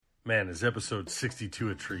Man, is episode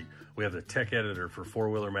 62 a treat. We have the tech editor for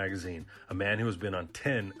Four Wheeler Magazine, a man who has been on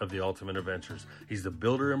 10 of the Ultimate Adventures. He's the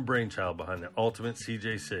builder and brainchild behind the Ultimate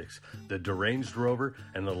CJ6, the Deranged Rover,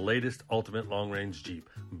 and the latest Ultimate Long Range Jeep,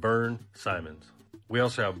 Vern Simons. We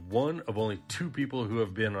also have one of only two people who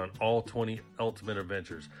have been on all 20 Ultimate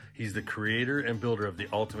Adventures. He's the creator and builder of the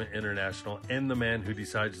Ultimate International and the man who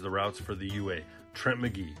decides the routes for the UA, Trent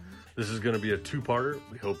McGee. This is going to be a two-parter.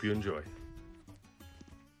 We hope you enjoy.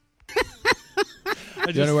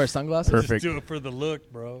 You want to wear sunglasses? Perfect. Just do it for the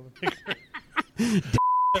look, bro.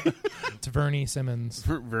 It's Vernie Simmons.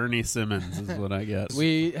 Vernie Simmons is what I guess.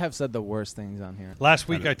 We have said the worst things on here. Last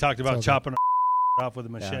week I talked about Sounds chopping off with a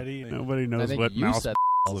machete. Nobody I knows think what you mouse said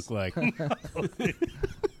look like.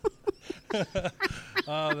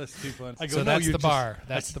 Oh, that's too fun. I go, So no, that's you the just- bar.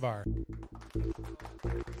 That's the bar.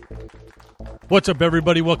 What's up,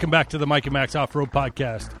 everybody? Welcome back to the Mike and Max Off-Road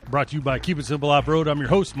Podcast, brought to you by Keep It Simple Off-Road. I'm your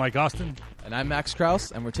host, Mike Austin. And I'm Max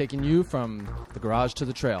Kraus, and we're taking you from the garage to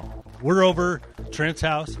the trail. We're over Trent's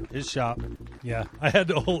house, his shop. Yeah, I had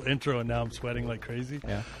the whole intro, and now I'm sweating like crazy.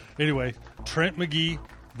 Yeah. Anyway, Trent McGee,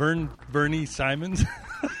 Bernie Simons.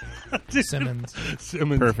 Simmons.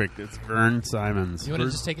 Simmons. Perfect. It's Vern Simons. You want to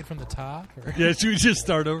just take it from the top? Or? Yeah, should we just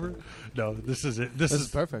start over? No, this is it. This This is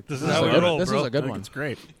perfect. This is This how is we a good- roll, this bro. is a good I think one. It's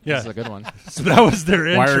great. Yeah, This is a good one. so that was their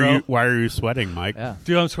intro. Why are you sweating, Mike? Yeah.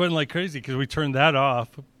 Dude, I'm sweating like crazy because we turned that off,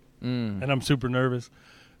 Mm. and I'm super nervous.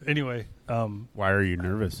 Anyway, Why are you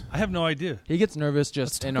nervous? I have no idea. He gets nervous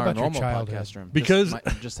just Let's in talk our about your normal childhood. podcast room. Because-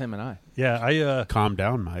 just him and I. Yeah, Calm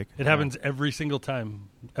down, Mike. it happens every single time.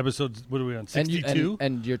 Episodes, what are we on, 62?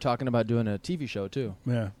 And you're talking about doing a TV show too,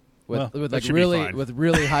 Yeah. with Well, with that like should be really fine. with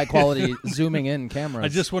really high quality zooming in cameras. I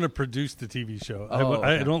just want to produce the TV show. Oh,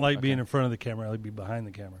 I okay. don't like being Okay. in front of the camera. I like being behind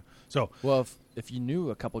the camera. So, well, if you knew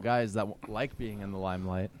a couple guys that like being in the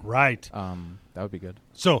limelight, right. that would be good.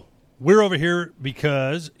 So, we're over here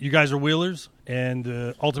because you guys are wheelers,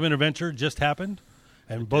 and Ultimate Adventure just happened,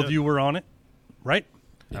 and both of you were on it, right?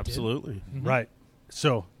 Absolutely. Right.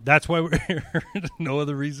 So, that's why we're here. No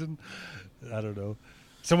other reason. I don't know.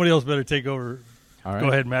 Somebody else better take over. All right. Go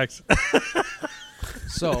ahead, Max.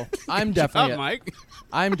 So I'm definitely Mike.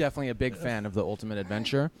 I'm definitely a big fan of the Ultimate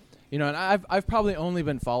Adventure. You know, and I've probably only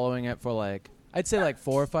been following it for I'd say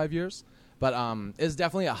 4 or 5 years, but it's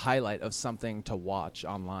definitely a highlight of something to watch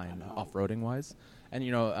online off-roading wise. And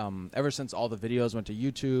you know, ever since all the videos went to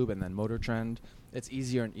YouTube and then Motor Trend, it's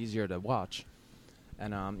easier and easier to watch.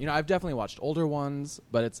 And you know, I've definitely watched older ones,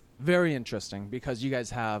 but it's very interesting because you guys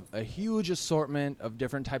have a huge assortment of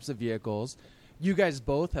different types of vehicles. You guys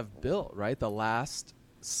both have built, right, the last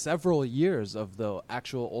several years of the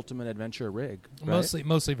actual Ultimate Adventure rig, right?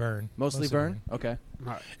 Mostly Vern. Mostly Vern? Okay.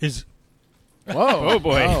 Is Whoa. Oh,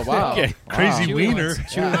 boy. Oh, wow. Okay. Wow. Crazy Chewy wiener. ones.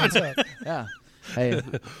 Chewy ones up. Yeah. Hey,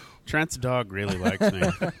 Trent's dog really likes me.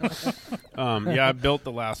 Yeah, I built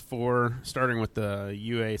the last 4, starting with the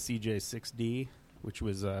UA CJ6D, which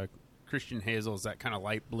was Christian Hazel's that kind of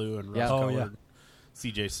light blue and Yeah. rust-colored Oh, yeah.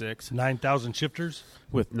 CJ6 9,000 shifters?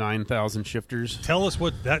 with 9,000 shifters. Tell us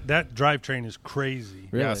what that drivetrain is crazy.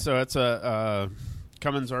 really? Yeah, so it's a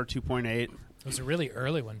Cummins R2.8. It was a really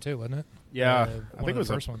early one too, wasn't it? Yeah, I I think think it was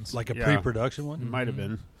the first ones. Like a Yeah. pre-production one? It might have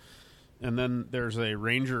been. And then there's a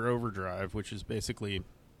Ranger Overdrive, which is basically.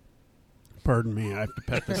 Pardon me, I have to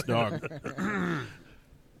pet this dog.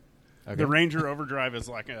 Okay. The Ranger Overdrive is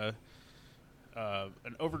like an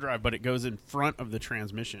overdrive, but it goes in front of the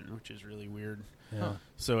transmission, which is really weird. Yeah.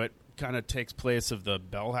 So it kind of takes place of the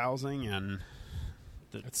bell housing and.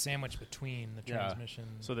 It's sandwiched between the Yeah. transmission.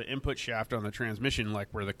 So the input shaft on the transmission, like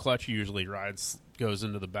where the clutch usually rides, goes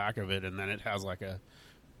into the back of it, and then it has like a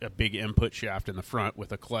big input shaft in the front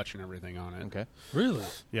with a clutch and everything on it. Okay. Really?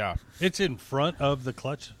 Yeah. It's in front of the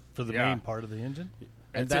clutch for the Yeah. main part of the engine?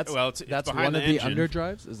 And It's that's behind one the of the engine.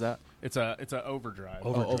 underdrives? Is that? It's a overdrive.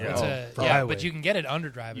 Overdrive. Yeah. It's for yeah, highway. but you can get it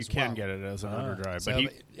underdrive You as can well. get it as an underdrive, So,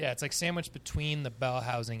 but yeah, it's like sandwiched between the bell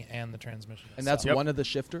housing and the transmission. And that's Yep. one of the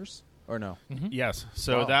shifters? Or no? yes.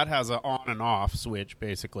 So Wow. that has an on and off switch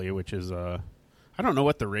basically, which is I don't know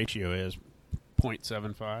what the ratio is,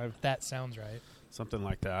 0.75, That sounds right. something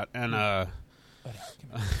like that. And Buddy,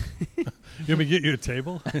 come here. You want me to get you a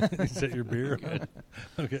table? Set your beer?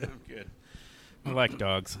 Okay. I'm good. I like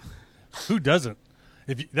dogs. Who doesn't?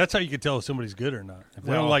 That's how you can tell if somebody's good or not. If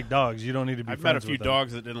they don't Well, like dogs, you don't need to be I've met a friends few with them.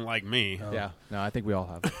 dogs that didn't like me. Oh. Yeah. No, I think we all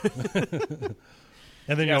have.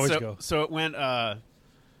 And then you Yeah, always so, go. so it went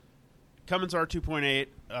Cummins R2.8,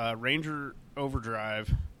 Ranger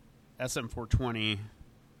Overdrive, SM420,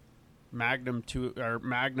 Magnum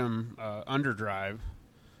Underdrive.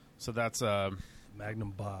 So that's a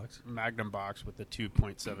Magnum box. Magnum box with the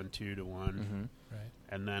 2.72 to 1. Right.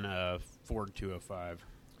 and then a Ford 205,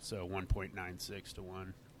 so 1.96 to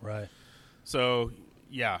 1. Right. So,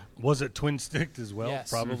 yeah. Was it twin sticked as well? Yes.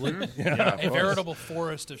 Probably. Yeah, A veritable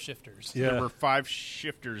forest of shifters. Yeah. There were 5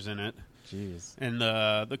 shifters in it. Jeez. And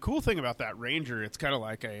the cool thing about that Ranger, it's kind of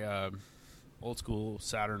like a old school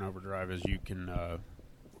Saturn overdrive, is you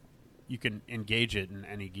can engage it in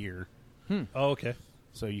any gear. Oh, okay.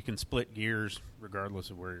 So you can split gears regardless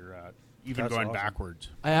of where you're at, even That's going awesome. backwards.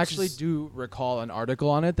 I actually do recall an article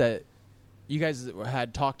on it that you guys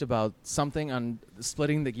had talked about something on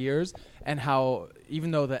splitting the gears and how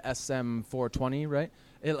even though the SM420, right?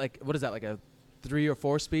 It like what is that like a 3 or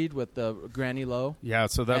 4 speed with the granny low? Yeah,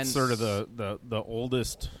 so that's And sort of the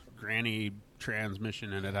oldest granny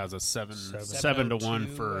transmission, and it has a 7 to 1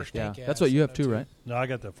 702 first. Yeah, Yeah, that's what you have too, 702. right? No, I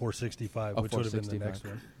got the 465, Oh, which would have been the 465. next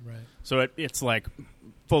one. Right. So it's like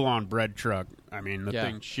full on bread truck. I mean, the Yeah.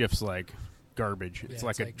 thing shifts like garbage. Yeah, It's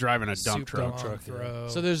like driving a dump super truck. long throw.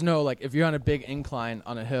 So there's no like if you're on a big incline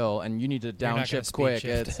on a hill and you need to not gonna downshift speed quick,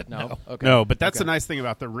 shift it's it. no. No. Okay. No, but that's Okay. the nice thing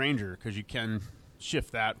about the Ranger, because you can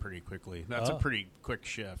shift that pretty quickly. That's a Oh. pretty quick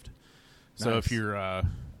shift. So Nice. if you're,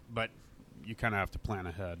 but you kind of have to plan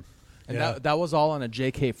ahead. And Yeah. that was all on a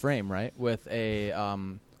JK frame, right? With a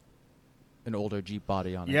an older Jeep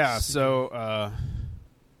body on it. Yeah. So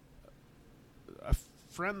a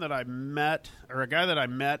friend that I met, or a guy that I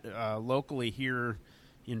met locally here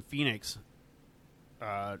in Phoenix,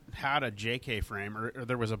 had a JK frame, or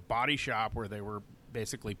there was a body shop where they were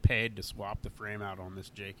basically paid to swap the frame out on this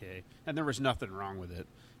JK, and there was nothing wrong with it.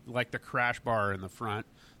 Like the crash bar in the front,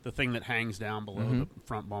 the thing that hangs down below the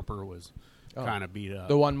front bumper was Oh. kind of beat up.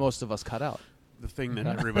 The one most of us cut out. The thing that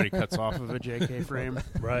everybody cuts off of a JK frame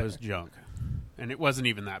Right. was junk, and it wasn't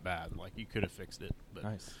even that bad. Like you could have fixed it, but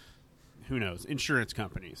Nice. who knows? Insurance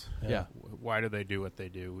companies. Yeah. Why do they do what they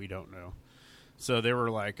do? We don't know. So they were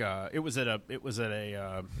like, it was at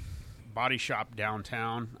a body shop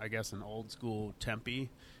downtown, I guess, an old school Tempe,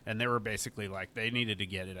 and they were basically like they needed to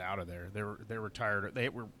get it out of there. They were tired.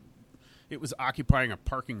 It was occupying a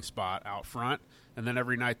parking spot out front, and then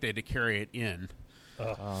every night they had to carry it in.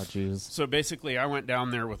 Oh, jeez. So basically, I went down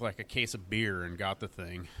there with like a case of beer and got the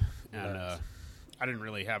thing, and Nice. I didn't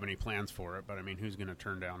really have any plans for it. But I mean, who's going to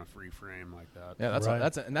turn down a free frame like that? Yeah, that's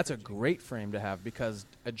Right. that's a great frame to have because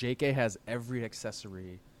a JK has every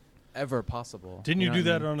accessory ever possible. Didn't you know do what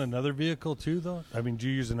I that mean? on another vehicle too, though? I mean, do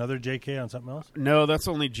you use another JK on something else? No, that's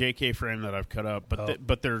only JK frame that I've cut up, but Oh.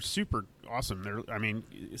 but they're super awesome.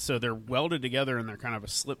 So they're welded together and they're kind of a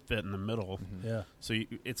slip fit in the middle. Yeah. So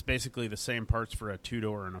it's basically the same parts for a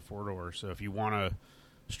 2-door and a 4-door. So if you want to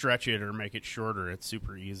stretch it or make it shorter, it's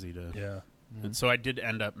super easy to. Yeah. And so I did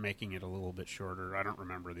end up making it a little bit shorter. I don't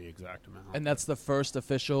remember the exact amount. And that's the first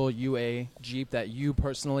official UA Jeep that you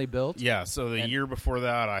personally built? Yeah, so the And- year before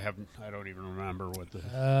that, I don't even remember what the.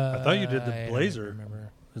 I thought you did the I don't Blazer. remember.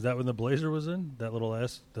 Is that when the Blazer was in? That little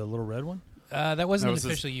the little red one? That wasn't That an was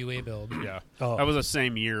this- official UA build. Yeah, Oh. that was the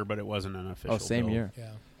same year, but it wasn't an official. Oh, same build. year. Yeah.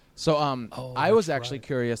 So Oh, I was that's actually right.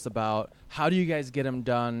 curious about how do you guys get them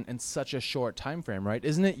done in such a short time frame, right?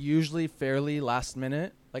 Isn't it usually fairly last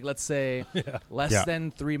minute? Like let's say less Yeah.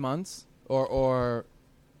 than 3 months or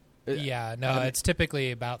Yeah, no, I mean- it's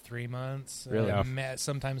typically about 3 months. Really?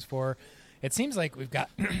 Sometimes 4. It seems like we've got,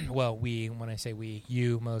 well, when I say we,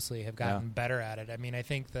 you mostly have gotten Yeah. better at it. I mean, I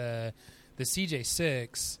think the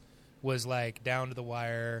CJ6 was like down to the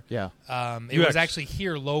wire. yeah. It You was act- actually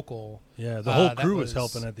here local. Yeah, the whole That crew was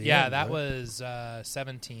helping at the yeah, end. that right? was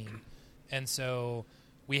 17. And so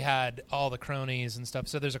we had all the cronies and stuff.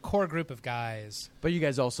 So there's a core group of guys. But you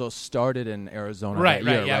guys also started in Arizona Right, that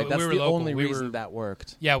year, right, yeah, right? That's we were the local. only We reason were- that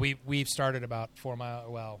worked. Yeah, we started about 4 miles.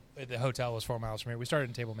 Well, the hotel was 4 miles from here. We started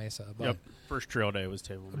in Table Mesa. But, Yep, first trail day was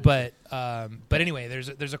Table Mesa. But anyway,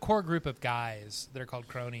 there's a core group of guys that are called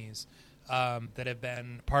cronies that have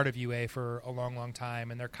been part of UA for a long, long time,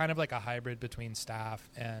 and they're kind of like a hybrid between staff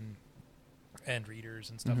and readers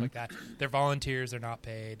and stuff like that. They're volunteers; they're not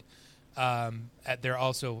paid. They're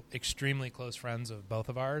also extremely close friends of both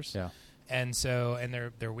of ours. Yeah. And so, and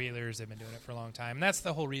they're wheelers. They've been doing it for a long time. And that's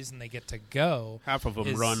the whole reason they get to go. Half of them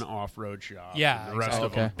is- run off-road shop. Yeah, and the rest exactly.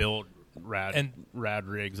 of them Okay. build rad And-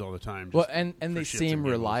 rigs all the time. Well, just and for they shits seem and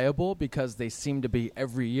giggles. reliable because they seem to be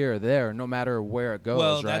every year there, no matter where it goes.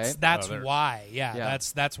 Well, right? that's Oh, they're- why. Yeah, Yeah.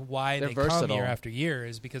 that's why They're they versatile. come year after year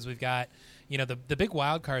is because we've got the big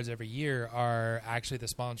wild cards every year are actually the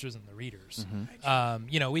sponsors and the readers.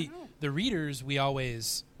 The readers we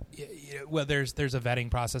always well there's a vetting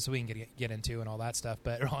process that we can get into and all that stuff,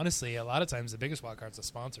 but honestly a lot of times the biggest wild cards are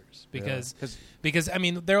sponsors because I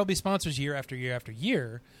mean there will be sponsors year after year after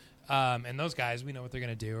year. And those guys, we know what they're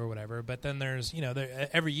going to do or whatever. But then there's,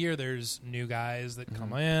 every year there's new guys that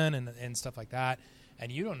come in and stuff like that.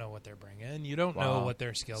 And you don't know what they're bringing. You don't know what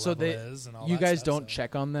their skill level is. And all you that guys stuff, don't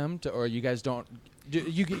check on them, or you guys don't.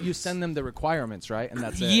 You send them the requirements, right? And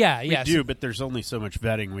that's it. Yeah, We do, but there's only so much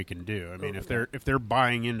vetting we can do. I mean, if they're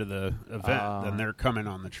buying into the event, then they're coming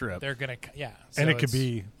on the trip. They're gonna, and it could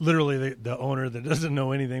be literally the owner that doesn't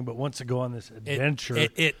know anything but wants to go on this adventure.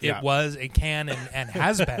 It can and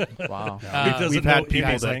has been. Wow. We've had people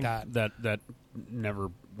guys like that. that never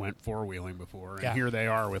went four-wheeling before, and Yeah. here they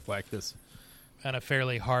are with like this. On a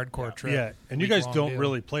fairly hardcore trip. Yeah, and you guys week-long don't deal.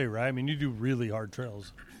 really play, right? I mean, you do really hard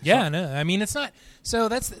trails. Yeah, no. I mean, it's not. So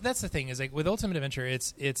that's the thing is like with Ultimate Adventure,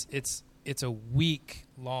 it's a week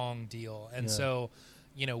long deal, and so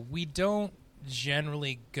we don't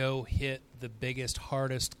generally go hit the biggest,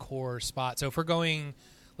 hardest core spot. So if we're going,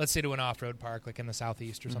 let's say to an off road park like in the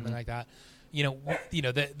southeast or something like that,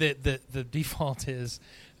 the default is,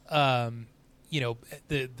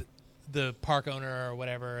 the park owner or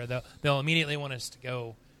whatever, they'll immediately want us to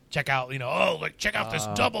go check out, check out this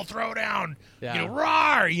double throwdown,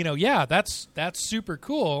 roar, that's super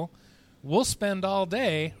cool. We'll spend all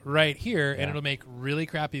day right here, and it'll make really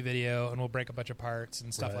crappy video, and we'll break a bunch of parts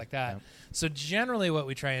and stuff like that. Yeah. So generally, what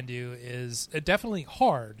we try and do is definitely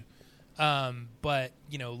hard, but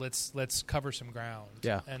let's cover some ground,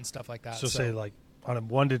 and stuff like that. So say like on a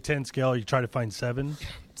 1 to 10 scale, you try to find 7,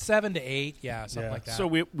 7 to 8, something like that. So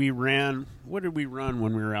we ran. What did we run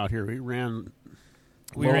when we were out here? We ran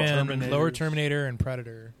Lower Terminator and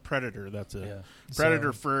Predator. That's it. Yeah.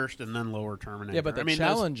 Predator first, and then Lower Terminator. Yeah, but the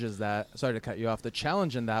challenge is that. Sorry to cut you off. The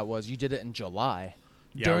challenge in that was you did it in July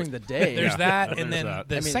during the day. There's that, and then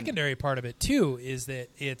the secondary part of it too is that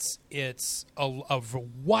it's a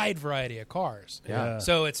wide variety of cars. Yeah.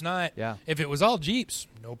 So it's not. Yeah. If it was all Jeeps,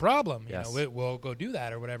 no problem. Yes. We'll go do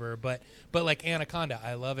that or whatever. But like Anaconda,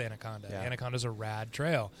 I love Anaconda. Yeah. Anaconda's a rad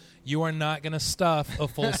trail. You are not going to stuff a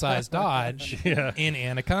full size Dodge in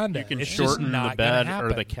Anaconda. You can it's shorten just the bed not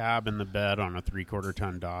or the cab in the bed on a 3/4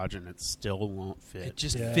 ton Dodge, and it still won't fit. It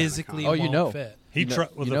just physically won't fit.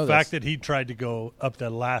 The fact that he tried to go up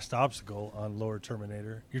that last obstacle on Lower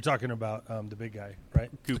Terminator. You're talking about the big guy,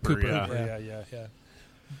 right? Cooper. Yeah.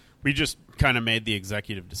 We just kind of made the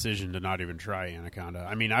executive decision to not even try Anaconda.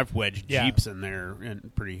 I mean, I've wedged Jeeps in there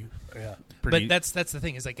and pretty. But that's the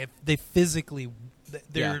thing is like if they physically,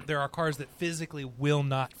 there are cars that physically will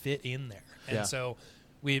not fit in there, and so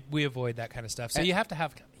we avoid that kind of stuff. So you have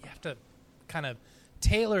to kind of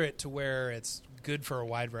tailor it to where it's good for a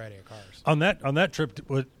wide variety of cars. On that trip,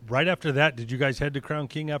 right after that, did you guys head to Crown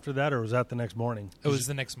King after that, or was that the next morning? It was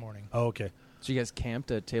the next morning. Oh, okay. So you guys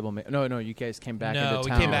camped at Table No, you guys came back into town. No,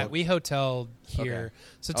 we came back. We hoteled here. Okay.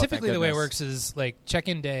 So typically the way it works is like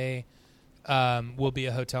check-in day will be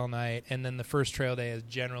a hotel night, and then the first trail day is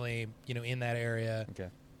generally, in that area. Okay.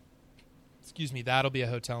 Excuse me, that'll be a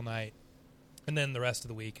hotel night. And then the rest of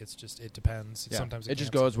the week, it depends. Yeah. Sometimes it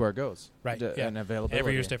just goes where it goes. Right. And availability.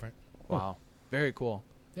 Every year's different. Wow. Very cool.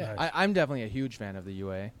 Yeah. Nice. I'm definitely a huge fan of the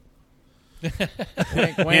UA.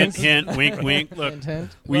 Hint, hint, wink, wink. Look,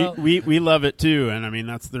 hint. we love it too, and I mean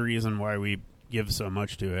that's the reason why we give so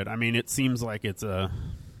much to it. I mean, it seems like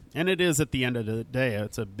and it is at the end of the day,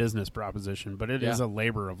 it's a business proposition, but it is a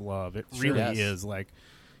labor of love. It really is. Like,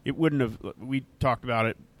 it wouldn't have. We talked about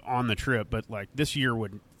it on the trip, but like this year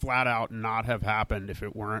would flat out not have happened if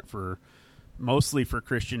it weren't mostly for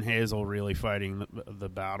Christian Hazel really fighting the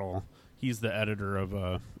battle. He's the editor of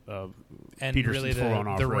and Peterson's really Full On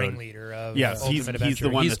the Off-Road. ringleader of Yes, Ultimate he's Adventure. the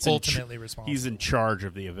one he's that's ultimately responsible. He's in charge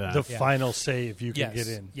of the event. The final say if you can get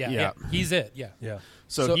in. Yeah. He's it. Yeah. Yeah.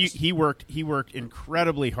 So he worked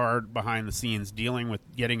incredibly hard behind the scenes, dealing with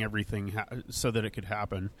getting everything so that it could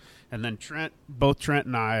happen. And then both Trent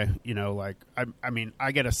and I,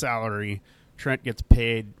 I get a salary. Trent gets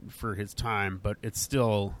paid for his time, but it's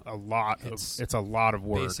still a lot. It's a lot of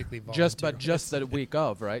work. Basically, volunteer. just the week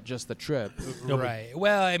of, right? Just the trip, right?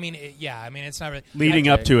 Well, I mean, it's not really leading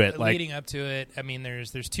up to it. Leading up to it, I mean,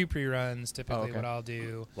 there's 2 pre-runs typically. What I'll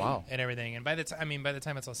do, wow, and everything. And by the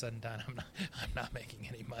time it's all said and done, I'm not making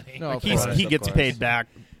any money. No, he gets paid back.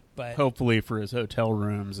 But hopefully for his hotel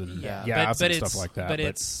rooms and gas and stuff like that. But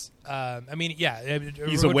it's,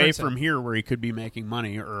 he's away from here where he could be making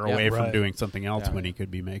money, or away from doing something else when he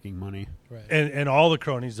could be making money. Right. And all the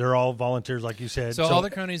cronies, they're all volunteers, like you said. So all the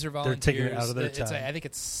cronies are volunteers. They're taking it out of their time. I think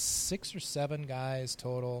it's 6 or 7 guys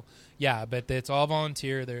total. Yeah, but it's all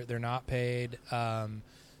volunteer. They're not paid.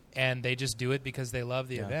 and they just do it because they love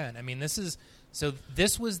the Yeah. event. I mean, this was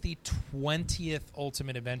the 20th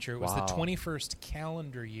Ultimate Adventure. It was Wow. the 21st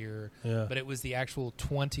calendar year, Yeah. but it was the actual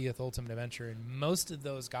 20th Ultimate Adventure, and most of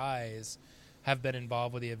those guys have been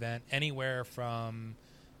involved with the event anywhere from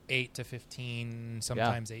 8 to 15,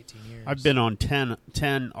 sometimes 18 years. I've been on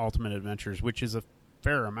 10 Ultimate Adventures, which is a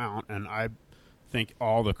fair amount, and I think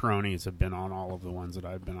all the cronies have been on all of the ones that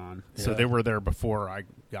I've been on. So Yeah. they were there before I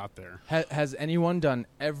got there. Has anyone done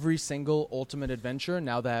every single Ultimate Adventure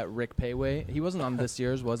now that Rick Payway, he wasn't on this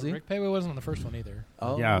year's, was he? Rick Payway wasn't on the first one either.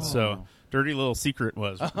 Oh. Yeah, so dirty little secret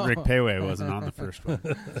was Rick Payway wasn't on the first one.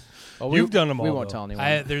 Oh, You've done them We all, won't though. tell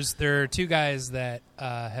anyone. There are two guys that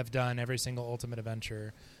have done every single Ultimate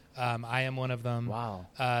Adventure. I am one of them. Wow.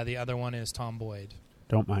 The other one is Tom Boyd.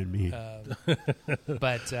 Don't mind me.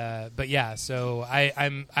 But yeah, so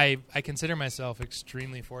I consider myself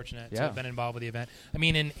extremely fortunate to Yeah. have been involved with the event. I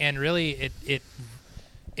mean, and really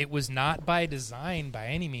it was not by design by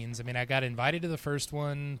any means. I mean, I got invited to the first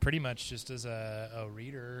one pretty much just as a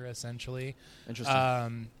reader, essentially.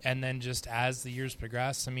 Interesting. And then just as the years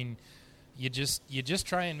progress, I mean, you just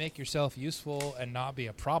try and make yourself useful and not be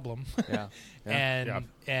a problem. Yeah.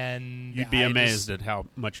 And You'd be I amazed just- at how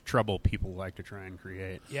much trouble people like to try and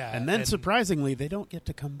create. Yeah, and then and- surprisingly, they don't get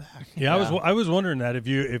to come back. Yeah, Yeah. I was wondering that if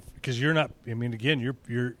because you're not. I mean, again, you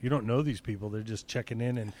don't know these people. They're just checking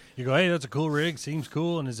in, and you go, "Hey, that's a cool rig. Seems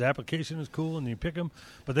cool, and his application is cool," and you pick them.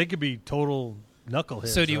 But they could be total knuckleheads.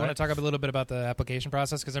 So do you right? want to talk a little bit about the application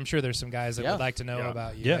process? Because I'm sure there's some guys that Yeah. would like to know Yeah.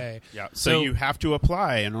 about UA. Yeah. Yeah. So you have to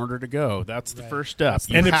apply in order to go. That's the Right. first step.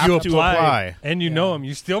 And if have you to apply, and you Yeah. know them,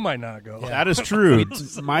 you still might not go. Yeah. That is true.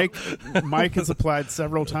 Mike has applied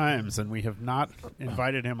several times, and we have not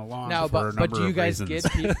invited him along. Now, for a but number do you of guys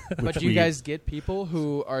reasons. get but do you we- guys get people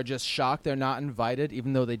who are just shocked they're not invited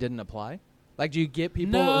even though they didn't apply? Like, do you get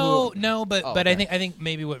people who But Oh, but okay. I think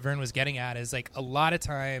maybe what Vern was getting at is like a lot of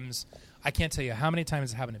times I can't tell you how many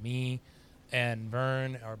times it's happened to me and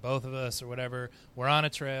Vern or both of us or whatever. We're on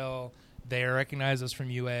a trail. They recognize us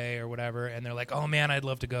from UA or whatever, and they're like, "Oh man, I'd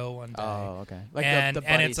love to go one day." Oh, okay. Like and the and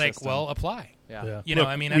buddy it's like, system. well, apply. Yeah. Yeah. You know, Look,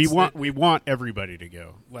 I mean, we that's we want everybody to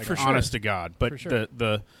go, like For sure. honest to God. But For sure.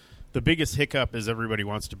 the biggest hiccup is everybody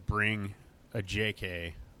wants to bring a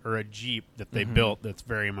JK or a Jeep that they built that's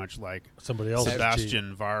very much like Somebody else's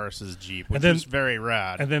Sebastian Varus's Jeep, which then- is very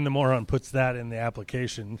rad. And then the moron puts that in the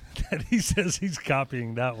application that he says he's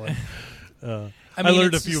copying that one. I mean,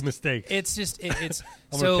 learned a it's few just- mistakes. It's just it's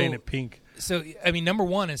I'm so going to paint it pink. So, I mean, number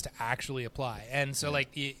one is to actually apply. And so, like,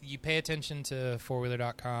 you pay attention to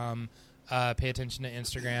fourwheeler.com, pay attention to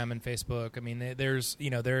Instagram and Facebook. I mean, there is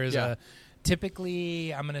Yeah.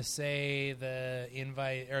 typically, I'm going to say the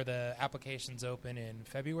invite or the applications open in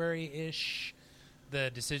February-ish. The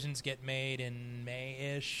decisions get made in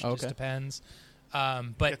May-ish. Okay. Just depends.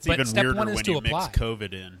 But it's even step weirder one is when to you apply. mix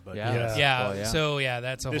COVID in. But Yeah. yes. Yeah. Well, yeah. So, yeah,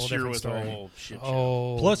 that's a This whole year different was story. a whole shit show.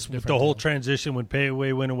 Oh, Plus, with the different whole deal. transition when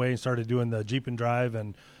Payway went away and started doing the Jeep and Drive,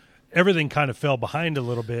 and everything kind of fell behind a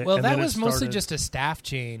little bit. Well, and that then it was mostly started- just a staff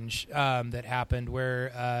change that happened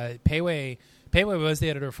where Payway was the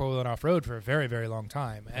editor of Four Wheel and Off Road for a very, very long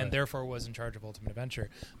time, and Right. therefore was in charge of Ultimate Adventure.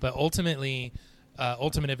 But ultimately,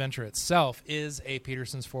 Ultimate Adventure itself is a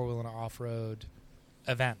Peterson's Four Wheel and Off Road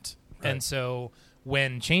event, Right. and so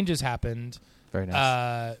when changes happened. Very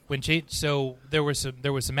nice. So there was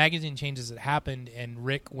some magazine changes that happened, and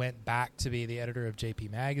Rick went back to be the editor of JP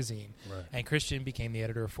Magazine, Right. and Christian became the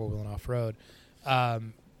editor of Four Wheel and Off Road.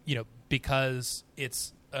 Because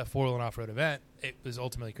it's a four wheel and off road event, it was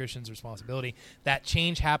ultimately Christian's responsibility. That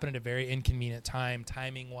change happened at a very inconvenient time,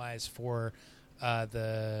 timing wise, for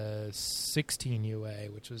the 16 UA,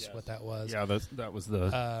 which was what that was. Yeah, that was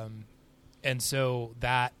the. And so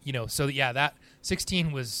that that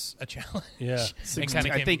 16 was a challenge. Yeah. and kind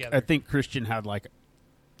of I came think together. I think Christian had like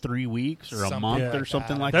 3 weeks or a Something month like or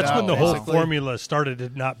something that. like That's that. when the whole basically. formula started to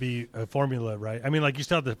not be a formula, right? I mean, like you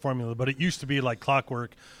still have the formula, but it used to be like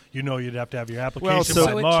clockwork. You know, you'd have to have your application so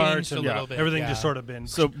by it March, changed a and little bit, everything yeah. just sort of been.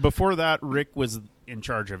 So before that, Rick was in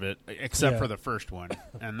charge of it, except Yeah. for the first one,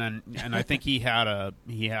 and I think he had a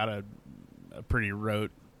pretty rote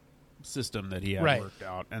system that he had Right. worked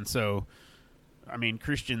out, and so I mean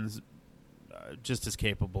Christian's just as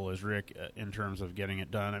capable as Rick in terms of getting it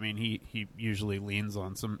done. I mean he usually leans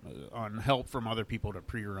on on help from other people to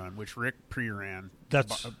pre-run, which Rick pre-ran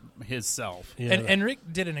That's- his self. yeah, And Rick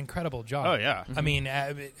did an incredible job. Oh yeah. I mean,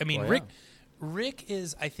 Well, Rick. Rick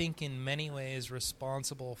is, I think, in many ways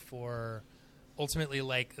responsible for ultimately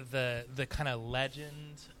like the kind of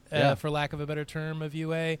legend, Yeah. for lack of a better term, of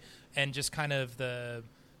UA, and just kind of the.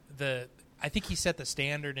 I think he set the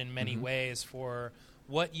standard in many ways for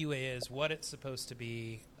what UA is, what it's supposed to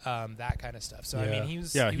be, that kind of stuff. So I mean, he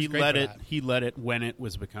was he great let for it. that. He let it when it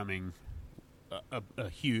was becoming a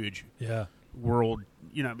huge Yeah. world.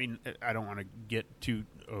 You know, I mean, I don't want to get too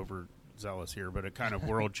overzealous here, but a kind of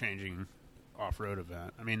world-changing off-road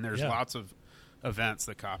event. I mean, there's Yeah. lots of events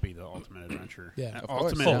that copy the Ultimate Adventure. Yeah, And of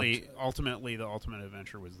course. ultimately, the Ultimate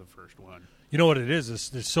Adventure was the first one. You know what it is?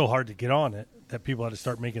 It's so hard to get on it that people had to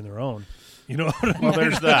start making their own. You know what I mean? Well,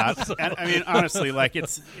 there's that. And, I mean, honestly, like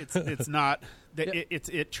it's not.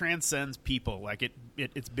 It transcends people. Like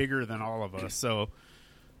it's bigger than all of us. So.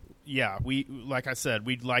 Yeah, like I said,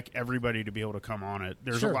 we'd like everybody to be able to come on it.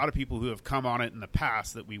 There's Sure. a lot of people who have come on it in the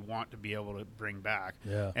past that we want to be able to bring back,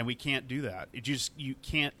 Yeah. and we can't do that. You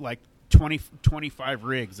can't, like 25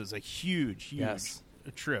 rigs is a huge Yes.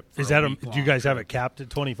 trip. For Is that week do you long guys have trip. it capped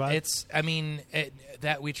at 25? It's, I mean,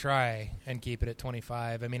 that we try and keep it at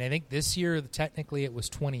 25. I mean, I think this year technically it was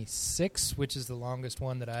 26, which is the longest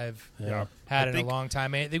one that I've Yeah. had I in a think- long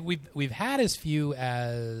time. I think we've had as few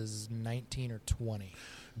as 19 or 20.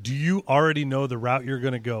 Do you already know the route you're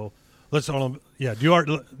going to go? Do you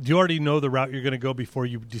already know the route you're going to go before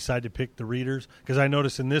you decide to pick the readers? Because I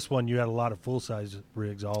noticed in this one you had a lot of full size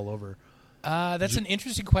rigs all over. That's an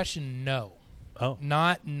interesting question. No, Oh,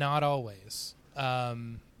 not always.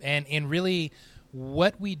 And really,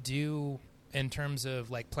 what we do in terms of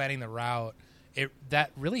like planning the route,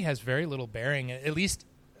 that really has very little bearing, at least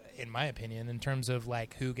in my opinion, in terms of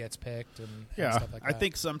like who gets picked and stuff like that. I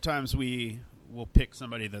think sometimes we will pick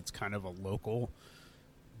somebody that's kind of a local,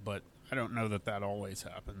 but I don't know that always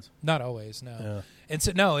happens. Not always, no. Yeah. And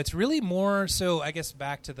so, no, it's really more so, I guess,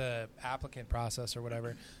 back to the applicant process or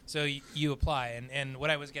whatever. So you apply. And what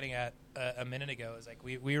I was getting at a minute ago is like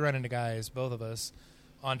we run into guys, both of us,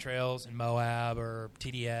 on trails in Moab or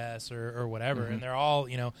TDS or whatever. And they're all,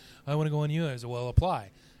 I want to go on you. I said, well,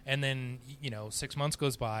 apply. And then, 6 months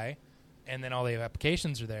goes by, and then all the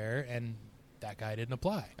applications are there, and that guy didn't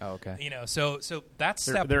apply. Oh, okay. So that's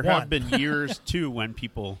step There one. have been years too when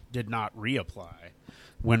people did not reapply,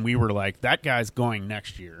 when we were like, that guy's going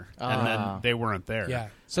next year, and then they weren't there. Yeah.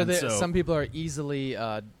 So, And some people are easily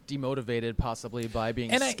demotivated, possibly by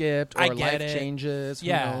being And skipped I or get life it. changes. Who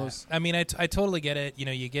Yeah, knows? I mean, I totally get it.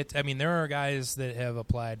 There are guys that have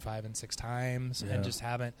applied 5 and 6 times and just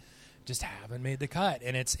haven't made the cut,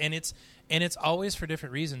 and it's always for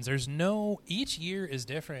different reasons. Each year is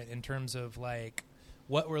different in terms of like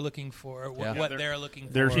what we're looking for, what they're looking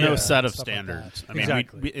for. There's no set of stuff like standards. that. I mean,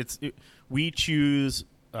 Exactly. we choose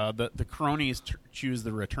the cronies choose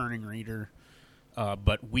the returning reader,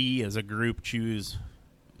 but we as a group choose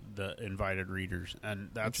the invited readers, and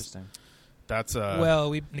that's Interesting. That's Well,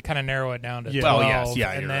 we kind of narrow it down to Yeah. 12. Well, yes,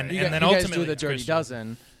 yeah, and you're then right. You and then guys ultimately do the it's dirty Christian.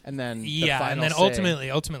 dozen, and then the Yeah, and final then say.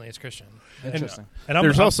 ultimately it's Christian. Interesting. and I'm,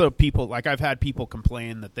 There's I'm- also people like I've had people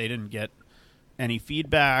complain that they didn't get any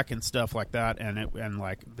feedback and stuff like that, and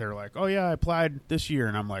like they're like, oh yeah, I applied this year,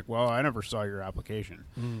 and I'm like, well, I never saw your application,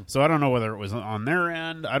 so I don't know whether it was on their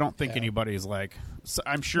end. I don't think anybody's like,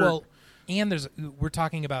 I'm sure. Well, and we're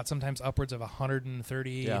talking about sometimes upwards of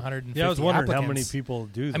 130, Yeah. 150 yeah, I was wondering how many applicants. people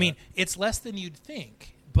do that. I mean, it's less than you'd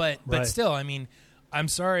think, but Right. still, I mean, I'm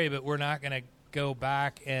sorry, but we're not going to go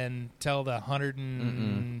back and tell the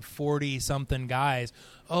 140 something guys,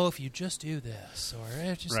 oh, if you just do this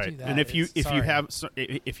or just do right, that. and if you sorry. have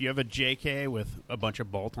a JK with a bunch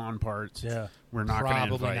of bolt-on parts, Yeah. we're not going to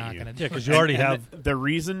probably invite not you. going to yeah, because you already have. The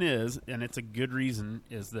reason is, and it's a good reason,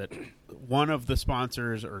 is that one of the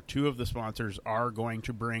sponsors or two of the sponsors are going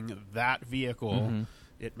to bring that vehicle.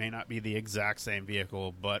 It may not be the exact same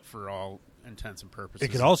vehicle, but for all intents and purposes, It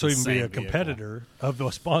could it's also the even be same a vehicle. competitor of the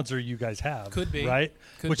sponsor you guys have. Could be. right?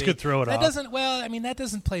 Which be. could throw it that off. doesn't that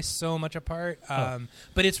doesn't play so much a part,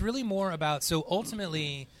 but it's really more about, so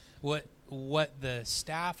ultimately what the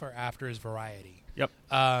staff are after is variety. Yep.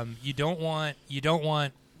 You don't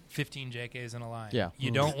want 15 JKs in a line. Yeah.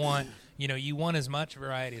 You don't want you want as much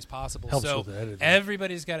variety as possible. Helps so with the editing.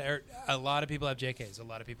 everybody's got a lot of people have JKs, a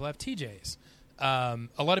lot of people have TJs,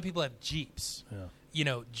 a lot of people have Jeeps. Yeah.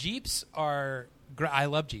 Jeeps are. I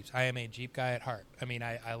love Jeeps. I am a Jeep guy at heart. I mean,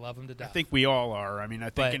 I love them to I death. think we all are. I mean, I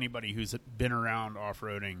think But- anybody who's been around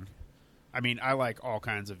off-roading. I mean, I like all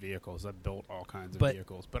kinds of vehicles. I've built all kinds of But-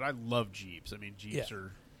 vehicles, but I love Jeeps. I mean, Jeeps Yeah.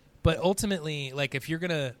 are. But ultimately, like if you're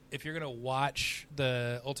gonna watch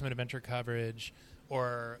the Ultimate Adventure coverage,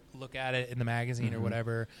 or look at it in the magazine or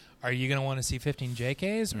whatever, are you going to want to see 15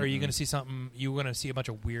 JKs, or are you going to see something? You want to see a bunch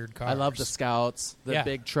of weird cars? I love the Scouts, the Yeah.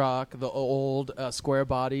 big truck, the old square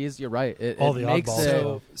bodies. You're right. All it the makes oddball it.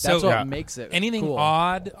 stuff. That's So- what Yeah. makes it anything cool.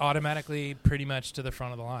 odd automatically pretty much to the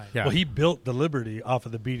front of the line. Yeah. Well, he built the Liberty off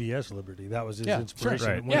of the BDS Liberty. That was his Yeah, inspiration.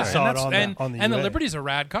 sure. Right. When Yeah, he saw and it on and, the, on the and the UA. Liberty's a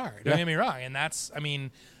rad car. Don't Yeah. get me wrong. And that's, I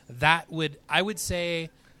mean, I would say,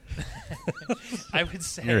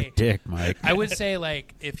 You're a dick, Mike. I would say,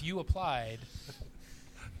 like, if you applied,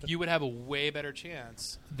 you would have a way better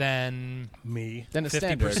chance than Me. Then a 50%.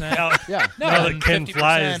 standard. Now, Yeah. No, Now than that Ken 50%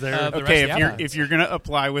 Fly is there. of the Okay, rest if of you're the if you're gonna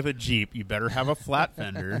apply with a Jeep, you better have a flat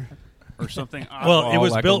fender or something. well, oddball it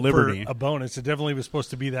was like built a for Liberty. a bonus. It definitely was supposed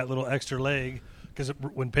to be that little extra leg because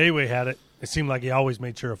when Payway had it, it seemed like he always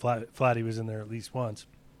made sure a flatty was in there at least once.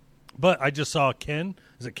 But I just saw Ken.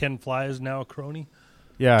 Is it Ken Fly is now a crony?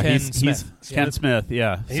 Yeah, Ken he's Smith. Ken Yeah. Smith.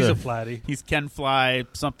 Yeah, He's So a flatty. He's Ken Fly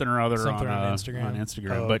something or other Something on on Instagram.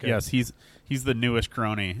 Instagram. Oh, But okay. yes, he's the newest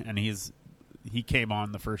crony, and he came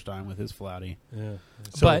on the first time with his flatty. Yeah.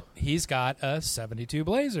 But he's got a 72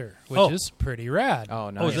 Blazer, which Oh. is pretty rad.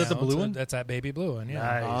 Oh, nice. Oh, is that the blue so one? That's that baby blue one, yeah.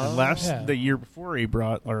 Nice. Oh. And last Yeah. the year before he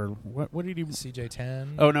brought or what did he?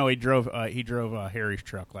 CJ10. Oh no, he drove Harry's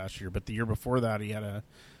truck last year. But the year before that, he had a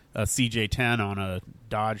CJ10 on a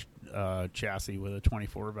Dodge chassis with a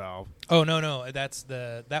 24 valve. Oh no,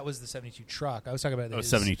 that was the 72 truck. I was talking about Oh, his-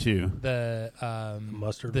 72. the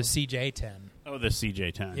Mustard the one? CJ10. Oh, the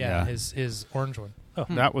CJ10. Yeah, his orange one.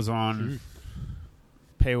 That was on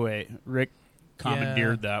Payway. Rick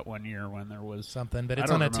commandeered that one year when there was Something, but I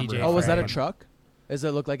it's don't on a remember. TJ. Oh, was that a frame. truck? Does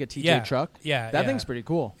it look like a TJ Yeah. truck? Yeah, That yeah. thing's pretty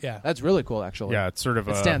cool. Yeah. That's really cool, actually. Yeah, it's sort of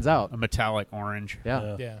It stands out. a metallic orange.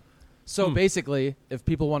 Yeah. Yeah. So basically, if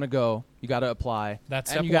people want to go, you got to apply. That's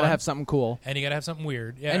and step you got to one. have something cool. And you gotta have something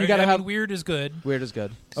weird. Yeah, And you gotta I mean, have- weird is good. Weird is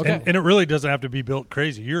good. Okay. And it really doesn't have to be built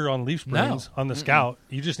crazy. You're on leaf springs No. on the Scout.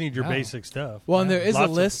 You just need your No. basic stuff. well, and there is a Lots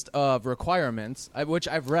of- list of requirements, which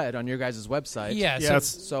I've read on your guys' website. Yeah, Yeah, so it's-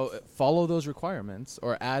 So follow those requirements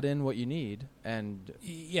or add in what you need. And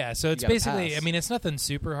yeah, so it's gotta basically. pass. I mean, it's nothing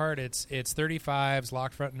super hard. It's 35s,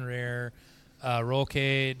 locked front and rear, roll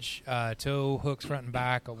cage, tow hooks front and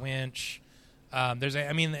back, a winch. All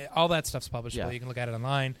that stuff's publishable. Yeah. You can look at it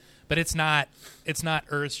online, but it's not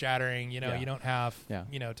earth shattering. You know, Yeah. you don't have. Yeah.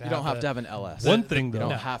 You know, you don't have to have an LS. One thing, you though. don't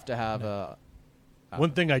No. have to have a.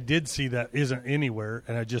 One thing I did see that isn't anywhere,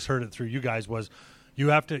 and I just heard it through you guys, was you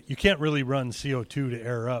can't really run CO2 to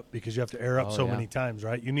air up because you have to air up Oh, so yeah. many times,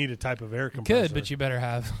 right? You need a type of air You compressor. could, but you better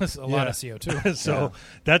have a lot of CO2. So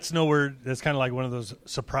that's nowhere. That's kind of like one of those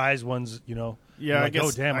surprise ones, you know. Yeah, You're I like, guess.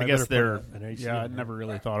 oh, damn, I I guess better they're. put an AC Yeah, I in never there.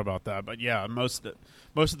 really thought about that, but yeah, most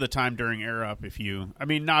of the time during air up,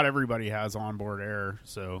 not everybody has onboard air,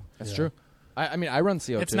 so That's Yeah. true. I mean, I run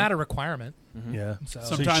CO2. It's not a requirement. Yeah. So- So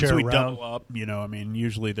you sometimes share we around. double up. You know, I mean,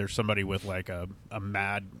 usually there's somebody with like a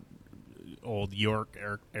mad old York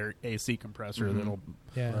air AC compressor that'll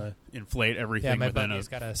Yeah. Right. inflate Yeah, everything my within buddy's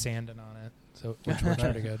a. got a Sandon on it, so which works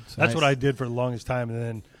pretty good. So. That's what Nice. I did for the longest time, and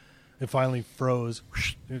then it finally froze.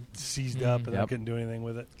 It seized up, and I Yep. couldn't do anything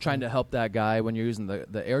with it. trying to help that guy when you're using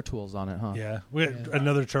the air tools on it, huh? Yeah, we had Yeah.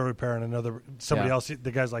 another trail repair and somebody Yeah. else.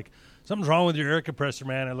 The guy's like, "Something's wrong with your air compressor,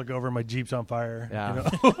 man." I look over, my Jeep's on fire. Yeah. You know?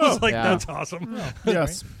 I was like, Yeah. "That's awesome."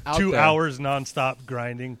 Yes, Out 2 there. hours nonstop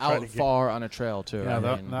grinding, trying Out to get far on a trail too. yeah,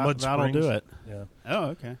 I mean, Mud that'll Springs. do it. Yeah. Oh,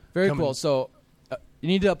 okay. very coming- cool. So you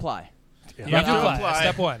need to apply, Yeah. You have to But, apply.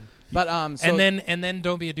 Step one, but so, and then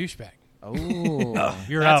don't be a douchebag. oh,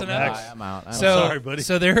 You're That's out, another- Max. I'm out. I'm So, out. sorry, buddy.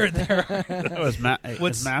 So there are Oh, is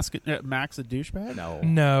What's- Max a douchebag? No.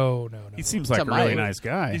 no. He seems like It's a a really Mike. nice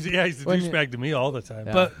guy. He's the When you- douchebag to me all the time.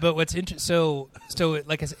 Yeah. But what's interesting? So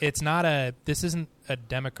like I said, it's not this isn't a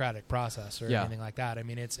democratic process or Yeah. anything like that. I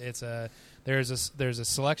mean, there's a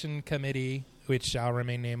selection committee which shall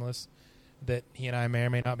remain nameless that he and I may or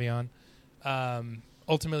may not be on.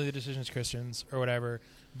 Ultimately, the decision is Christian's or whatever.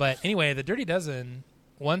 But anyway, the Dirty Dozen.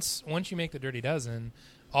 Once you make the Dirty Dozen,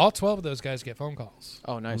 all 12 of those guys get phone calls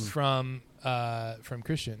Oh, nice. from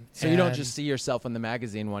Christian. So you don't And- just see yourself in the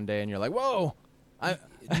magazine one day and you're like, "Whoa!"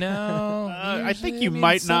 no. I think usually, you I mean,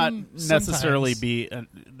 might not sometimes. necessarily be.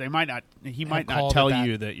 They might not. He might not called tell it that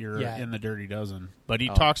you that you're yet. in the Dirty Dozen, but he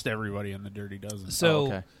Oh. talks to everybody in the Dirty Dozen. So, Oh,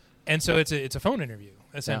 okay. and so it's a phone interview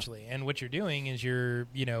essentially, and what you're doing is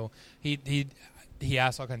he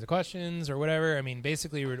asks all kinds of questions or whatever. I mean,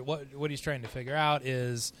 basically, what he's trying to figure out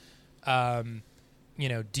is, do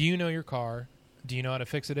you know your car? Do you know how to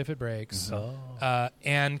fix it if it breaks? Oh.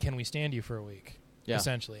 And can we stand you for a week? Yeah.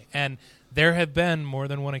 Essentially, and there have been more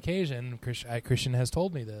than one occasion. Christian has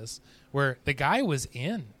told me this, where the guy was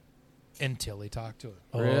in until he talked to him.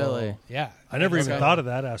 Really? Yeah, I never even Okay. thought of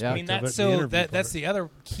that aspect. Yeah. I mean, of that's it, the interview that's part. the other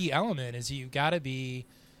key element is you got to be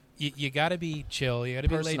you got to be chill, you got to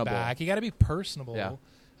be laid Personable. back, you got to be personable.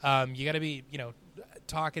 Yeah. You got to be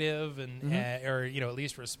talkative and Mhm. or at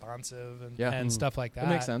least responsive and, Yeah. and stuff like that. That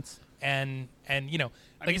makes sense. And like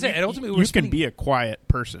I mean, said, you- ultimately you we're can spending- be a quiet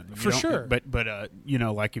person You For don't- sure. But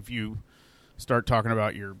like if you start talking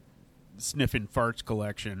about your sniffing farts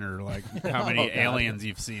collection or like how many aliens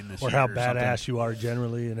you've seen this or year how or something. badass you are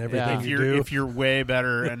generally and everything If you you're do. if you're way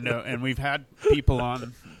better and we've had people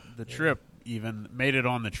on the trip even made it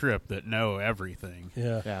on the trip that know everything.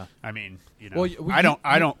 yeah. Yeah. I mean, Well, I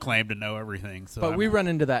don't claim to know everything. So But I'm- we run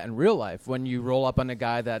into that in real life when you roll up on a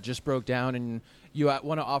guy that just broke down and you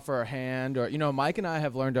want to offer a hand, or Mike and I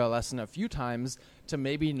have learned our lesson a few times to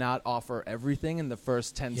maybe not offer everything in the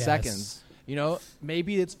first 10 Yes. seconds.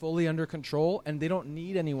 Maybe it's fully under control and they don't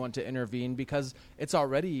need anyone to intervene because it's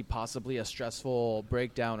already possibly a stressful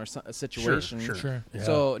breakdown or a situation. Sure. Yeah.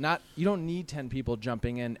 So you don't need 10 people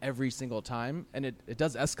jumping in every single time, and it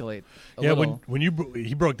does escalate a Yeah, little. when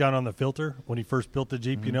he broke down on the filter when he first built the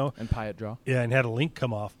Jeep, And Piat draw. yeah, and had a link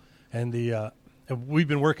come off, and and we've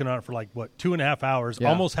been working on it for like 2.5 hours, Yeah.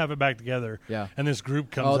 almost have it back together. Yeah. and this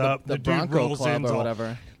group comes the up, the dude Bronco rolls Club in, or all,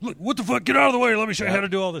 whatever. Look, what the fuck? Get out of the way! Let me show you how to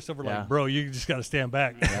do all this stuff. We're Yeah. like, bro, you just got to stand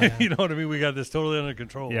back. You know what I mean? We got this totally under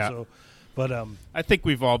control. Yeah. So, but I think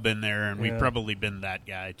we've all been there, and Yeah. we've probably been that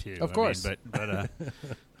guy too. Of course.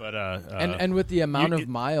 And with the amount you- of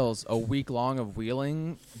miles a week long of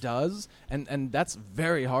wheeling does, and that's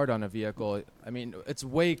very hard on a vehicle. I mean, it's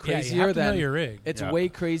way you crazier have to know than your rig. It's Yeah. way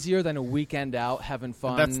crazier than a weekend out having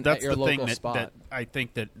fun that's at your the local thing spot. that I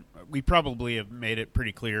think that we probably have made it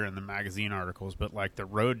pretty clear in the magazine articles, but like the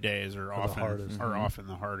road days are often hardest. often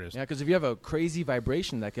the hardest. Yeah, because if you have a crazy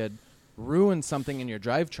vibration that could ruin something in your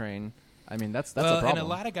drivetrain, I mean that's a problem. And a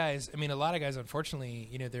lot of guys, unfortunately,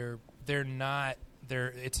 they're not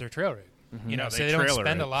it's their trail rig. Yeah, So they they don't trailer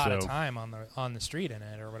spend a it, lot of so- time on the street in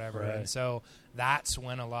it or whatever. Right. And so that's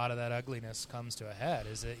when a lot of that ugliness comes to a head.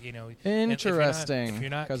 Is that Interesting, if you're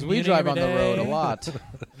not because we commuting drive on every the road a day- lot.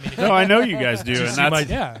 No, I know you guys do, Did you and see my- that's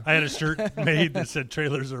Yeah. I had a shirt made that said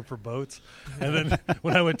trailers are for boats. And then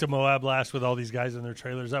when I went to Moab last with all these guys in their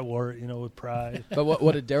trailers, I wore it, with pride. But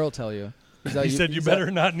what did Daryl tell you? He said, you better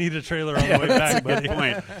not need a trailer on the way back, buddy.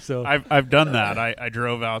 point. So I've done that.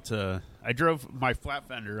 I drove my flat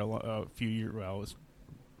fender a few years. Well, it was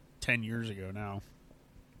 10 years ago now.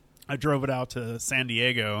 I drove it out to San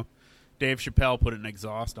Diego. Dave Chappelle put an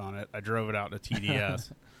exhaust on it. I drove it out to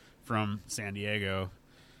TDS from San Diego.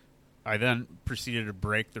 I then proceeded to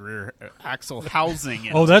break the rear axle housing.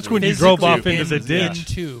 Oh, that's when you drove off Physically into the ditch.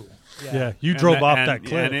 Into. Yeah, you drove off that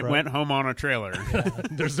cliff. and it right? went home on a trailer.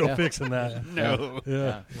 There's no Yeah. fixing that. No.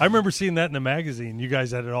 Yeah. I remember seeing that in the magazine. You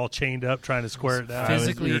guys had it all chained up trying to square it down.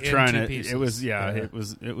 Physically we were trying into to. pieces. It was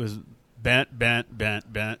it was bent.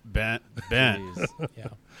 Jeez. Yeah.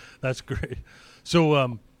 That's great.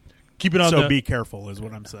 So keep it on So the be careful, is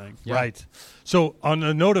what I'm saying. Yeah. right. So on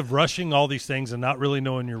the note of rushing all these things and not really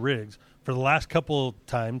knowing your rigs, for the last couple of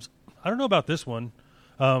times, I don't know about this one.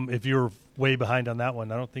 If you were way behind on that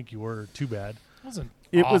one, I don't think you were too bad.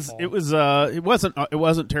 It wasn't It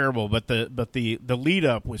wasn't terrible, but the lead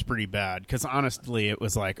up was pretty bad because honestly, it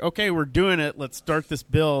was like, okay, we're doing it. Let's start this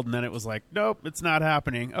build, and then it was like, nope, it's not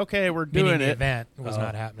happening. Okay, we're Meaning doing the it. event was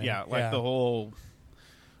not happening. Yeah, like the whole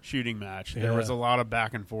shooting match. Yeah. There was a lot of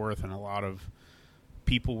back and forth, and a lot of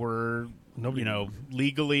people were,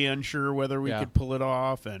 legally unsure whether we Yeah. could pull it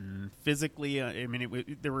off, and physically. I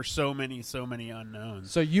mean, there were so many unknowns.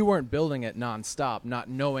 So you weren't building it nonstop, not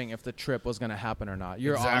knowing if the trip was going to happen or not.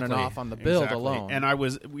 You're on and off on the build alone. And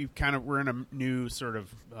we're in a new sort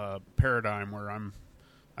of paradigm where I'm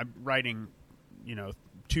writing,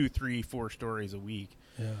 2, 3, 4 stories a week.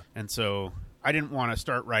 Yeah. And so I didn't want to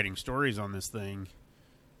start writing stories on this thing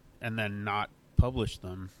and then not publish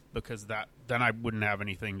them because then I wouldn't have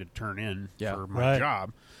anything to turn in Yeah. for my Right.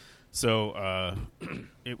 job. So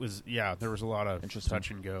it was there was a lot of Interesting.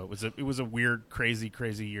 touch and go. It was a weird, crazy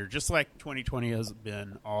year, just like 2020 has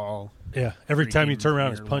been all. Yeah. Every time you turn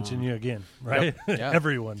around, it's year punching long. you again, right? Yeah.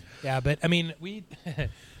 Everyone. Yeah, but I mean,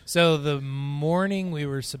 so the morning we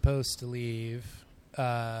were supposed to leave, we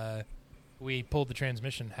had to pull the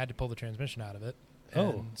transmission out of it. Oh.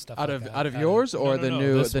 and stuff out like of that. out of yours or no, the no,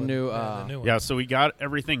 new this the one. new the new one. Yeah, so we got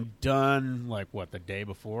everything done the day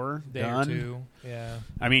before. Day done. or two. Yeah.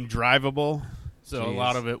 I mean, drivable. So a Jeez.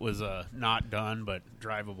 lot of it was not done, but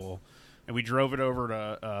drivable. And we drove it over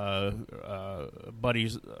to a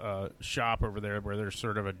buddy's shop over there where there's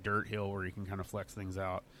sort of a dirt hill where you can kind of flex things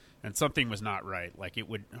out. And something was not right. Like it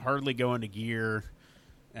would hardly go into gear.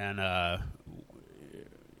 and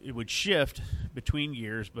it would shift between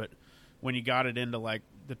gears, but when you got it into like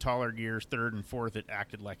the taller gears, third and fourth, it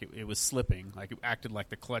acted like it was slipping. Like it acted like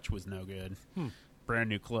the clutch was no good. Brand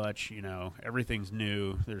new clutch, everything's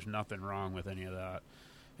new. There's nothing wrong with any of that.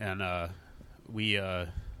 And we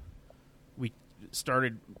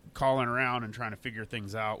started calling around and trying to figure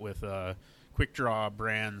things out with Quick Draw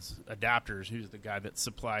Brands Adapters, who's the guy that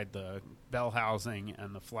supplied the bell housing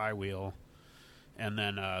and the flywheel, and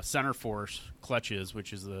then Center Force Clutches,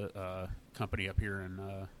 which is the company up here in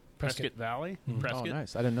Prescott Valley. Prescott. Oh,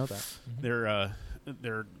 nice. I didn't know that.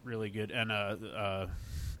 They're really good, and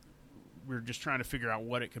we were just trying to figure out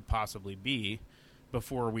what it could possibly be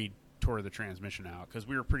before we tore the transmission out, because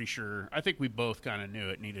we were pretty sure. I think we both kind of knew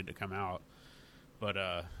it needed to come out, but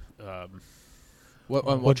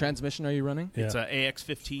What transmission are you running? it's a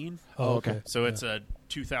AX15. Oh, okay. So it's a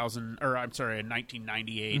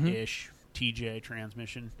 1998-ish TJ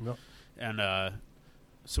transmission. Yep. And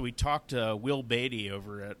so we talked to Will Beatty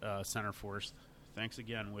over at Center Force. Thanks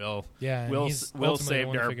again, Will. Yeah, and Will he's Will ultimately the saved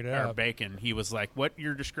one who figured it our out. bacon. He was like, what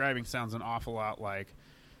you're describing sounds an awful lot like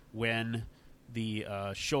when the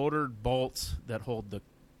shouldered bolts that hold the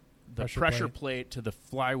pressure plate to the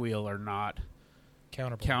flywheel are not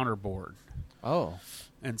counterbored. Oh.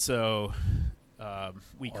 And so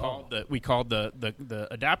we called the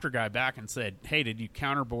adapter guy back and said, "Hey, did you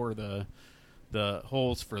counterbore the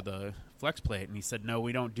holes for the flex plate?" And he said, "No,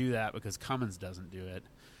 we don't do that because Cummins doesn't do it.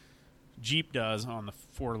 Jeep does on the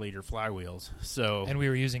 4-liter flywheels." So And we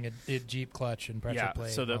were using a Jeep clutch and pressure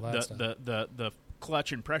plate. So and all that stuff. the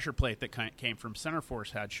clutch and pressure plate that came from Center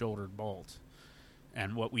Force had shouldered bolts,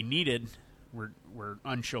 and what we needed were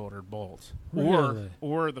unshouldered bolts, Really?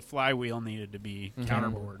 or the flywheel needed to be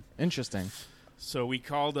counterbored. Interesting. So we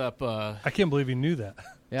called up. I can't believe you knew that.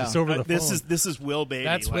 Yeah. Just over the This phone. is Will Beatty.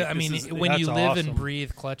 That's Like, what I this mean. is- When you that's live awesome. and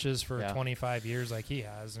breathe clutches for Yeah. 25 years, like he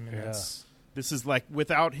has, I mean, Yeah. that's This is like,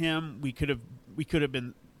 without him, we could have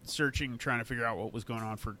been searching, trying to figure out what was going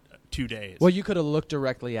on for 2 days. Well, you could have looked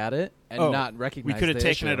directly at it and not we recognized could have the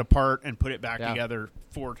taken issue. it apart and put it back Yeah. together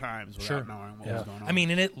 4 times without Sure. knowing what Yeah. was going on. I mean,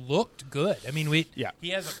 and it looked good. I mean, Yeah. he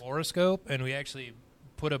has a borescope, and we actually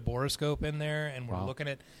put a borescope in there, and we're Wow. looking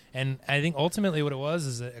at. And I think ultimately what it was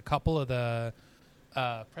is a couple of the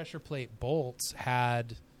pressure plate bolts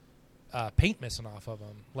had paint missing off of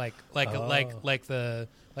them, like the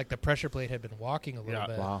pressure plate had been walking a little Yeah.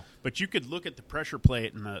 bit. Wow. But you could look at the pressure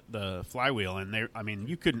plate and the flywheel, and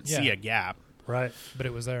you couldn't see Yeah. a gap. Right. But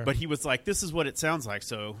it was there. But he was like, "This is what it sounds like."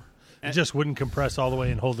 So, It just wouldn't compress all the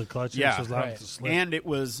way and hold the clutch. Yeah. It just allowed it Right. to slip. and it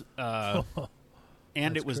was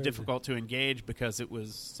That's crazy. difficult to engage because it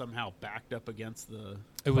was somehow backed up against the.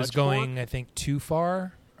 it was clutch going, fork. I think, too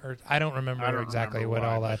far. Or I don't remember I don't exactly remember what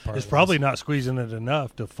why, all but that part. It's was. probably not squeezing it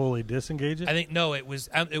enough to fully disengage it. I think no, it was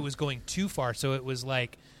going too far. So it was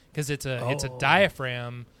like because it's a Oh.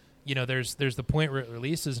 diaphragm. You know, there's the point where it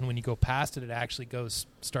releases, and when you go past it, it actually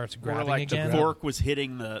starts Or grabbing like again. the fork was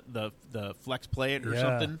hitting the flex plate or Yeah.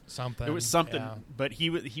 something. Something. It was something, yeah. but he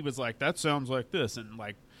was like, "That sounds like this," and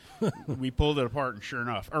like we pulled it apart, and sure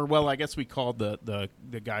enough, or well, I guess we called the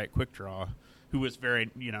guy at Quick Draw, who was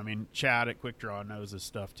very, Chad at Quick Draw knows his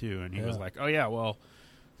stuff too, and he was Yeah. like, "Oh yeah, well,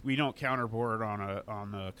 we don't counterboard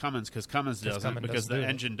on the Cummins because Cummins doesn't Cummins because doesn't the do it."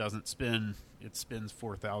 engine doesn't spin; it spins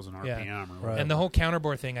 4,000 RPM Yeah. or whatever." Right. And the whole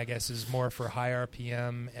counterboard thing, I guess, is more for high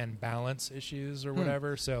RPM and balance issues or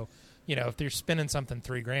whatever. So, if they're spinning something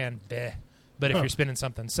 $3,000, bleh. But if you're spinning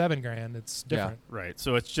something $7,000, it's different. Right.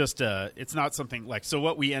 So it's just it's not something like. So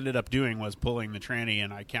what we ended up doing was pulling the tranny,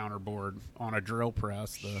 and I counterboard on a drill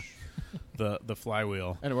press the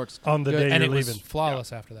flywheel, And it works On the good. day And you're it was leaving.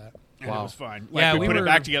 flawless after that. and Wow. it was fine. Yeah, we we put were- it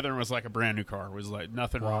back together and it was like a brand new car. It was like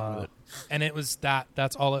nothing wrong Wow. with it. And it was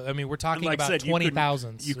that's all. I mean, we're And talking like I about said,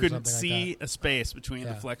 20,000s. You couldn't see a space between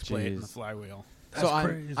the Yeah. flex plate and the Jeez. flywheel. So That's I'm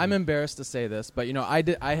crazy. embarrassed to say this, but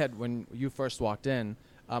I had when you first walked in,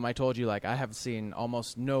 I told you like I have seen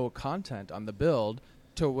almost no content on the build.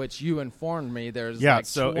 To which you informed me there's Yeah, like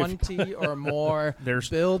so if- 20 or more There's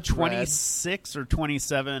build 26 or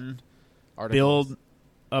 27 articles. build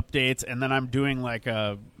updates, and then I'm doing like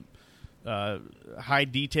a high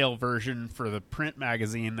detail version for the print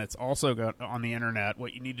magazine that's also got on the internet.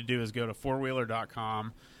 What you need to do is go to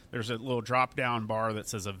fourwheeler.com. There's a little drop down bar that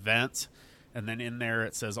says events, and then in there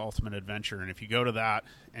it says Ultimate Adventure. And if you go to that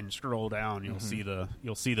and scroll down, you'll see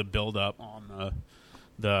the build up on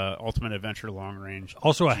the Ultimate Adventure long range.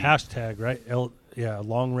 Also a Jeep. hashtag, right?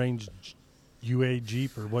 Long range UA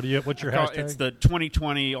Jeep or what's your hashtag? It's the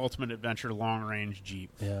 2020 Ultimate Adventure long range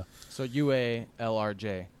Jeep. yeah. So UA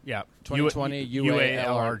LRJ. Yeah, 2020 UA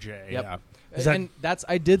LRJ. Yep. Yeah. Is that- and that's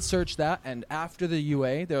I did search that, and after the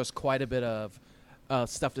UA, there was quite a bit of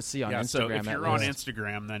stuff to see on Instagram. So if at you're on least.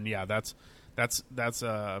 Instagram, then that's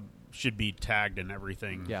should be tagged in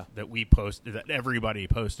everything Yeah. that we posted, that everybody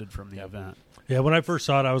posted from the event. Yeah, when I first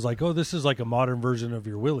saw it, I was like, "Oh, this is like a modern version of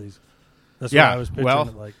your Willys." That's Yeah, what I was picturing. well,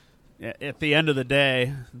 it like. At the end of the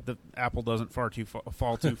day, the apple doesn't fall too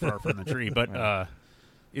far from the tree, but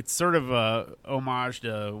it's sort of a homage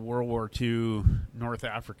to World War II North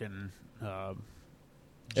African.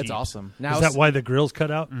 It's Jeeps. awesome. Now Is that why the grill's cut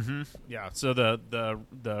out? Mm-hmm. Yeah. So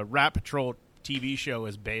the Rat Patrol TV show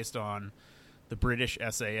is based on the British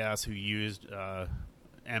SAS who used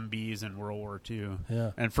MBs in World War II.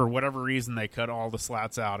 Yeah. And for whatever reason, they cut all the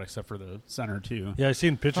slats out except for the center two. Yeah, I've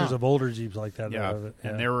seen pictures of older Jeeps like that. Yeah. out of it.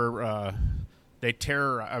 And they were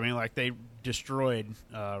they destroyed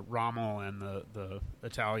Rommel and the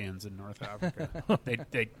Italians in North Africa.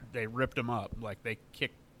 they ripped them up, like they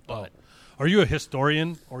kicked butt. Are you a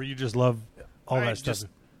historian, or you just love all I that stuff? just-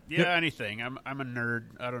 Yeah, anything. I'm a nerd.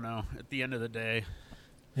 I don't know. At the end of the day.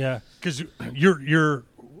 Yeah, because your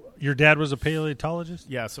dad was a paleontologist.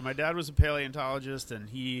 Yeah, so my dad was a paleontologist, and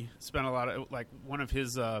he spent a lot of one of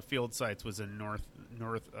his field sites was in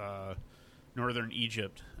northern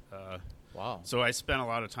Egypt. wow. So I spent a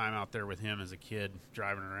lot of time out there with him as a kid,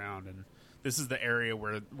 driving around, and this is the area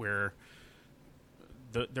where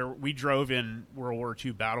we drove in World War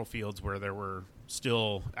II battlefields where there were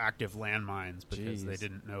still active landmines because they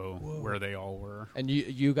didn't know where they all were. And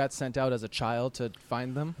you got sent out as a child to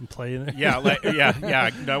find them? And playing it. Yeah.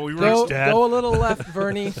 No, we Go, weren't. Dad. go a little left,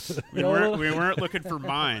 Vernie. We Go a little- weren't looking for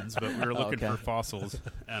mines, but we were looking Okay. for fossils.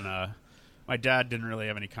 And my dad didn't really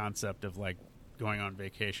have any concept of going on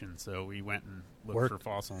vacation, so we went and looked Work. for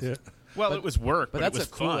fossils. Yeah. Well, it was work, but that's it was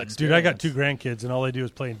a cool fun. experience. Dude, I got 2 grandkids, and all they do is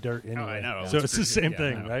play in dirt anyway. Oh, I know. So it's the same Yeah,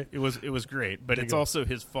 thing, I know. right? It was great, but There it's you go. also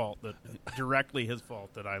his fault directly his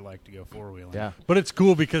fault that I like to go 4-wheeling. Yeah. But it's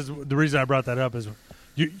cool because the reason I brought that up is,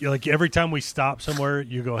 you like every time we stop somewhere,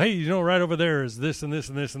 you go, hey, right over there is this and this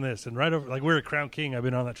and this and this, and right over, like we're at Crown King. I've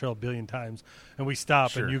been on that trail a billion times, and we stop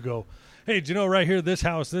Sure. and you go, hey, do you know right here, this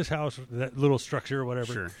house, that little structure or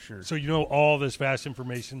whatever. Sure. So you know all this vast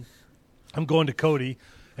information. I'm going to Cody,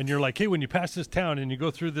 and you're like, hey, when you pass this town and you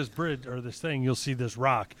go through this bridge or this thing, you'll see this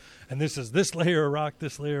rock, and this is this layer of rock,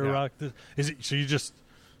 this layer of Yeah. rock. This is it. So you just.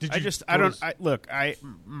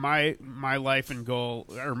 My life and goal,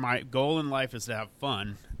 or my goal in life, is to have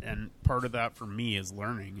fun, and part of that for me is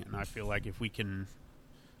learning. And I feel like if we can,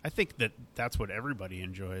 I think that's what everybody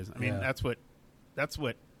enjoys. I mean, Yeah. that's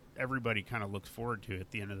what everybody kind of looks forward to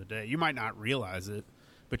at the end of the day. You might not realize it,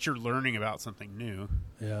 but you're learning about something new.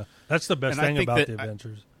 Yeah, that's the best And I thing think about that the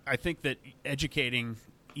adventures. I think that educating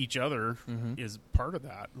each other is part of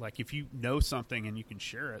that. Like, if you know something and you can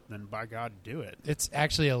share it, then by God, do it. It's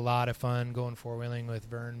actually a lot of fun going 4-wheeling with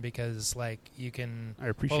Vern because, like, you can I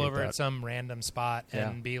appreciate pull over that. at some random spot Yeah.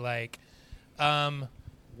 and be like,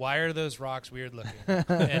 why are those rocks weird looking?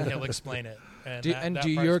 And he'll explain it. And, Do, that and part's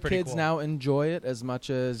do your pretty kids cool. now enjoy it as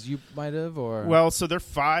much as you might have? Or Well, so they're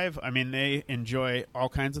 5. I mean, they enjoy all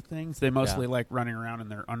kinds of things. They mostly Yeah. like running around in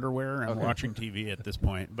their underwear and Okay. watching TV at this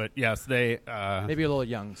point. But yes, they. maybe a little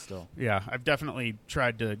young still. Yeah, I've definitely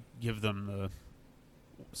tried to give them the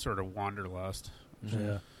sort of wanderlust.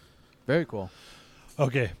 Yeah. Very cool.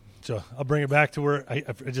 Okay, so I'll bring it back to where I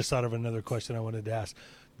just thought of another question I wanted to ask.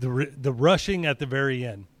 The rushing at the very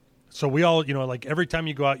end. So we all, like every time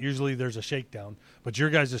you go out, usually there's a shakedown. But your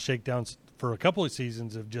guys' shakedowns for a couple of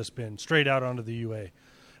seasons have just been straight out onto the UA.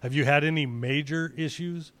 Have you had any major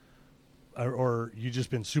issues, or you just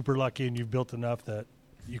been super lucky and you've built enough that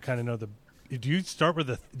you kind of know the? Do you start with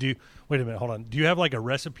wait a minute, hold on. Do you have like a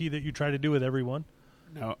recipe that you try to do with every one?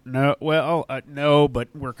 No. Well, no, but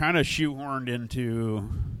we're kind of shoehorned into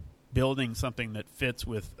building something that fits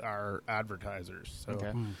with our advertisers. So,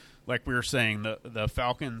 Okay. like we were saying, the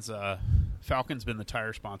Falcons been the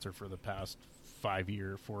tire sponsor for the past 4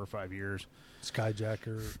 or 5 years,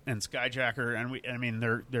 Skyjacker. and Skyjacker,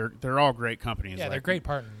 and they're all great companies. Yeah, they're Like, great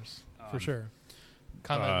partners, for sure.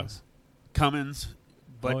 Cummins. Cummins,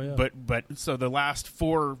 but Oh, yeah. but so the last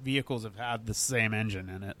 4 vehicles have had the same engine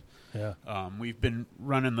in it. Yeah. We've been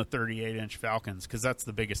running the 38-inch Falcons because that's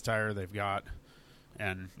the biggest tire they've got,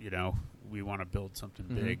 and we want to build something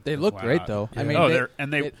big. They look Why great not? though. I Yeah.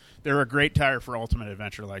 mean, They're a great tire for Ultimate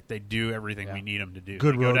Adventure. Like, they do everything Yeah. we need them to do.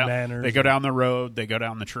 Good They go road down- manners. They go down the road. They go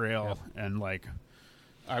down the trail, and like,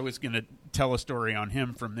 I was gonna tell a story on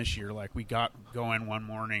him from this year. Like, we got going one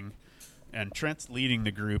morning, and Trent's leading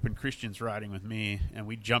the group, and Christian's riding with me, and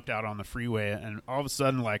we jumped out on the freeway, and all of a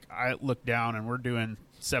sudden, like, I look down, and we're doing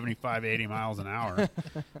 75, 80 miles an hour,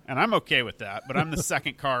 and I'm okay with that, but I'm the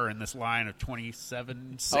second car in this line of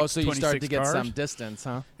 27, Oh, so you start to get cars. some distance,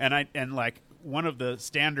 huh? And like, one of the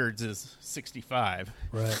standards is 65.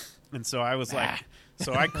 Right. And so I was like,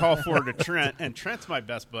 so I call forward to Trent, and Trent's my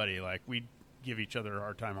best buddy. Like, we give each other a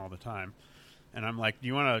hard time all the time. And I'm like, do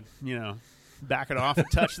you want to, back it off a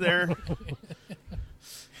touch there?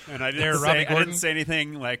 And I didn't say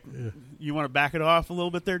anything like, you want to back it off a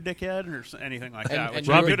little bit there, dickhead, or anything like that. Which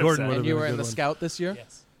Robbie I could have Gordon said. would have And you been were a in good the one. Scout this year?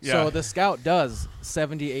 Yes. Yeah. So the Scout does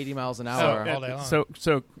 70, 80 miles an hour. all day long.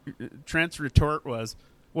 So Trent's retort was,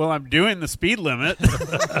 well, I'm doing the speed limit.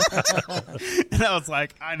 And I was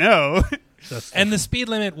like, I know. And the speed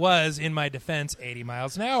limit was, in my defense, 80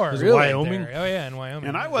 miles an hour. Was it Right Wyoming? there. Oh, yeah, in Wyoming.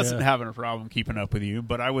 And I wasn't Yeah. having a problem keeping up with you,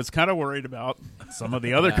 but I was kind of worried about some of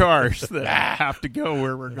the other cars that have to go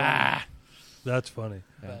where we're going. That's funny.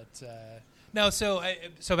 But no, so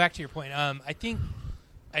back to your point. I think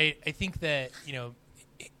that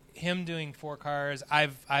him doing 4 cars.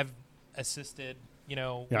 I've assisted.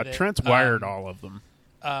 Yeah, with it. Trent's wired all of them.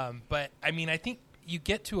 But I mean, I think you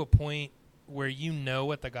get to a point where you know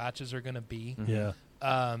what the gotchas are going to be. Yeah.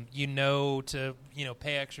 To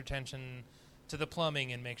pay extra attention to the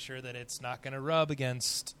plumbing and make sure that it's not going to rub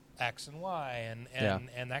against X and Y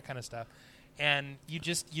and that kind of stuff. And you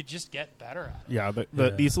just get better at it. Yeah,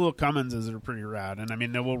 these little Cumminses are pretty rad. And I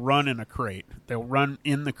mean, they will run in a crate. They'll run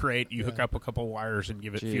in the crate. You hook up a couple wires and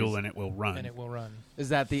give it fuel, and it will run. And it will run. Is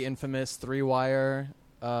that the infamous 3-wire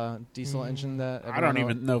diesel engine that I don't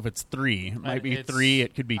even know if it's 3. It might be 3.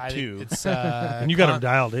 It could be 2. It's And you got them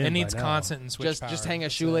dialed in. It needs by now. constant and switch just power. hang a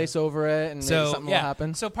It's, shoelace over it and maybe something will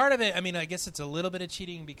happen? So part of it, I mean, I guess it's a little bit of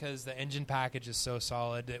cheating because the engine package is so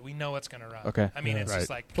solid that we know it's going to run. Okay. I mean, Yeah. it's Right.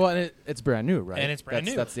 just like Well, and it's brand new, right? And it's brand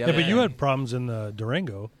new. That's the Yeah, other but you thing. had problems in the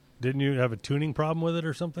Durango. Didn't you have a tuning problem with it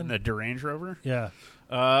or something? In the Range Rover? Yeah.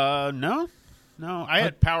 No. I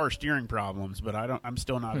had power steering problems, but I'm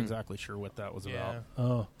still not exactly sure what that was yeah. about.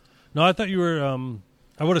 Oh. No, I thought you were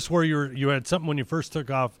I would have swore you had something when you first took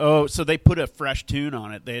off. Oh, so they put a fresh tune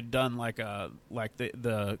on it. They had done the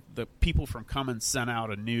people from Cummins sent out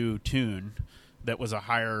a new tune that was a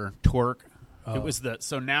higher torque. Oh. It was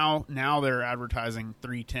so now they're advertising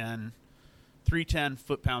 310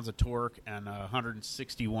 foot-pounds of torque and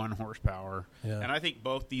 161 horsepower. Yeah. And I think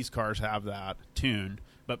both these cars have that tune.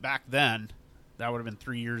 But back then, that would have been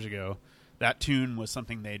 3 years ago, that tune was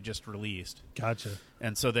something they had just released. Gotcha.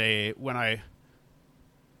 And so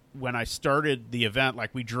when I started the event, like,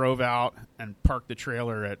 we drove out and parked the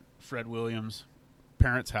trailer at Fred Williams'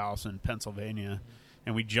 parents' house in Pennsylvania,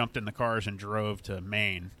 and we jumped in the cars and drove to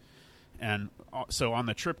Maine. And so on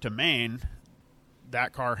the trip to Maine,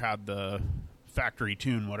 that car had the factory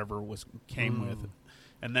tune, whatever came with it.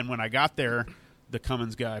 And then when I got there, the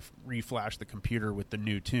Cummins guy reflashed the computer with the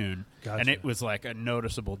new tune, Gotcha. and it was like a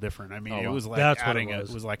noticeable difference. I mean, it wow. was like That's what adding it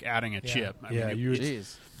was. like adding a chip. I Yeah, mean,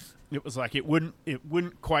 Jeez. it was like it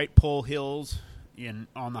wouldn't quite pull hills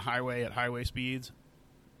on the highway at highway speeds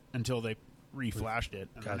until they reflashed it,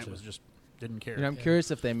 and then Gotcha. it was just didn't care. I'm curious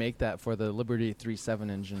if they make that for the Liberty 3.7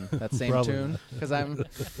 engine, that same Probably. tune. Because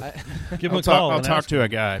Give him a I'll call. and talk ask to a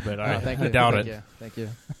guy, but Oh, thank you. I doubt it. Thank you.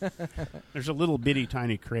 There's a little bitty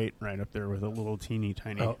tiny crate right up there with a little teeny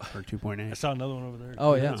tiny Oh. for 2.8. I saw another one over there.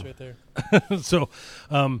 Oh, yeah. It's right there. So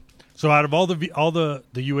out of all the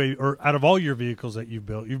UA or out of all your vehicles that you've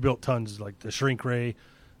built tons, like the Shrink Ray,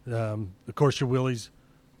 of course your Willys.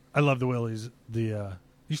 I love the Willys.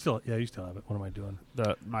 You still have it. What am I doing?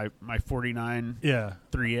 My 49 Yeah,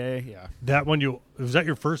 3A, yeah. that one. Was that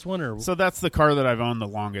your first one or? So that's the car that I've owned the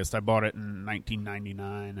longest. I bought it in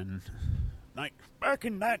 1999 and back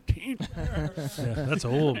in 19. Yeah, that's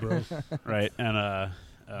old, bro. Right, and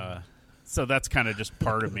so that's kind of just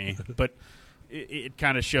part of me, but it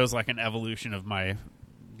kind of shows like an evolution of my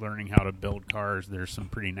learning how to build cars. There's some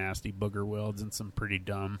pretty nasty booger welds and some pretty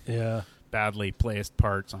dumb, Yeah, badly placed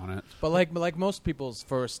parts on it. But like most people's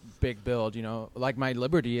first big build, like my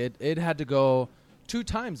Liberty, it had to go 2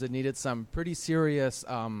 times. It needed some pretty serious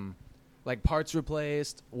like parts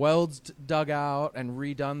replaced, welds dug out and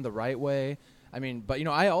redone the right way. I mean, but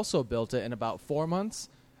I also built it in about 4 months,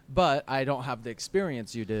 but I don't have the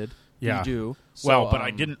experience you did. Yeah. You do. So, Well, but I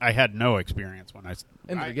didn't. I had no experience when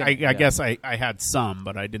In the I beginning, yeah. guess I had some,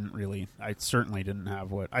 but I didn't really. I certainly didn't have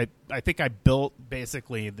what I think I built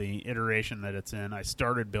basically the iteration that it's in. I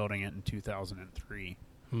started building it in 2003.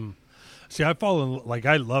 see, I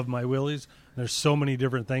love my Willys. There's so many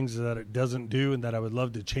different things that it doesn't do, and that I would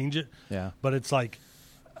love to change it. Yeah. But it's like,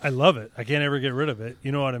 I love it. I can't ever get rid of it.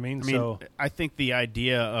 You know what I mean? I mean, So I think the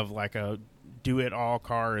idea of like a do-it-all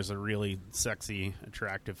car is a really sexy,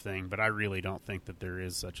 attractive thing, but I really don't think that there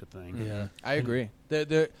is such a thing. yeah, I agree.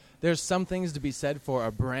 There's some things to be said for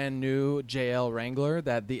a brand new JL Wrangler,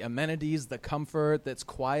 that the amenities, the comfort, that's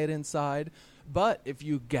quiet inside. But if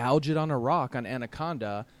you gouge it on a rock on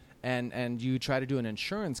Anaconda and you try to do an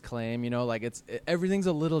insurance claim, like everything's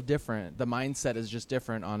a little different. The mindset is just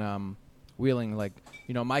different on wheeling. Like,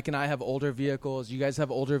 Mike and I have older vehicles. You guys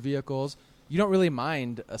have older vehicles. You don't really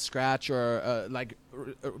mind a scratch or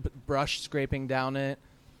brush scraping down it.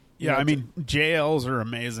 Yeah, I mean, JLs are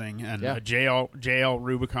amazing, and Yeah. a JL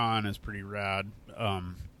Rubicon is pretty rad.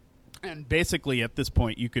 And basically, at this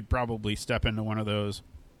point, you could probably step into one of those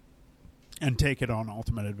and take it on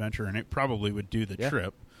Ultimate Adventure, and it probably would do the Yeah.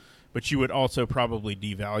 trip. But you would also probably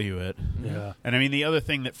devalue it. yeah. And I mean, the other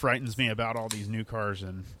thing that frightens me about all these new cars,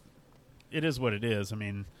 and it is what it is. I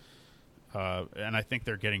mean, and I think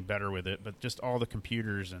they're getting better with it, but just all the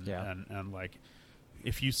computers and like,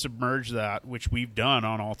 if you submerge that, which we've done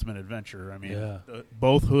on Ultimate Adventure, I mean,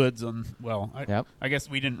 both hoods on. Well, I guess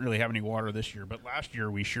we didn't really have any water this year, but last year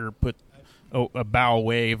we sure put a bow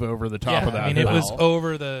wave over the top of that. I mean, hood. it was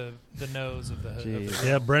over the nose of the hood. Jeez.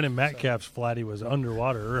 Yeah, Brendan Metcalf's flatty was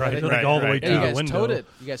underwater, right? Right, all the way right. to Yeah, you the guys window. towed it.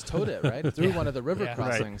 You guys towed it, right? Through one of the river Yeah.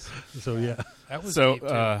 crossings. So yeah, That was So deep,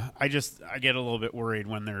 too. I get a little bit worried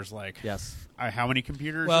when there's like, Yes. how many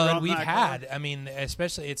computers? Well, are and on we've that had, car? I mean,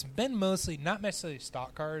 especially, it's been mostly, not necessarily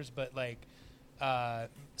stock cars, but like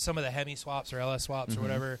some of the Hemi swaps or LS swaps or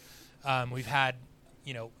whatever. We've had,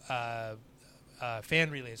 fan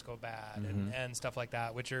relays go bad and stuff like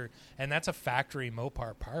that, and that's a factory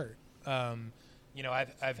Mopar part.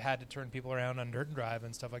 I've had to turn people around on Dirt and Drive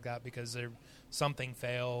and stuff like that because something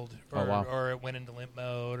failed or it went into limp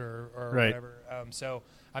mode or Right. whatever. So,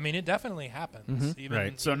 I mean, it definitely happens.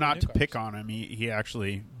 Right. So even not new to cars. pick on him, he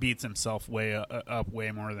actually beats himself up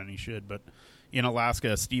way more than he should. But in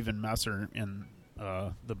Alaska, Stephen Messer in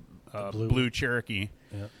the blue Cherokee,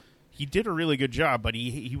 yeah. he did a really good job. But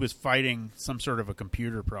he was fighting some sort of a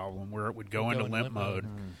computer problem where it would go into limp mode,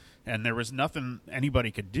 and there was nothing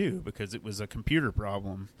anybody could do because it was a computer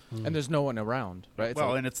problem. And there's no one around, right?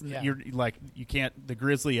 Well, and it's you're like you can't. The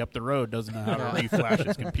Grizzly up the road doesn't know how to reflash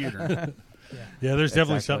his computer. Yeah, there's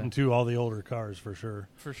definitely Exactly. something to all the older cars for sure.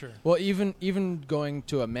 For sure. Well, even going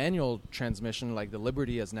to a manual transmission like the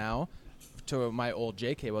Liberty is now, to my old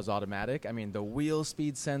JK was automatic. I mean, the wheel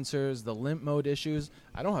speed sensors, the limp mode issues,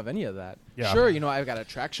 I don't have any of that. Yeah. Sure, I've got a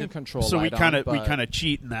traction control. So we light kind on, of but-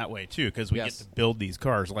 cheat in that way too because we Yes. get to build these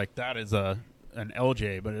cars. Like that is an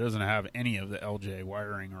LJ, but it doesn't have any of the LJ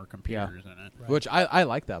wiring or computers in it. which I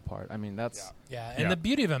like that part. I mean, that's Yeah, and Yeah. the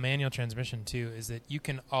beauty of a manual transmission too is that you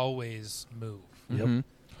can always move. Yep. Mhm.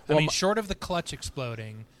 I Well, mean, short of the clutch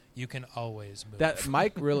exploding, you can always move. that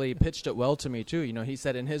Mike really pitched it well to me too. He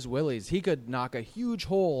said in his Willys he could knock a huge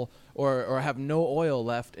hole or have no oil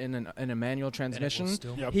left in a manual transmission.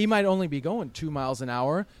 still Yep. He might only be going 2 miles an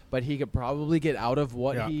hour, but he could probably get out of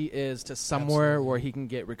what Yeah. he is to somewhere Absolutely. where he can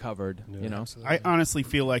get recovered. Yeah. I honestly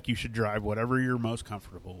feel like you should drive whatever you're most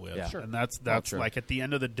comfortable with. Yeah. Sure. And that's true. like at the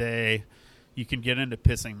end of the day, you can get into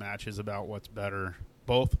pissing matches about what's better.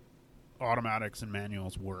 Both automatics and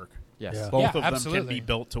manuals work. Yes. Yeah. Both Yeah, of them can absolutely. be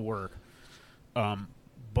built to work.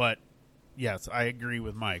 But yes, I agree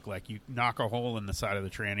with Mike. Like you knock a hole in the side of the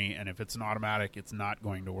tranny, and if it's an automatic, it's not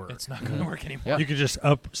going to work. it's not going to work anymore. Yeah. You could just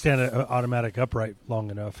stand an automatic upright long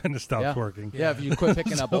enough and it stops Yeah. working. Yeah, if you quit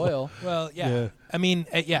picking up oil. Well, yeah. Yeah. I mean,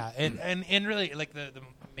 and really, like the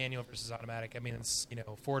manual versus automatic. I mean, it's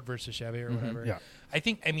Ford versus Chevy or whatever. Yeah. I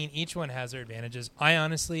think. I mean, each one has their advantages.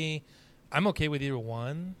 I'm okay with either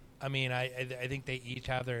one. I mean, I think they each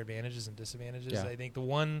have their advantages and disadvantages. Yeah. I think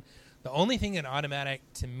the only thing an automatic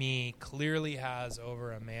to me clearly has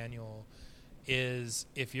over a manual is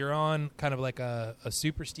if you're on kind of like a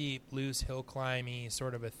super steep, loose hill climby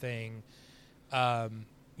sort of a thing.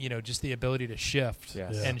 Just the ability to shift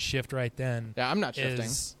Yes. Yeah. and shift right then. Yeah, I'm not shifting.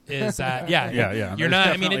 Is that yeah. Yeah. You're There's not.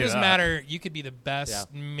 I mean, it definitely doesn't that. matter. You could be the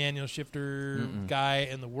best manual shifter guy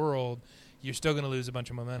in the world. You're still going to lose a bunch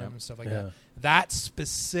of momentum and stuff like Yeah. that. That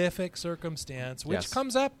specific circumstance, which Yes.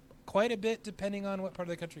 comes up quite a bit depending on what part of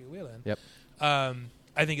the country you wheel in. Yep.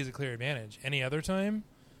 I think is a clear advantage. Any other time,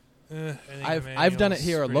 I think I've done it manual's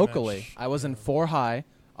here pretty locally. much- I was in 4 High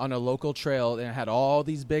on a local trail and it had all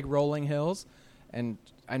these big rolling hills. And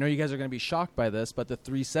I know you guys are going to be shocked by this, but the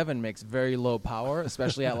 3.7 makes very low power,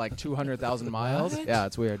 especially at like 200,000 miles. What? Yeah,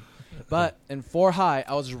 it's weird. But in 4 High,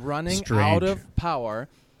 I was running Strange. out of power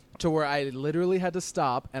to where I literally had to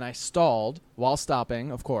stop, and I stalled while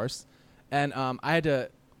stopping, of course. And I had to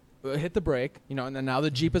hit the brake, you know, and then now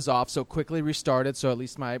the Jeep is off, so quickly restarted, so at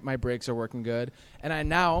least my brakes are working good. And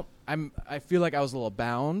I feel like I was a little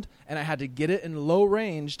bound, and I had to get it in low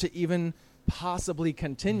range to even possibly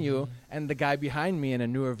continue. And the guy behind me in a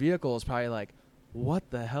newer vehicle is probably like, what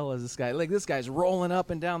the hell is this guy? Like, this guy's rolling up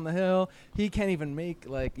and down the hill. He can't even make,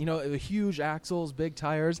 like, you know, huge axles, big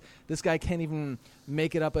tires. This guy can't even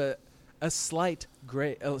make it up a slight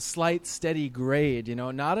steady grade, you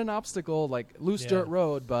know, not an obstacle, like loose dirt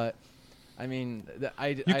road, but I mean,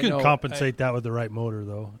 you can compensate that with the right motor,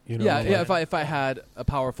 though. You know, if I had a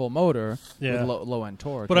powerful motor with low end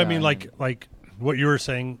torque. But I mean, like what you were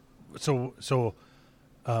saying. So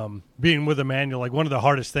being with a manual, like one of the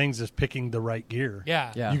hardest things is picking the right gear.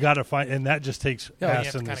 Yeah. You got to find, and that just takes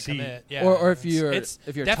ass in the seat. Commit. Yeah. Or if you're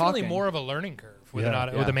definitely talking. more of a learning curve with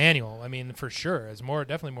with a manual. I mean, for sure, it's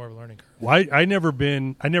definitely more of a learning curve. Well, I never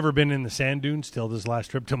been in the sand dunes till this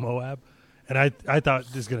last trip to Moab, and I thought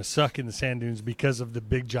this was going to suck in the sand dunes because of the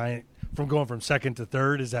big giant from going from second to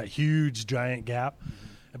third is that huge giant gap.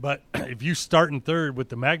 But if you start in third with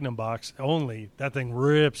the Magnum box only, that thing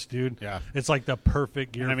rips, dude. Yeah. It's like the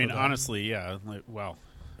perfect gear. And I mean, for that. honestly, yeah. Like, well,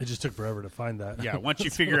 it just took forever to find that. yeah. Once you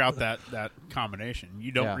figure out that combination,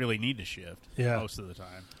 you don't really need to shift most of the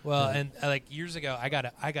time. Well, and like years ago, I got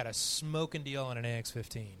a smoking deal on an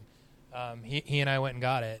AX-15. He and I went and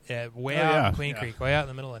got it way out in Queen Creek, way out in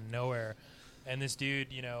the middle of nowhere. And this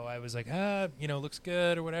dude, you know, I was like, you know, looks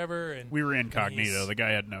good or whatever. And we were incognito. The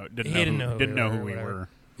guy didn't know who we were.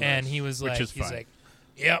 And he was like, he's like,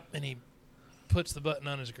 yep. And he puts the button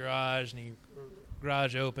on his garage, and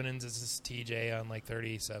garage opens. It's this TJ on like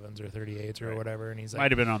 37s or 38s or whatever. And he's like, might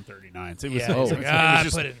have been on 39s. It was, it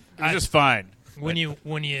was just fine. When you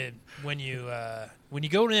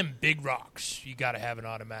go to them big rocks, you got to have an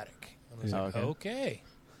automatic. I was like, okay.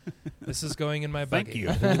 This is going in my buggy.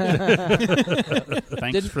 Thank you.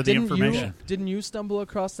 Thanks for the information. Didn't you stumble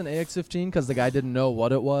across an AX-15 because the guy didn't know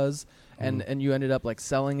what it was, and you ended up like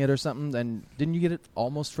selling it or something? And didn't you get it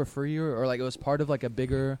almost for free, or like it was part of like a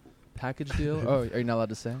bigger package deal? Oh, are you not allowed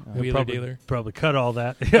to say? Wheeler dealer. Probably cut all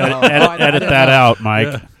that. Edit that out,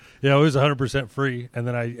 Mike. Yeah, it was 100% free, and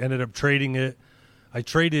then I ended up trading it. I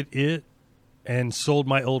traded it and sold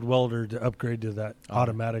my old welder to upgrade to that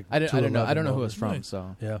automatic. I don't know who welder. it's from.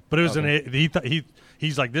 So yeah, but it was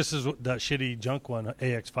he's like, this is that shitty junk one,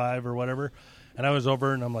 AX5 or whatever, and I was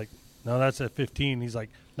over and I'm like, no, that's a 15. He's like,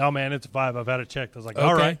 no, man, it's a 5. I've had it checked. I was like,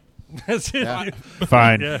 all right. That's it. Yeah.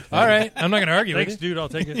 Fine. Yeah. All right. I'm not going to argue Thanks, with you. dude. I'll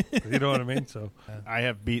take it. You know what I mean? So I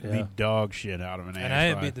have beat the dog shit out of an AX5. And I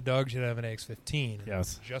have beat the dog shit out of an AX-15.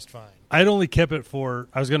 Yes. Just fine. I'd only kept it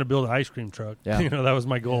I was going to build an ice cream truck. Yeah. You know, that was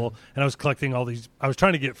my goal. And I was collecting all these. I was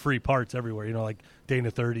trying to get free parts everywhere, you know, like Dana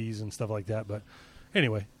 30s and stuff like that. But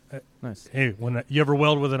anyway. Nice. Hey, when you ever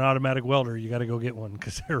weld with an automatic welder, you got to go get one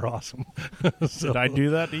because they're awesome. So, did I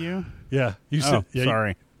do that to you? Yeah. You said,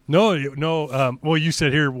 sorry. No. Well, you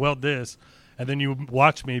said, here, weld this. And then you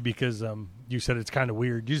watch me because you said it's kind of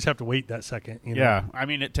weird. You just have to wait that second. You know? Yeah, I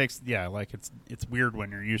mean it takes. Yeah, like it's weird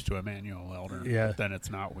when you're used to a manual welder. Yeah, but then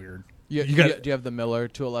it's not weird. Do you have the Miller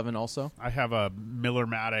 211 also? I have a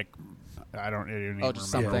Miller-Matic. I don't even remember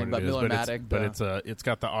just something, what it is, Miller-Matic. But it's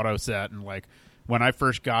got the auto set, and like when I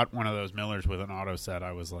first got one of those Millers with an auto set,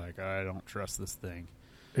 I was like, I don't trust this thing.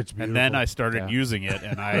 It's beautiful. And then I started using it,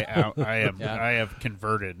 and I have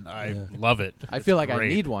converted. I love it. I feel like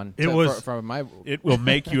great. I need one. For my. It will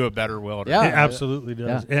make you a better welder. Yeah, it absolutely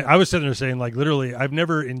does. Yeah. And I was sitting there saying, like, literally, I've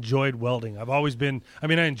never enjoyed welding. I've always been. I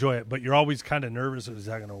mean, I enjoy it, but you're always kind of nervous. Is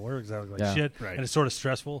that going to work? Is that like shit? Right. And it's sort of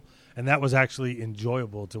stressful. And that was actually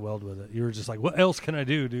enjoyable to weld with it. You were just like, what else can I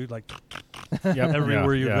do, dude? Like,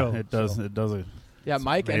 everywhere you go. It does. So. It does it. Yeah,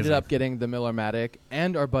 Mike amazing. ended up getting the Miller-Matic,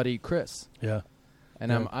 and our buddy Chris. Yeah.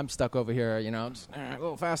 And I'm stuck over here, you know, just, a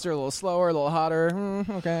little faster, a little slower, a little hotter.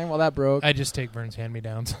 Okay, well, that broke. I just take Vern's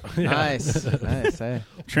hand-me-downs. Nice. Nice. Hey.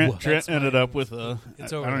 Trent ended up with a. I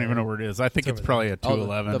don't even know where it is. I think it's probably a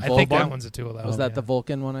 211. the I think that one's a 211. Was that the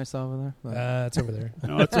Vulcan one I saw over there? It's over there.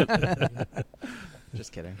 No, it's it.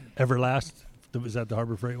 Just kidding. Everlast. Was that the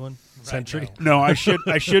Harbor Freight one? Right, Century. No, I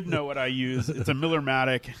should know what I use. It's a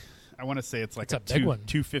Miller-Matic. I want to say it's like a big one.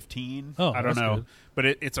 215. Oh, I don't know, good. but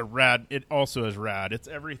it's a rad. It also is rad. It's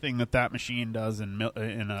everything that machine does in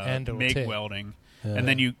MIG TIG. welding, Yeah. and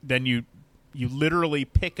then you literally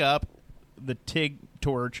pick up the TIG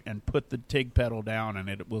torch and put the TIG pedal down, and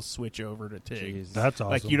it will switch over to TIG. Jeez. That's awesome.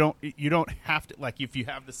 Like you don't have to, like, if you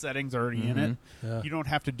have the settings already in it, you don't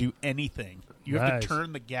have to do anything. You have Nice. to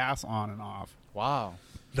turn the gas on and off, Wow.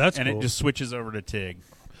 That's and cool. it just switches over to TIG.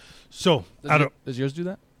 So, Does yours do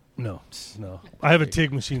that? No. I have a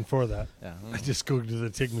TIG machine for that. Yeah. I just go to the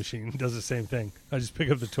TIG machine. It does the same thing. I just pick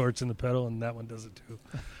up the torch and the pedal, and that one does it too.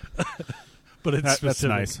 But it's That's specific.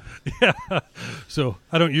 nice. Yeah. So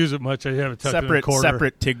I don't use it much. I have it tucked in a corner.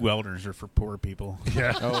 Separate TIG welders are for poor people.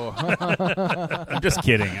 Yeah. Oh. I'm just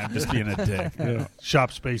kidding. I'm just being a dick. Yeah.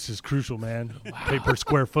 Shop space is crucial, man. Pay per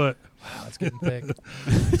square foot. Wow, it's getting thick.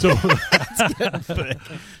 So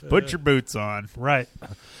Put your boots on. right.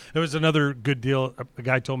 It was another good deal. A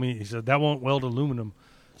guy told me, he said, that won't weld aluminum.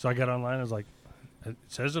 So I got online. I was like, it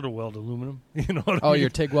says it'll weld aluminum. You know what I Oh, mean? your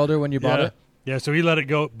TIG welder when you bought yeah. it? Yeah, so he let it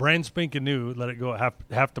go, brand spanking new, let it go at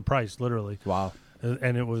half the price, literally. Wow.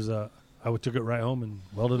 And it was, I took it right home and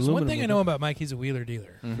welded So aluminum. one thing I with know it. about Mike, he's a wheeler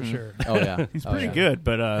dealer for Mhm. sure. Oh, yeah. He's Oh, pretty yeah. good,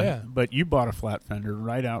 but Yeah. but you bought a flat fender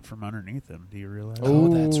right out from underneath him. Do you realize?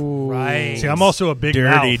 Oh, that's Ooh. right. See, I'm also a big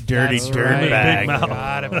dirty, mouth. dirty, That's dirty right. bag. Big mouth.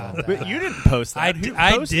 Forgot about that. But you didn't post that. Who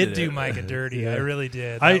I posted did it? do Mike a dirty. Yeah. I really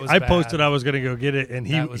did. I That was posted bad. I was going to go get it, and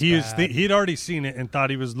That was bad. he'd already seen it and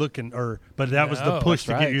thought he was looking, but that was the No, push to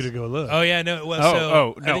that's get right. you to go look. Oh yeah, no. Well, Oh,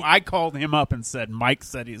 so no! think- I called him up and said Mike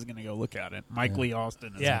said he's going to go look at it. Mike Lee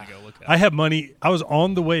Austin is Yeah. going to go look at it. I have money. I was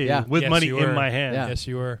on the way Yeah. with Yes, money you in were. my hand, Yeah. yes,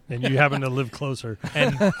 you were. and you happen to live closer.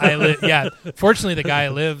 And I live. Yeah, fortunately, the guy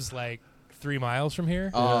lives like 3 miles from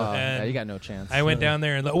here. Oh, and yeah, you got no chance. I went down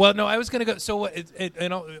there and well, no, I was gonna go. So what?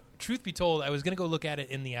 Truth be told, I was gonna go look at it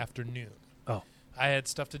in the afternoon. Oh. I had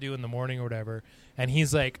stuff to do in the morning or whatever, and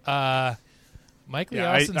he's like, Mike Lee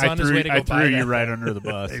Yeah, Austin's I on his threw, way to go I buy threw you that right thing. under the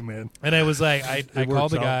bus. Amen. And I was like, I works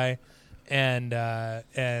called the out. guy, and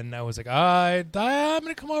I was like, I'm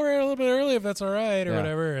gonna come over here a little bit early if that's all right or Yeah.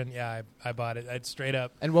 whatever. And yeah, I bought it. I'd straight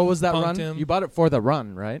up. And what was that Punked run? him. You bought it for the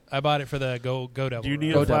run, right? I bought it for the Go Devil. Do you run.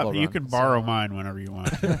 need Go a flat? Devil You Run. can borrow So- mine whenever you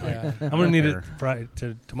want. Yeah. I'm going to need it Friday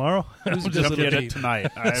to tomorrow. Who's Just just get deep? it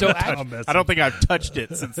tonight. I, So haven't act- touched- I don't think I've touched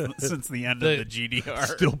it since the end The- of the GDR.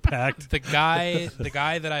 Still packed. The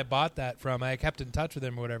guy that I bought that from, I kept in touch with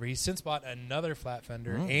him or whatever. He's since bought another flat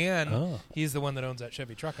fender, and Oh. he's the one that owns that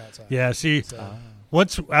Chevy truck outside. Yeah, see, So,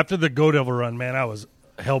 once after the Go Devil run, man, I was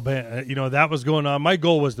hell bent. That was going on. My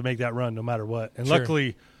goal was to make that run no matter what. And Sure.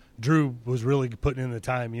 luckily, Drew was really putting in the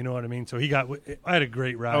time. You know what I mean? So I had a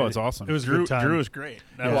great ride. Oh, it's awesome. It was Drew, a good time. Drew was great.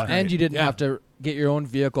 That Yeah. was great. And you didn't Yeah. have to get your own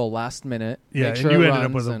vehicle last minute. yeah, make sure and you it ended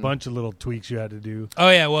up runs with a and- bunch of little tweaks you had to do. oh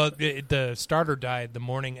yeah, well the starter died the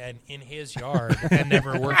morning and in his yard and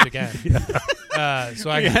never worked again. So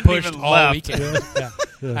I He got hadn't pushed even all left. weekend. Yeah.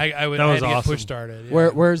 I That had was to get awesome. push started. Yeah.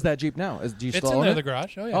 Where's that Jeep now? Do you It's still in own there, it? the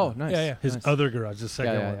garage. Oh yeah. Oh, nice. Yeah, yeah. His Nice. other garage, the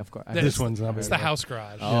second Yeah, one. of course. This one's not It's big. the house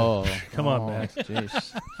garage. Oh, Come on, man.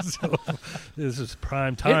 Jeez. So, this is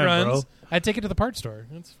prime It time, runs. I take it to the parts store.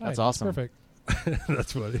 It's fine. That's awesome. It's perfect. bro.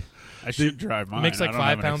 That's funny. I should drive mine. Makes like I don't have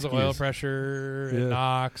 5 an pounds of oil excuse. pressure. Yeah. It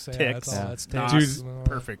knocks. Yeah, Ticks. that's all. Yeah. That's Knocks. ticks. Dude,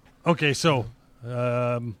 Perfect. Okay, so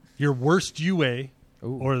your worst UA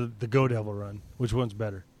Ooh. or the Go Devil run, which one's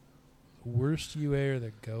better? Worst UA or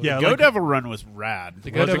the Go? Yeah, Go like- Devil Run was rad.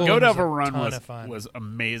 The Go Devil Go Run was Devil a Run ton was of fun. was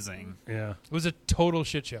amazing. Yeah, It was a total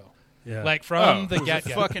shit show. yeah. Like from Oh, the it was a get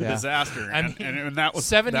go. fucking Yeah. disaster. I And, mean, and that was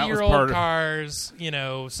 70-year-old part of- cars,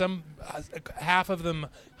 some half of them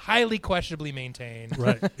highly questionably maintained.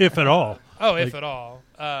 right, if at all. Oh, if Like, at all.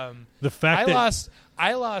 The fact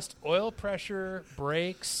I lost oil pressure,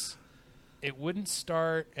 brakes. It wouldn't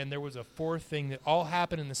start, and there was a fourth thing that all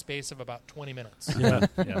happened in the space of about 20 minutes. yeah,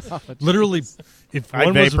 Yes. literally, if I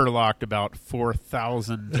one was vapor locked about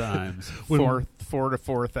 4,000 times. When- 4 to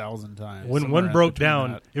 4,000 times. when somewhere one in broke between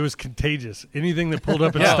down, that. it was contagious. Anything that pulled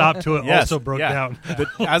up and Yeah. stopped to it Yes, also broke yeah. down.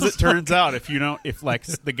 As it turns out, if like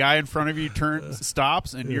the guy in front of you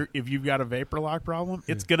stops and if you've got a vapor lock problem,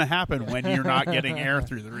 it's going to happen when you're not getting air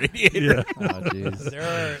through the radiator. Yeah, Oh,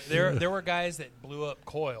 jeez. There were guys that blew up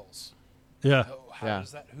coils. yeah. Oh, how Yeah.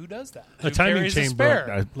 does that? Who does that? A Who timing carries chain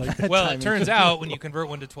spare? broke. Like, Well, it timing turns out when you convert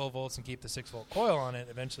one to 12 volts and keep the 6-volt coil on it,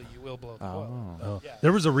 eventually you will blow the coil. Oh. oh. Yeah.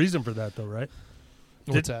 There was a reason for that, though, right?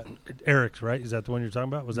 What's that? Eric's, right? Is that the one you're talking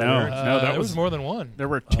about? Was that No. Eric's? that there was- was more than one. There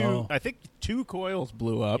were two. Oh. I think 2 coils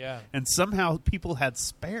blew up, Yeah. and somehow people had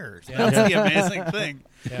spares. Yeah. That's the amazing thing.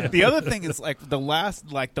 Yeah. The other thing is like the last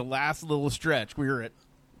little stretch. We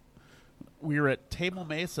were at Table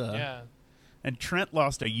Mesa, Yeah. and Trent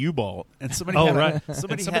lost a U-bolt, and somebody Oh, had right.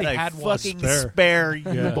 somebody, Somebody had a had one. fucking Spare. spare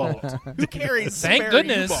U-bolt. Who carries Thank spare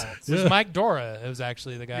goodness U-bolts? it was Yeah. Mike Dora. It was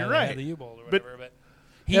actually the guy You're that right. had the U-bolt or But- whatever. But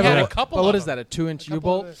he Yeah, had but a couple. But what of is them. that? A 2-inch A couple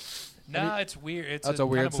U-bolt? of- No, it's weird. It's That's a a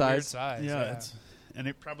weird kind of weird size? size. Yeah, and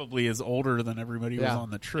it probably is older than everybody was Yeah.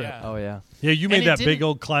 on the trip. Yeah. Oh, yeah. Yeah, you And made it that big didn't-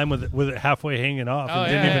 old climb with it halfway hanging off Oh,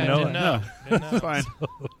 and yeah, didn't even know didn't it. know. Didn't know. Fine.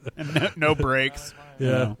 And no brakes. Yeah.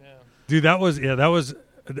 No. Dude, that was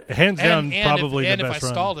Hands down, and probably if the I best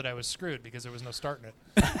run. stalled it, I was screwed because there was no starting it.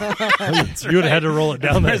 You would have had to roll it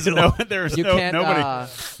down that There's hill. You can't. nobody.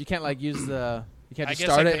 You can't like use the. You can't I just guess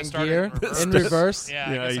I start it could've in started gear in reverse. reverse.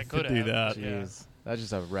 Yeah, Yeah, I guess you I could could do that. Yeah. Jeez, that's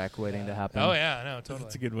just a wreck waiting to happen. Oh yeah, no, totally.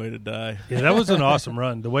 It's a good way to die. Yeah, that was an awesome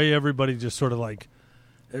run. The way everybody just sort of like.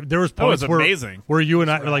 There was That was points where, amazing. where you and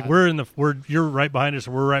I That's like rad. you're right behind us,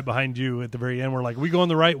 we're right behind you at the very end. We're like, we going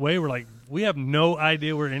the right way. We're like, we have no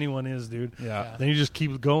idea where anyone is, dude. Yeah. Then you just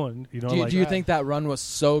keep going. You know, Do you, like do you think that run was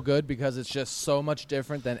so good because it's just so much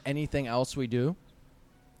different than anything else we do?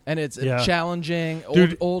 And it's Yeah. challenging,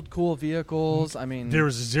 Dude. old cool vehicles. I mean, there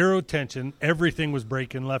was zero tension. Everything was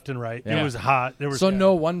breaking left and right. Yeah. It was hot. There was so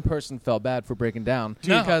no one person felt bad for breaking down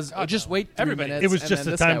No, because God, just no. wait 3 Everybody. minutes. It was and just then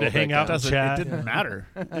the this time guy to will hang break out down. and It chat. didn't matter.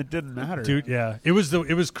 It didn't matter. Dude, yeah, it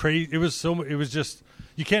was crazy. It was just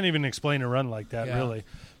you can't even explain a run like that, Yeah. really.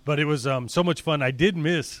 But it was so much fun. I did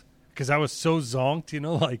miss because I was so zonked, you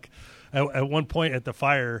know. Like at one point at the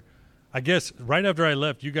fire, I guess right after I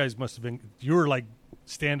left, you guys must have been. You were like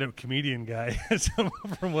stand-up comedian guy,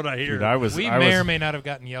 from what I hear. Dude, I was. We I may was, or may not have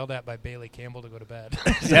gotten yelled at by Bailey Campbell to go to bed.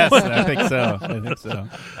 Yes, I think so. I think so.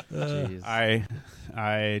 Jeez.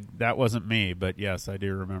 I that wasn't me, but yes, I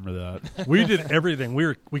do remember that. We did everything.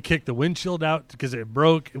 We kicked the windshield out because it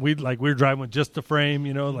broke. We were driving with just the frame,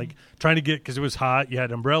 you know, like trying to get because it was hot. You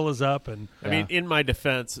had umbrellas up and I mean, in my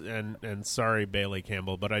defense, and sorry, Bailey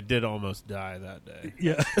Campbell, but I did almost die that day.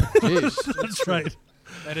 yeah, Jeez. that's right.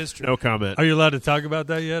 That is true. No comment. Are you allowed to talk about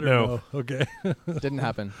that yet? Or No. Okay. Didn't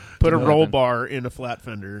happen. Put a Didn't roll happen. bar in a flat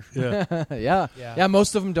fender. Yeah. yeah. Yeah.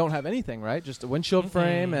 Most of them don't have anything, right? Just a windshield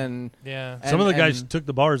frame and Yeah. And- Some of the guys and- took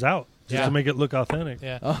the bars out just Yeah. to make it look authentic.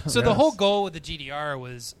 Yeah. Oh, So yes. the whole goal with the GDR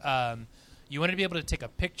was you wanted to be able to take a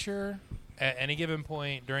picture at any given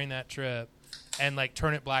point during that trip and like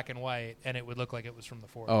turn it black and white, and it would look like it was from the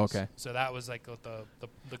 40s. Oh, okay. So that was like what the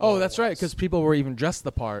goal oh, that's right, was. because people were even dressed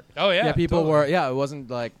the part. Oh yeah. people totally. were. Yeah, it wasn't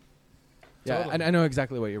like. Yeah, Totally. I know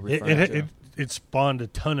exactly what you're It, referring it, to. it spawned a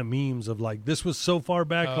ton of memes of like, this was so far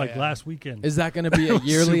back, Oh, like yeah. last weekend. Is that going to be a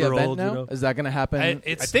yearly Super event old, now? you know? Is that going to happen?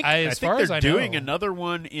 It's, I as think far they're as I doing know. another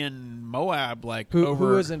one in Moab. Like who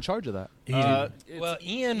over, is in charge of that? Well,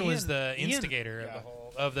 Ian was the Ian- instigator of yeah. the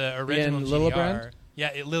whole of the original Ian GDR. Lillebrand?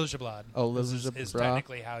 Yeah, Lil Jablad. Oh, Lil is Jablad.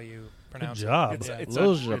 technically how you pronounce Good job. It's, it. it's,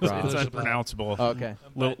 Lil it's, Jabbar. it's unpronounceable. Oh, okay.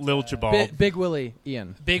 Lil Jabal. Big Willie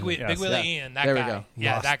Ian. Big Yes. Willie Yeah. Ian, that There we guy. go.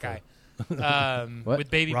 Yeah, Rasta. that guy. What? With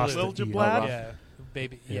Baby Rasta Blue. Lil Ian. Jablad? Yeah,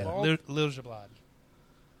 baby. Yeah. Yeah, Lil Jablad.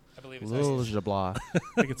 I believe it's Lil how you- Jabla. I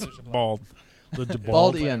think it's bald. The Jabal.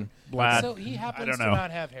 Bald Ian. Blad. So he happens don't to know.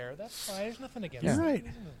 not have hair. That's fine. There's nothing against Yeah. that. Right.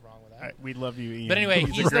 There's nothing wrong with that. We love you, Ian. But anyway,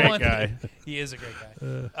 he's he's a the great one. guy. He is a great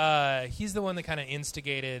guy. He's the one that kind of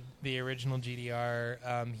instigated the original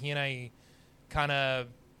GDR. He and I kind of,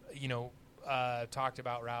 talked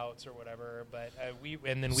about routes or whatever. But we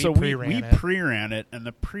pre-ran it. pre-ran it, and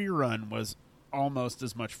the pre-run was almost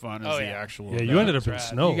as much fun as Oh, the yeah. actual. Yeah, event. you ended up That's in rad.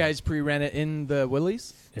 snow. You guys pre-ran it in the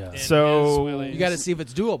Willies. yeah. In So- his Willys. You got to see if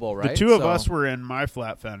it's doable, right? The two of So- us were in my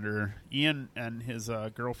flat fender. Ian and his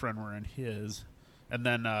girlfriend were in his, and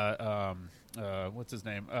then what's his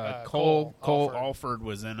name? Cole Alford. Alford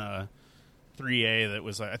was in a 3A that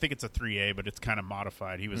was I think it's a 3A, but it's kind of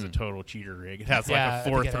modified. He was a total cheater rig. It has Yeah, like I a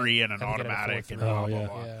think it 4.3 had- and an I think it had a automatic and 4.3. blah Oh, blah yeah.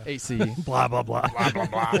 blah. Yeah. AC. Blah, blah, blah. Blah blah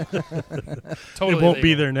blah. Totally it won't be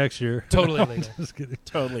legal. there next year. Totally legal. Just kidding.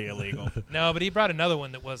 Totally illegal. No, but he brought another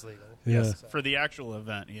one that was legal. Yeah. So- For the actual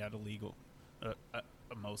event, he had a legal, a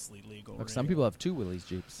mostly legal. Look, rig. some people have two Willies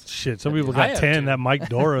Jeeps. Shit, some people I got have 10. two. That Mike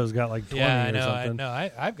Dora's got like 20 yeah, I or know.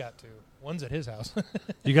 something. I've got two. One's at his house.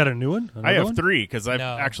 You got a new one? I Another have one? 3 because I've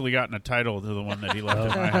No. actually gotten a title to the one that he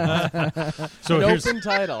left at my house. So An here's, open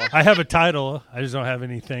title. I have a title. I just don't have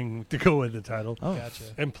anything to go with the title. Oh. Gotcha.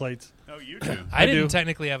 And plates. Oh, you do. I didn't do.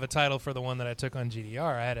 technically have a title for the one that I took on GDR.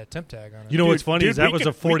 I had a temp tag on it. You know what's funny Dude, is that we was could-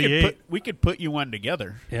 a 48. We could put you one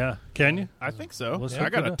together. Yeah. Can you? I think so. Let's I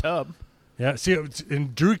hook got it a up. tub. Yeah. See,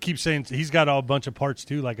 and Drew keeps saying he's got all a bunch of parts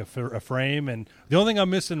too, like a frame. And the only thing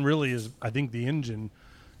I'm missing really is, I think, the engine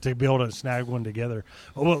to be able to snag one together.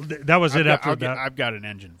 Well, that was it after that. I've got an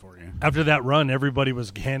engine for you. After that run, everybody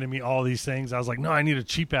was handing me all these things. I was like, no, I need a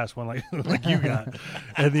cheap ass one like like you got.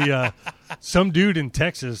 And the some dude in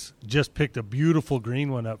Texas just picked a beautiful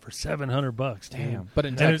green one up for $700. Dude. Damn. But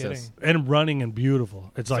in No Texas. kidding. And running and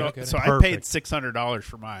beautiful. It's like So I perfect. paid $600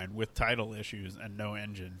 for mine with title issues and no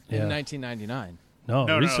engine. Yeah. In 1999. No,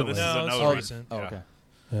 No, recently. this is No, another it's one. recent. Oh, Yeah. okay.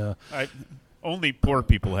 Yeah. Only poor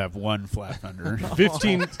people have one flat fender.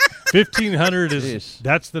 1500 is Jeez.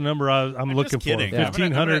 that's the number I'm looking just kidding. for. Yeah.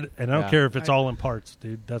 1500, and I don't Yeah. care if it's all in parts,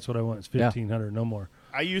 dude. That's what I want. It's Yeah. 1500, no more.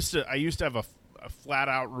 I used to have a flat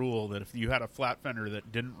out rule that if you had a flat fender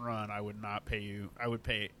that didn't run, I would not pay you. I would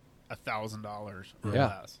pay $1,000 or Yeah.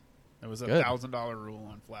 less. It was a Good. $1,000 rule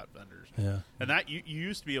on flat fenders. Yeah. And that you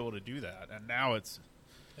used to be able to do that, and now it's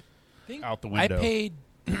think out the window. I paid.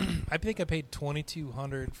 I think I paid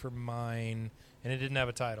 $2,200 for mine, and it didn't have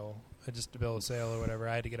a title. Just a bill of sale or whatever.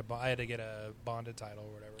 I had to get a bonded title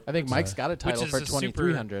or whatever. I think Mike's got a title is for a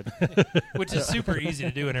super- $2,300. Which is super easy to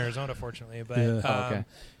do in Arizona, fortunately. But Yeah. Oh, okay.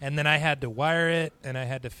 and then I had to wire it, and I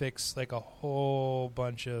had to fix like a whole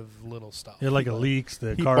bunch of little stuff. Yeah, like a leaks,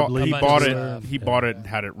 the He, carb bought, leak. he bunch bought of it. stuff. He bought it and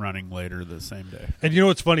had it running later the same day. And you know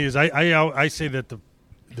what's funny is I say that the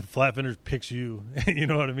flat fenders picks you. You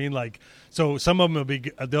know what I mean? Like, so some of them will be,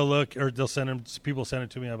 they'll look or they'll send them. People send it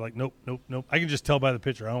to me. I'm like, nope. I can just tell by the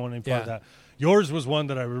picture. I don't want any part of Yeah. that. Yours was one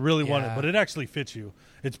that I really wanted, Yeah. but it actually fits you.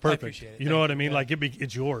 It's perfect. appreciate it. You know Thank what I you. mean? Yeah. Like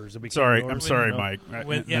it's yours. It became Sorry, yours, I'm sorry, you know? Mike.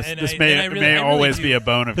 Yeah, This and may I really- may I really always do. be a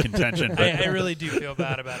bone of contention, but I really do feel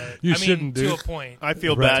bad about it. You I mean, shouldn't, to dude. a point. I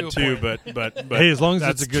feel Right. bad To a too. point. But Hey, as long as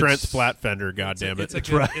that's it's a good Trent's s- flat fender. God damn it! It's a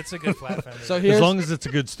good. It's a good flat fender. So As here's long as it's a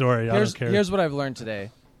good story, I don't care. here's what I've learned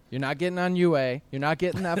today. You're not getting on UA. You're not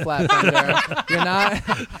getting that flat fender. You're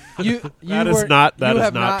not. You That is were- not- that you is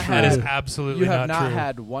have not true. that is had- absolutely You have not true.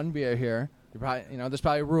 had one beer here. You probably, there's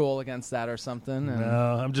probably a rule against that or something. And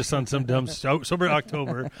No, I'm just on some dumb sober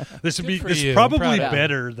October. This would Good be for this you. is I'm probably proud of you.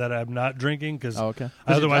 better that I'm not drinking because Oh, okay. 'Cause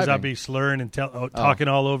you're otherwise I'd driving. be slurring and talking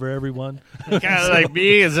all over everyone. Kind of like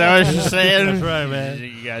me. Is that what you're saying? That's right, man.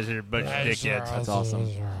 You guys are a bunch of That's dickheads. That's awesome.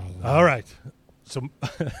 All right, so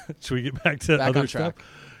should we get back to Back other on stuff? track.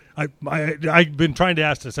 I've been trying to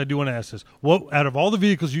ask this. I do want to ask this. What out of all the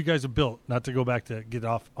vehicles you guys have built, not to go back to get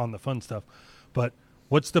off on the fun stuff, but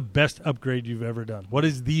what's the best upgrade you've ever done? What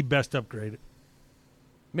is the best upgrade?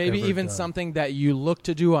 Maybe Ever even done. something that you look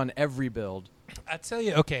to do on every build. I tell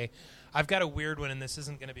you, okay, I've got a weird one, and this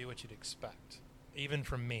isn't going to be what you'd expect, even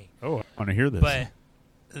from me. Oh, I want to hear this. But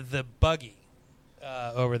the buggy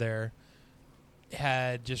over there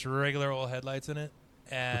had just regular old headlights in it,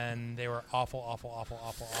 and they were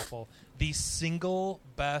awful. The single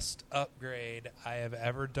best upgrade I have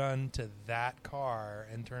ever done to that car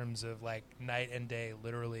in terms of like night and day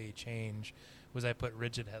literally change was I put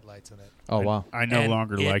rigid headlights in it. Oh wow! I no And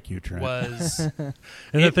longer it like you, Trent. Was And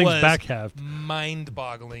the it thing's was back halved.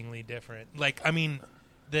 mind-bogglingly different. Like, I mean,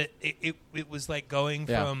 it was like going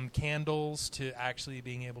Yeah. from candles to actually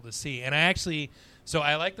being able to see. And so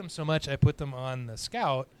I like them so much, I put them on the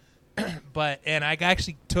Scout. And I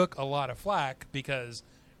actually took a lot of flack because,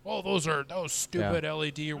 those stupid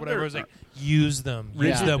LED or whatever. I was like, use them,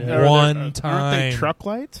 Yeah. them Yeah. one time. Aren't they truck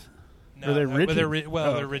lights? No, Are they rigid? They're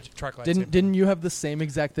Oh. rigid truck lights. Didn't you have the same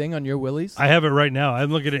exact thing on your Willys? I have it right now.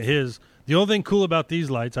 I'm looking at his. The only thing cool about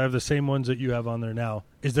these lights, I have the same ones that you have on there now,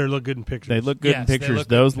 is they look good in pictures. They look good in Yes, they pictures. look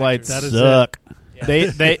good in Those pictures. lights That is suck.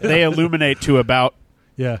 Yeah. They illuminate to about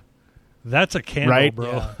Yeah. That's a candle, Right.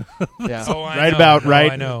 bro. Yeah. Yeah. Oh, I Right know. about No,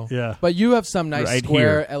 right. I know. Yeah. But you have some nice Right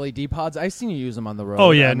square LED pods. I've seen you use them on the road.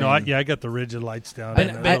 Oh yeah, I got the rigid lights down. But,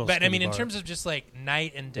 and a but, little but I skinny mean, in bar. terms of just like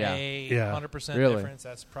night and Yeah. day, Yeah. 100% Really? difference.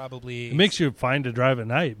 That's probably it makes you fine to drive at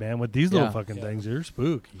night, man. With these little Yeah. fucking Yeah. things, you're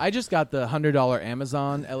spooky. I just got the $100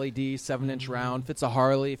 Amazon LED 7-inch round. Fits a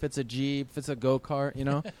Harley, fits a Jeep, fits a go kart.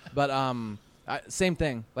 But same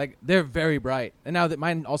thing. Like they're very bright, and now that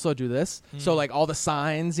mine also do this. So like all the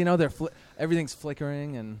signs, they're everything's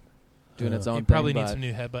flickering and doing its own you thing. probably need but- some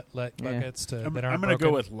new head buckets to I'm that aren't going to broken.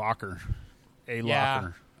 go with locker. A Yeah.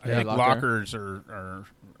 locker. I Yeah, think locker. lockers are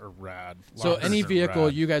rad. So Lockers any are vehicle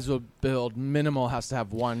rad. you guys will build, minimal has to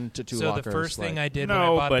have 1 to 2 So lockers. the first thing like- I did No, when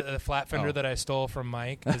I bought but- the flat fender Oh. that I stole from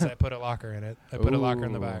Mike is I put a locker in it. I put a locker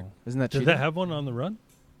in the back. Ooh. Isn't that Does cheating? that have one on the run?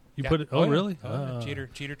 You Yeah. put it? Oh, Oh, yeah. really? Oh, Ah. cheater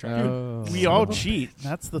track. Oh. we all cheat.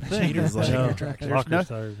 That's the thing. Cheater. is like, Cheater No, tractor. there's locker no-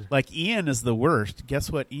 tires. like Ian is the worst.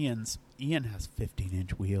 Guess what? Ian has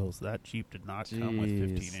 15-inch wheels. That Jeep did not come with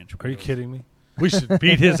Jeez. 15-inch wheels. Are you kidding me? We should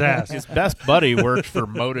beat his ass. His best buddy worked for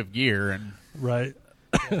Motive Gear, and Right?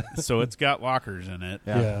 so it's got lockers in it,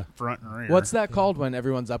 Yeah. front and rear. What's that called when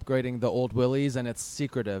everyone's upgrading the old Willys and it's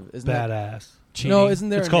secretive? Isn't that? Badass. Cheating. No, isn't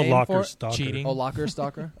there It's a called name locker for it? stalker. Cheating. Oh, locker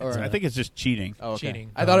stalker. Or I think it's just cheating. oh, okay.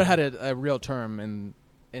 cheating. I thought it had a real term in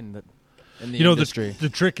the You know, industry. the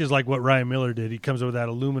trick is like what Ryan Miller did. He comes up with that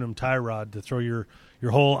aluminum tie rod to throw your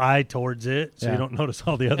whole eye towards it, so Yeah. you don't notice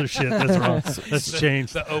all the other shit that's wrong. That's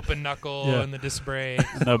changed. The open knuckle Yeah. and the disc brake.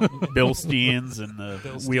 The Bilsteins and the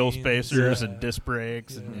wheel Bilsteins. spacers Yeah. and disc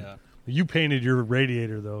brakes. And, Yeah. You painted your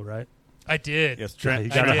radiator though, right? I did. Yes, Trent, you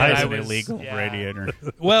Trent gotta has hide an it. illegal Yeah. radiator.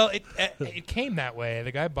 Well, it came that way.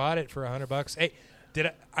 The guy bought it for $100. Hey,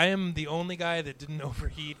 I am the only guy that didn't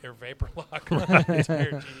overheat or vapor lock my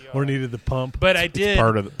entire GDR. Or needed the pump. But I did.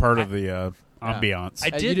 Part of the ambiance. I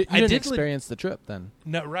You, did. you I didn't did. experience the trip then.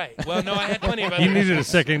 No, right. Well, no, I had plenty of other. You needed a issues.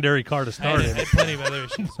 secondary car to I start had it. plenty of other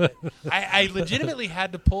issues. But I legitimately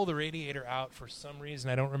had to pull the radiator out for some reason.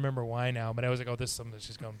 I don't remember why now, but I was like, "Oh, this is something that's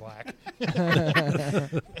just going black."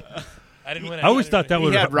 I didn't win. I always thought that He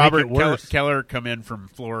would had make Robert it worse. Keller come in from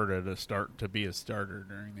Florida to be a starter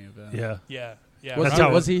during the event. Yeah. Yeah, yeah. Was, That's he,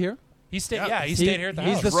 how- was he here? he stayed? Yeah. Yeah, he stayed here at the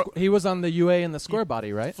he's house. he was on the UA and the square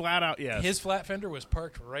body, right? Flat out, yes. His flat fender was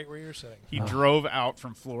parked right where you're sitting. He drove out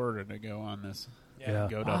from Florida to go on this. Yeah.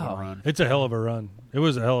 Go down Wow. the run. It's a hell of a run. It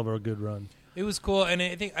was a hell of a good run. It was cool, and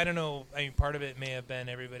I think I don't know. I mean, part of it may have been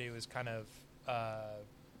everybody was kind of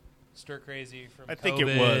stir crazy from. I think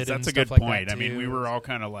COVID it was. and That's a stuff good like point. that, I mean, too. we were all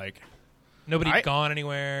kind of like, Nobody I- gone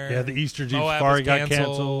anywhere. Yeah, the Easter Jeep Moab Safari was got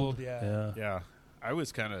canceled. canceled. Yeah. yeah. I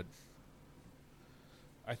was kind of.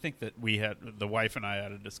 I think that the wife and I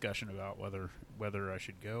had a discussion about whether I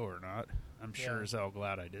should go or not. I'm sure Yeah. as hell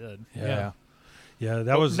glad I did. Yeah. Yeah, that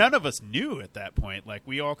But was none of us knew at that point. Like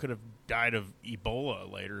we all could have died of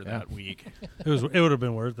Ebola later Yeah. that week. it would have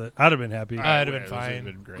been worth it. I'd have been happy. I'd have been It would fine.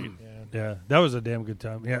 been great. Yeah, that was a damn good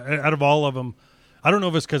time. Yeah, out of all of them, I don't know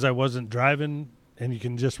if it's because I wasn't driving and you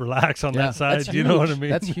can just relax on that side. That's Do you know what I huge. mean?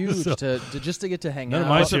 That's huge So- to just to get to hang None out. of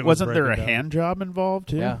my shit was Wasn't there a breaking down. hand job involved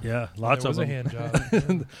too? Yeah. Yeah, lots There of was them. a hand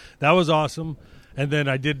job. That was awesome. And then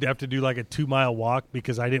I did have to do like a 2-mile walk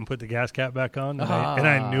because I didn't put the gas cap back on, and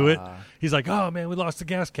I knew it. He's like, "Oh man, we lost the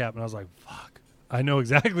gas cap," and I was like, "Fuck, I know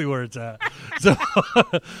exactly where it's at." So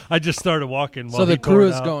I just started walking. While So the he tore crew it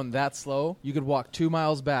is out. going that slow. You could walk 2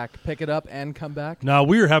 miles back, pick it up, and come back. No,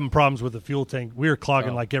 we were having problems with the fuel tank. We were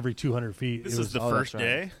clogging Oh. like every 200 feet. This It is was, the oh, that's first right.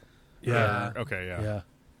 day. yeah, Okay. Yeah. yeah.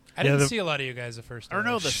 I didn't the- see a lot of you guys the first day. Or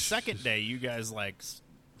no, the second day you guys like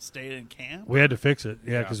stayed in camp. We had to fix it.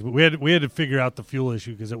 Yeah, Yeah. because we had to figure out the fuel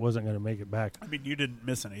issue because it wasn't going to make it back. I mean, you didn't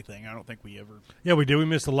miss anything. I don't think we ever. Yeah, we did. We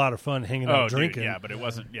missed a lot of fun hanging out Dude, drinking. yeah, but it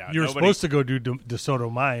wasn't. Yeah, You were nobody, supposed to go do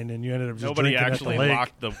DeSoto Mine, and you ended up just Nobody drinking actually at the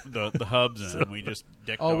lake. locked the hubs in. We just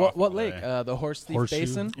dicked Oh, off what all lake? day. The Horse Thief Horseshoe.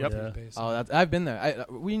 Basin. Yep. Yeah. Oh, I've been there.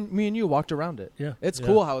 Me and you walked around it. Yeah. It's Yeah.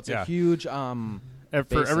 cool how it's Yeah. a huge. And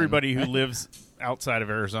for basin. everybody who lives outside of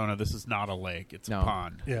Arizona, this is not a lake. It's No. a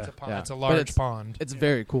pond. Yeah, It's a pond. Yeah. It's a But large it's- pond. It's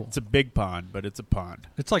very cool. It's a big pond, but it's a pond.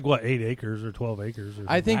 it's like what 8 acres or 12 acres. Or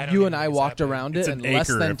I think I don't you even and I think it's walked that big. around It's it in an less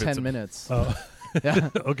acre than if it's 10 a- minutes. Oh, Yeah,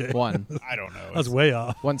 okay. one I don't know. That's It's way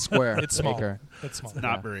off. one square It's small. acre. It's small. not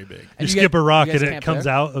Yeah. very big. And You you skip guys- a rock you guys and it camp comes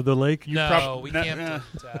there? out of the lake. No, prob- we no,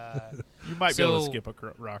 camped no. at You might be able to So- skip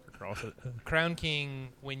a rock across it. Crown King.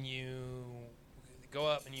 When you go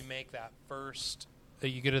up and you make that first,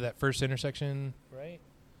 you go to that first intersection, right?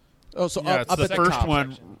 Oh, so Yeah, up, it's up the at the first top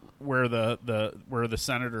one section. where the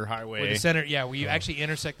Senator Highway. Where the center, yeah, where you actually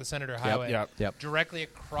intersect the Senator Highway. Yep. Yep. Directly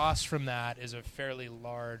across from that is a fairly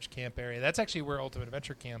large camp area. That's actually where Ultimate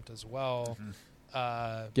Adventure camped as well.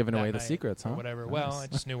 Giving that away the night secrets, or huh? whatever. Nice. Well, I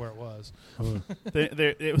just knew where it was.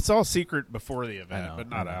 It was all secret before the event, know, but I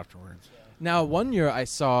not know. afterwards. Now, one year I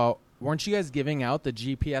saw. Weren't you guys giving out the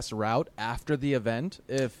GPS route after the event?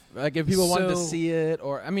 If people wanted to So- see it,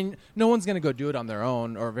 or I mean, no one's going to go do it on their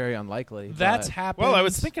own, or very unlikely. That's but- happened. Well, I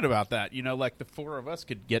was thinking about that. You know, like the four of us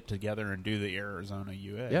could get together and do the Arizona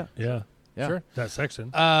UA. Yeah, Yeah, yeah. Sure. that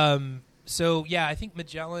section. So yeah, I think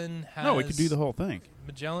Magellan has. No, we could do the whole thing.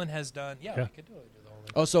 Magellan has done. Yeah, Yeah. we could totally do the whole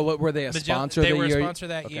thing. Oh, so what were they a Magellan- sponsor? They the were year? a sponsor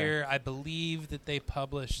that Okay. year. I believe that they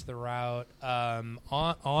published the route.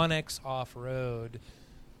 Onyx Off Road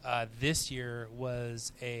this year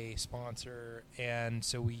was a sponsor, and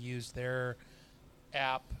so we used their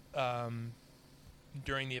app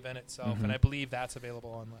during the event itself, Mm-hmm. and I believe that's available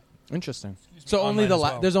online. Interesting. me, So only online as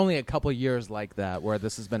well. there's only a couple years like that where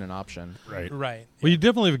this has been an option. Right. Right. Well, you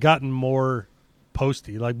definitely have gotten more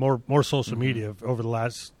posty, like more social Mm-hmm. media over the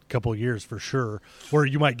last couple of years for sure. Where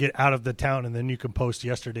you might get out of the town and then you can post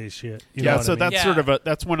yesterday's shit. You know Yeah, what so I mean? that's Yeah. sort of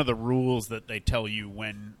that's one of the rules that they tell you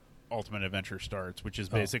when Ultimate Adventure starts, which is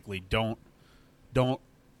basically don't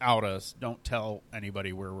out us, don't tell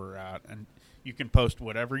anybody where we're at, and you can post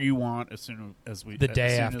whatever you want as soon as we The day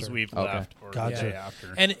as soon after. as we've Okay. left or Gotcha. the day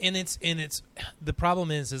after. And it's the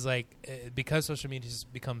problem is like because social media has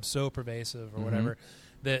become so pervasive or Mm-hmm. whatever.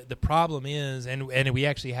 The problem is, and we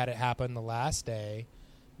actually had it happen the last day,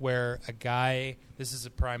 where a guy. This is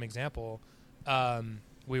a prime example.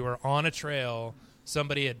 We were on a trail.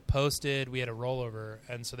 Somebody had posted. We had a rollover,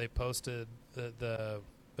 and so they posted the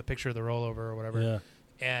picture of the rollover or whatever. Yeah.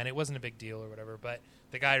 And it wasn't a big deal or whatever, but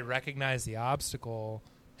the guy recognized the obstacle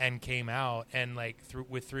and came out and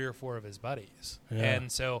with 3 or 4 of his buddies. Yeah.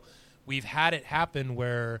 And so we've had it happen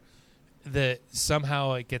where that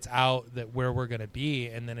somehow it gets out that where we're going to be,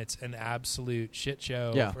 and then it's an absolute shit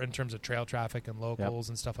show in terms of trail traffic and locals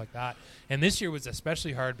and stuff like that. And this year was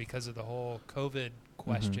especially hard because of the whole COVID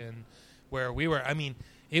question, where we were. I mean,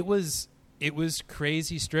 it was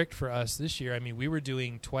crazy strict for us this year. I mean, we were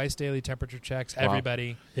doing twice daily temperature checks. Wow.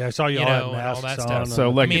 Everybody, I saw you all know, had and masks all that on. stuff. So,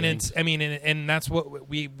 like, and that's what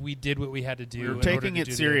we did what we had to do. We were taking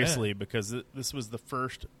it seriously because this was the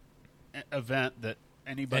first event that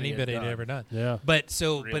anybody had ever done. Yeah, but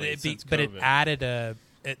really, it added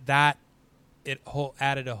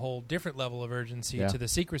added a whole different level of urgency to the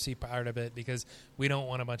secrecy part of it, because we don't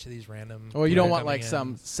want a bunch of these random. Well, you don't want like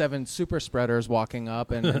some 7 super spreaders walking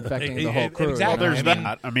up and infecting the whole crew. Exactly. Well, there's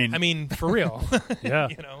that. I mean, for real. Yeah.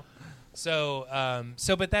 You know. So,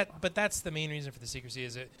 but that's the main reason for the secrecy,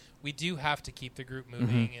 is that we do have to keep the group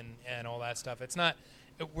moving and all that stuff. It's not,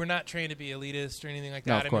 we're not trained to be elitist or anything like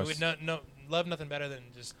that. No, of course. We'd love nothing better than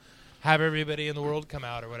just have everybody in the world come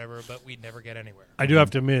out or whatever, but we'd never get anywhere. I do have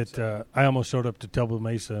to admit, I almost showed up to Table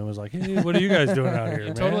Mesa and was like, "Hey, what are you guys doing out here,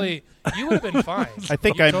 man?" Totally, you would have been fine. I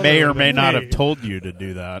think You I totally may or would've may been not fine. have told you to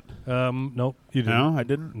do that. Nope, you didn't. No, I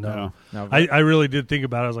didn't. No. No, I really did think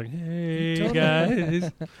about it. I was like, "Hey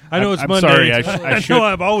guys, I know it's I'm Monday. sorry, I should- know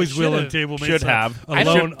I'm always should've- willing Table Mesa should have. I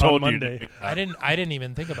alone should've told on you to Monday." do that. I didn't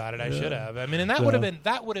even think about it. I should have. I mean, and that So- would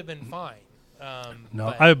have been fine. No,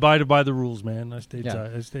 but- I abided by the rules, man. I stayed Yeah.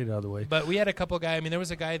 I stayed out of the way. But we had a couple guys. I mean, there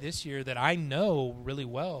was a guy this year that I know really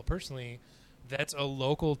well personally, that's a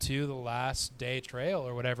local to the last day trail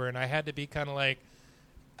or whatever, and I had to be kind of like,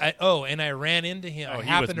 and I ran into him. I he was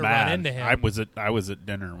happened to mad. run into him. I was at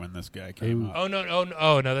dinner when this guy came up. Oh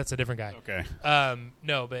no, that's a different guy. Okay.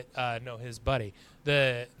 No, his buddy.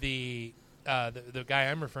 The guy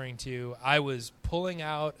I'm referring to, I was pulling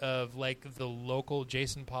out of like the local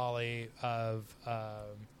Jason Polly of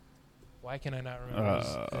why can I not remember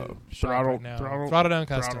his shop right now? Throttle Down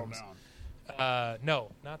Customs.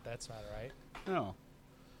 No, that's not right. No.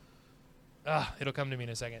 It'll come to me in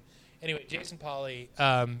a second. Anyway, Jason Polly,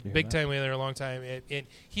 big time wheeler, a long time.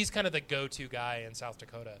 He's kind of the go-to guy in South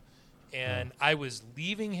Dakota. And I was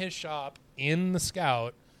leaving his shop in the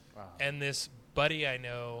Scout, and this buddy I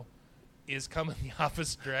know is coming the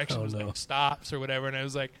opposite direction. Like stops or whatever, and I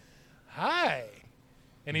was like, "Hi,"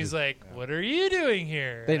 and he's like, "What are you doing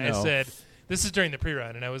here?" They and know. I said, "This is during the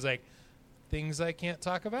pre-run," and I was like, "Things I can't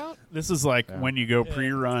talk about." This is like when you go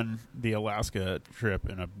pre-run the Alaska trip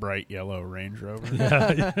in a bright yellow Range Rover.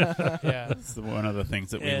 Yeah, That's one of the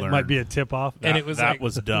things that we And- learned. Might be a tip off. And it was that like-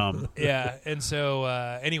 was dumb. yeah, and so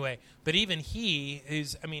anyway, but even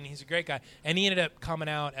he's a great guy, and he ended up coming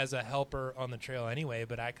out as a helper on the trail anyway.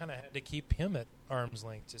 But I kind of had to keep him at arm's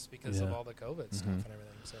length just because of all the COVID stuff and everything.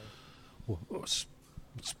 So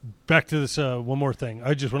Back to this one more thing.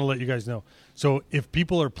 I just want to let you guys know. So if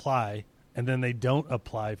people apply and then they don't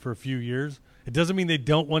apply for a few years, it doesn't mean they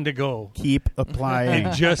don't want to go. Keep applying.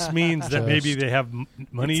 It just means that maybe they have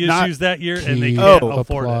money It's not- issues that year and they Keep can't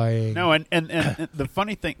afford it. No, and the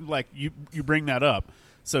funny thing, like you bring that up.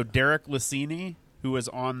 So Derek Lassini, who was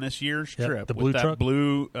on this year's Yep, trip the with blue that truck?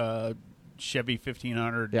 blue Chevy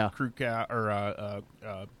 1500 crew cab or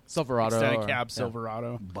Silverado. extended or- cab yeah.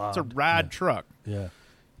 Silverado. It's a Bombed. rad truck. Yeah.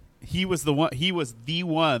 He was the one. He was the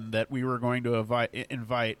one that we were going to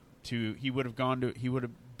invite to. He would have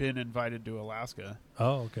been invited to Alaska,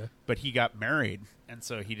 Oh, okay. but he got married, and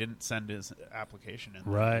so he didn't send his application in. that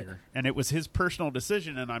Right. year. And it was his personal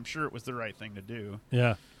decision, and I'm sure it was the right thing to do.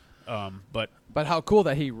 Yeah. But But how cool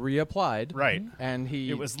that he reapplied. right, And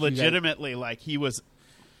it was you guys- legitimately like he was.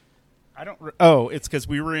 I don't. It's because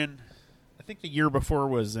we were in. I think the year before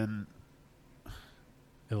was in.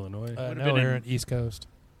 Illinois. Would've no, been we're in- at East Coast.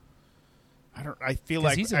 I feel 'Cause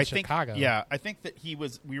like he's in I think Chicago. Yeah, I think that he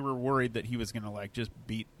was. We were worried that he was going to like just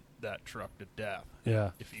beat that truck to death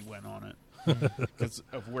Yeah. if he went on it because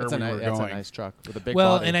of where That's, we were that's a going. nice truck with a big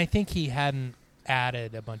Well, body. and I think he hadn't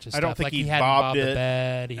added a bunch of I stuff. don't think like he he hadn't bobbed bobbed the it,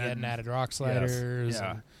 bed. He and- hadn't added rock Yes, sliders.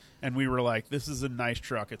 yeah, and and we were like, "This is a nice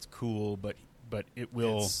truck. It's cool, but it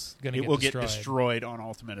will It's gonna it get will destroyed. get destroyed on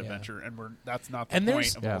Ultimate Yeah. Adventure, and that's not the And point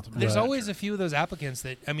there's- of Yeah. Ultimate There's Adventure. always a few of those applicants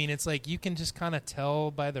that, I mean, it's like you can just kind of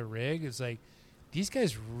tell by the rig. It's like, these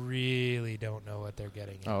guys really don't know what they're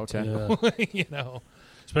getting into. Oh, okay. Yeah. You know?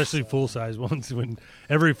 Especially full size ones when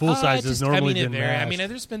every full size is normally been I mean, masked.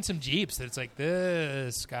 there's been some Jeeps that it's like,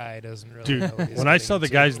 this guy doesn't really Dude, know what he's when I getting saw the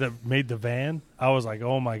into. guys that made the van, I was like,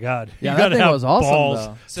 "Oh my god, Yeah, you that gotta thing have was awesome, balls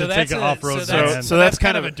though. So to that's take an a- off-road so van." that's, So that's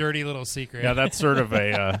kind kind of of a dirty little secret. Yeah, that's sort of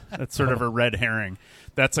a red herring.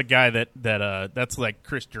 That's a guy that's like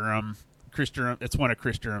Chris Durham Chris Durham. It's one of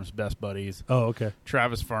Chris Durham's best buddies, Oh, okay.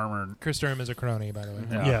 Travis Farmer. Chris Durham is a crony, by the way.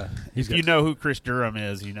 Yeah. He's If you know who Chris Durham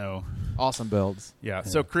is, you know. Awesome builds. Yeah.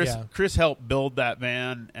 So Chris helped build that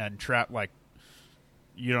van, and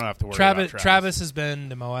you don't have to worry about Travis has been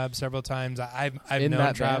to Moab several times. I've In known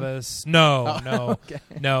that van? Travis. No, no, Okay.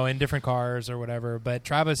 no, in different cars or whatever. But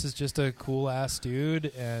Travis is just a cool ass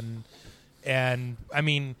dude, and I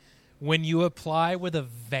mean, when you apply with a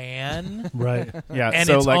van right. Yeah. and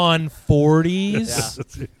so it's like, on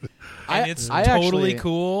 40s, Yeah. and it's I totally actually-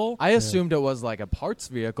 cool. I assumed it was like a parts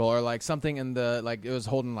vehicle or like something in the like it was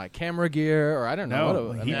holding like camera gear or I don't know what it no,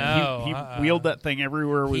 was. I he, mean, No, he wheeled that thing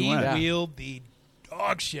everywhere we He went. Yeah. wheeled the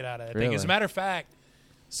dog shit out of that thing. Really? As a matter of fact,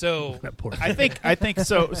 so That poor I think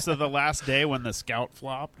so. So the last day when the Scout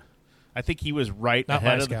flopped, I think he was right not ahead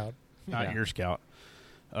my of the- Scout. not Yeah. your Scout.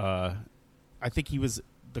 I think he was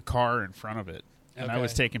the car in front of it, and I Okay.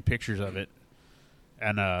 was taking pictures of it,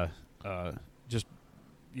 and just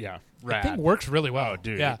rad. That thing works really well. Oh,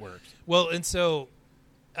 dude, yeah. it works. Well, and so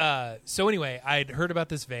anyway, I'd heard about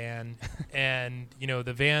this van, and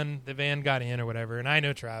the van got in or whatever, and I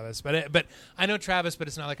know Travis, but I know Travis, but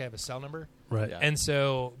it's not like I have a cell number, Right. Yeah. and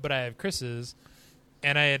so, but I have Chris's,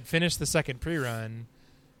 and I had finished the second pre-run,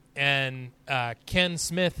 and Ken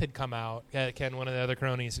Smith had come out. Ken, one of the other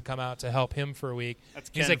cronies, had come out to help him for a week. That's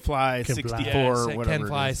He's Ken like, Fly Ken 64 Fly. or whatever. Ken it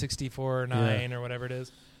Fly is. 64-9 or whatever it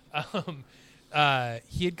is.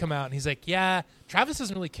 He had come out and he's like, yeah, Travis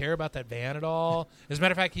doesn't really care about that van at all. As a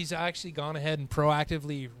matter of fact, he's actually gone ahead and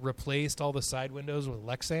proactively replaced all the side windows with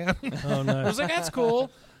Lexan. Oh, I nice. was like, that's cool,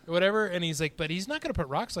 or whatever. And he's like, but he's not going to put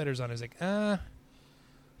rock sliders on. I was like,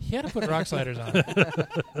 he had to put rock sliders on it.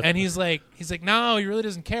 And he's like, no, he really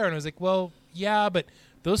doesn't care. And I was like, well, yeah, but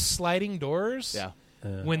those sliding doors, yeah.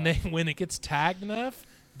 when it gets tagged enough,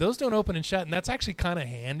 those don't open and shut, and that's actually kind of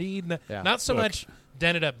handy. Yeah. Not so much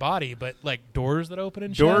dented up body, but like doors that open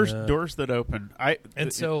and Doors, shut. doors that open.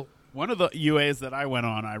 So One of the UAs that I went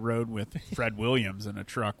on, I rode with Fred Williams in a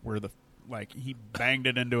truck where he banged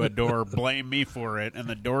it into a door, blamed me for it, and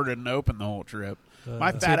the door didn't open the whole trip.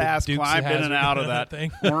 My fat the ass Dukes of climbed in Hazzard and out of on that that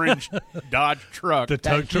thing. orange Dodge truck. The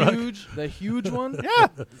tug That truck. the huge one. Yeah,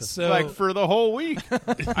 So like for the whole week.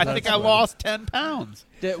 I think I lost 10 pounds.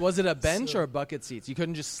 Was it a bench or bucket seats? You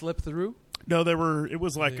couldn't just slip through. No, it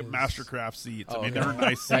was like Yes. Mastercraft seats. Oh, I mean, okay. they were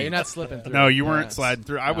nice seats. Yeah, you're not slipping through. No, you Yeah, weren't it's- sliding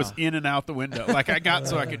through. I was no. in and out the window. Like I got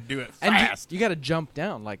so I could do it And fast. you got to jump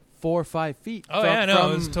down like 4 or 5 feet. oh yeah,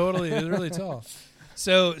 no, it was really tall.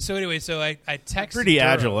 So anyway, I texted Pretty Durham.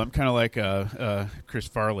 agile. I'm kind of like Chris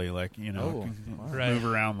Farley, like Oh, wow. Right. move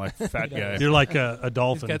around like fat guy. You're like a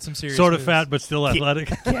dolphin. got some serious sort of moves. fat, but still athletic.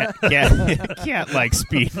 Can't like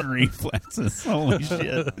speed and reflexes. Holy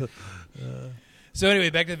shit! So anyway,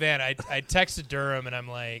 back to the van. I texted Durham and I'm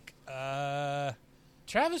like,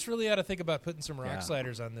 Travis really ought to think about putting some rock Yeah.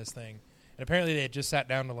 sliders on this thing. And apparently they had just sat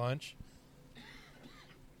down to lunch.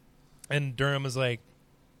 And Durham was like,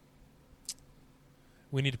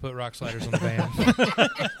 we need to put rock sliders on the van.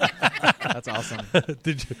 That's awesome.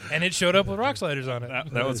 Did you? And it showed up with rock sliders on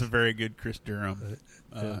it. That was a very good Chris Durham.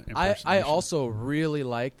 I impersonation. also really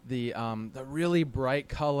liked the really bright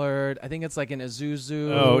colored. I think it's like an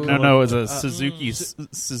Isuzu. Oh no, it was a Uh, Suzuki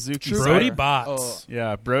Suzuki. True. Brody Cider. Bots.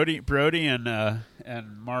 Yeah, Brody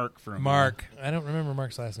and Mark from Mark. I don't remember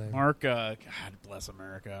Mark's last name. Mark, God bless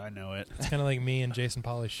America. I know it. It's kind of like me and Jason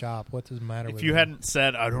Polly's shop. What does the matter with If you him? hadn't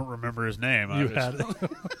said, I don't remember his name. You I had it.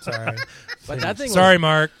 Sorry. But that thing Sorry,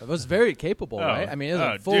 Mark. was very capable, Oh. right? I mean, it was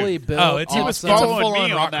Oh, a fully dude. built. Oh, it's- He was awesome- it's a following full-on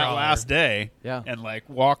me rock on that crawler. last day, Yeah. and like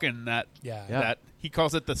walking that. Yeah. Yeah. That he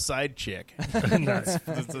calls it the side chick. Nice.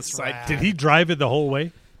 It's the side. Rad. Did he drive it the whole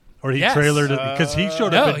way, or he Yes. trailered it because he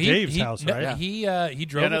showed up No, at he, Dave's he, house, no, right? he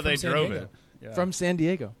drove Yeah, it no, from they San drove Diego. it. Yeah. from San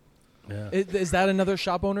Diego. Yeah. Is that another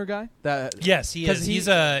shop owner guy? That Yes, he 'Cause is. he- He's he's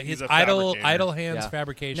a fabricator. idle hands Yeah.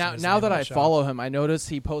 fabrication. Now, is the now name that of I the shop. follow him, I notice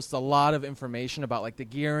he posts a lot of information about like the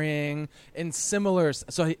gearing and similar.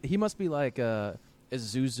 So he must be like a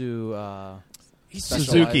Isuzu. he's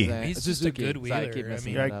Suzuki. specialized in- He's just a Suzuki. good Sorry, I wheeler. keep I messing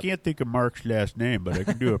mean- Yeah, that I up. can't think of Mark's last name, but I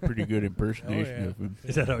can do a pretty good impersonation Oh, yeah. of him.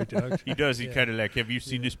 Is that how he talks? He does. He Yeah. kind of like, have you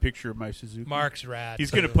seen this picture of my Suzuki? Mark's rad.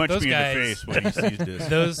 He's too. going to punch Those me guys, in the face when he sees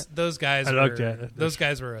this. Those guys. I were, looked at it. Those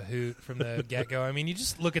guys were a hoot from the get go. I mean, you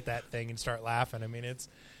just look at that thing and start laughing. I mean, it's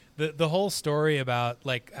the whole story about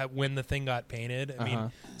like when the thing got painted. I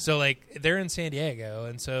mean, so like they're in San Diego,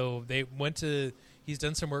 and so they went to. He's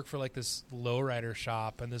done some work for like this lowrider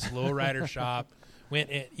shop, and this lowrider shop went.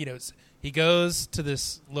 He goes to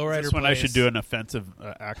this lowrider. Is this when I place, should do an offensive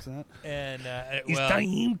accent? And It's well,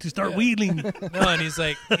 time to start yeah. wheeling. no, and he's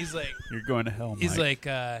like. You're going to hell, He's Mike.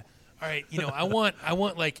 like, all right, I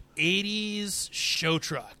want like 80s show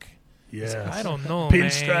truck, Yes. I don't know,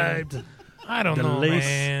 Pinstriped. man. I don't The know, lace.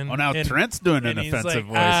 man. Oh, now Trent's doing an and he's offensive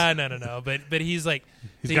like, voice. no. But he's like,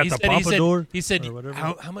 He's got the pompadour He said, or whatever.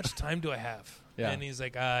 how much time do I have? Yeah. And he's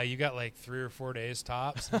like, you got like 3 or 4 days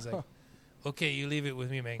tops. He's like, okay, you leave it with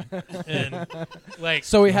me, man. And like,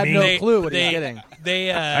 So he had no they- clue what he they- was getting.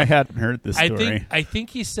 They, I hadn't heard this story. I think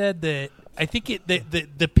he said that. I think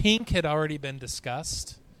the pink had already been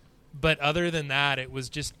discussed, but other than that, it was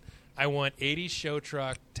just I want 80s show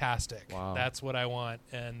truck tastic. Wow. That's what I want,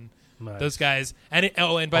 and Nice. those guys. And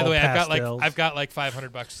and by All the way, pastels. I've got like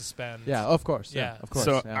 $500 to spend. Yeah, of course. Yeah. Of course.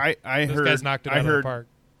 So yeah. I those heard guys knocked it out I of the heard park.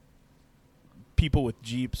 people with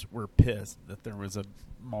Jeeps were pissed that there was a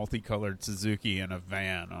multicolored Suzuki in a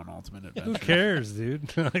van on Ultimate Adventure. Who cares,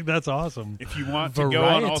 dude? Like, that's awesome. If you want to go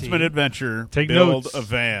on Variety. Ultimate Adventure, Take build notes. a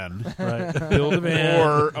van. Right. Build a van.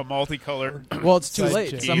 Or a multicolored. Well, it's too Sidekick.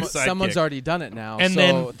 late. Sidekick. Someone's already done it now. And so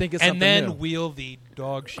then think it's something new. wheel the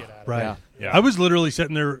dog shit out of Right. Yeah. Yeah. I was literally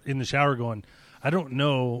sitting there in the shower going, I don't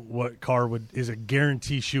know what car is a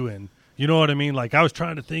guarantee shoe in. You know what I mean? Like, I was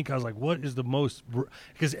trying to think. I was like, what is the most?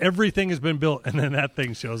 Because everything has been built, and then that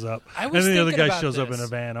thing shows up. I And was then the other thinking guy about shows up this. in a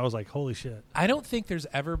van. I was like, holy shit. I don't think there's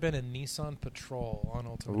ever been a Nissan Patrol on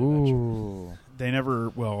Ultimate Adventure. Ooh. They never.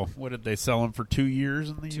 Well, what did they sell them for 2 years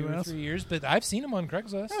in the 2 or U.S.? 3 years, but I've seen them on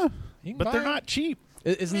Craigslist. You can But buy they're 'em. not cheap.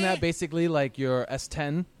 Isn't that basically like your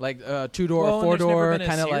S10? Like 2-door, Well, and there's never 4-door, been a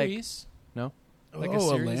kind of like. series. No? Like Oh, a a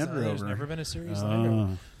series. Land There's Rover. never been a series Oh. Land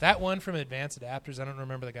Rover. That one from Advanced Adapters, I don't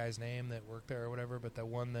remember the guy's name that worked there or whatever, but the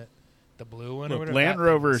one that, the blue one or Look, whatever. Land that thing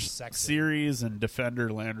Rover was sexy. Series and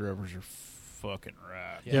Defender Land Rovers are fucking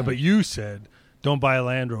rad. Yeah, but you said don't buy a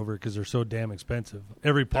Land Rover because they're so damn expensive.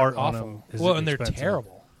 Every They're part on awful. them is Well, and they're expensive.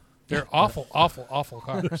 terrible. They're awful, awful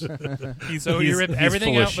cars. So you rip he's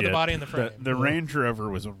everything full of out for the shit. body and the frame. The Range Rover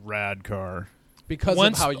was a rad car. Because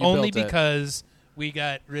Once, of how you only built it. because we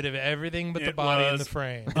got rid of everything but the It body and was- the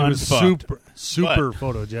frame. It was Unfucked. super It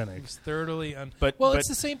photogenic. was thoroughly But- well, but- it's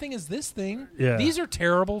the same thing as this thing. Yeah. These are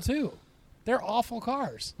terrible too. They're awful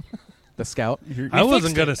cars. The Scout. I wasn't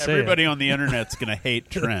fixed going to it. say Everybody it. on the internet's going to hate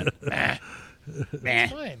Trent.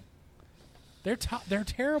 It's fine. They're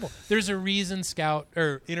terrible. There's a reason Scout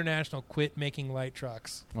or International quit making light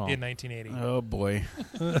trucks Oh. in 1980. Oh boy,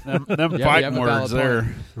 them Yeah, we fighting have a words valid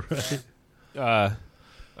there.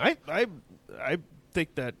 I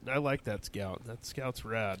think that I like that Scout. That Scout's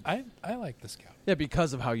rad. I like the Scout. Yeah,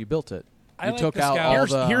 because of how you built it. I You like took the out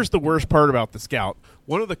Scout. all Here's the worst part about the Scout.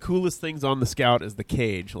 One of the coolest things on the Scout is the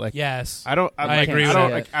cage. Like, Yes, I don't. I like, agree I with don't.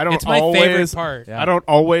 that. Like, I don't it's my always. favorite part. Yeah. I don't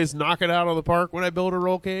always knock it out of the park when I build a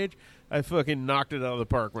roll cage. I fucking knocked it out of the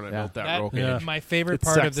park when I built that roll cage. Yeah. My favorite It's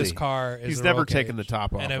part of this sexy. car is He's the never roll taken cage. the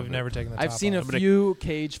top off and of I've it. never taken the top I've seen a off. few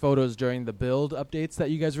cage photos during the build updates that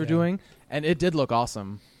you guys were Yeah. doing, and it did look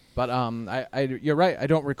awesome. But you're right. I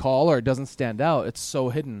don't recall, or it doesn't stand out. It's so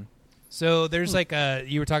hidden. So there's like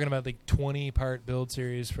you were talking about the 20-part build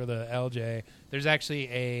series for the LJ. There's actually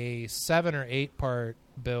a 7 or 8-part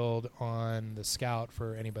build on the Scout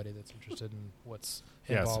for anybody that's interested in what's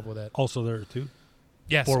Yes. involved with it. Also there, too.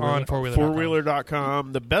 Yes, Four-wheeler. on four-wheeler.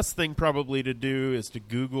 Fourwheeler.com. The best thing probably to do is to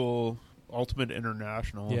Google Ultimate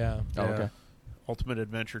International. Yeah. Oh, okay. Ultimate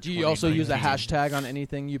Adventure. Do you also use a 2019. hashtag on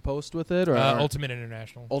anything you post with it, or Ultimate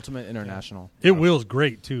International. Ultimate International? It wheels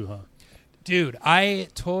great, too, huh? Dude, I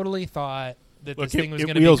totally thought that Look, this thing was it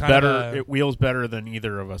going to be wheels kind better. of a... It wheels better than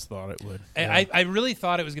either of us thought it would. I really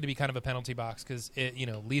thought it was going to be kind of a penalty box because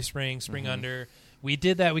leaf spring under. We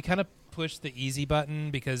did that. We kind of pushed the easy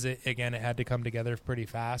button because it had to come together pretty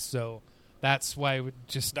fast. So that's why we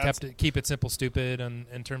just keep it simple, stupid,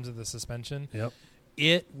 in terms of the suspension. Yep.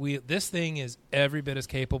 This thing is every bit as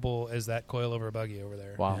capable as that coilover buggy over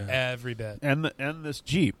there. Wow. Yeah. Every bit. And this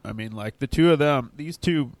Jeep. I mean, like the two of them. These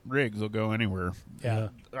two rigs will go anywhere. Yeah.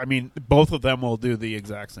 I mean, both of them will do the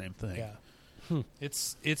exact same thing. Yeah.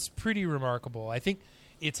 It's pretty remarkable. I think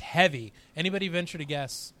it's heavy. Anybody venture to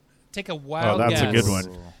guess? Take a wild that's guess. a good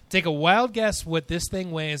one. Take a wild guess what this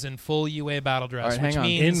thing weighs in full UA battle dress, All right, which hang on.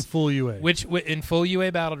 means In full UA. in full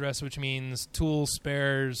UA battle dress, which means tools,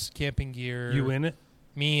 spares, camping gear. You in it?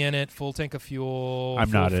 Me in it, full tank of fuel. I'm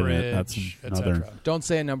full not in it. fridge, That's etc. another- Don't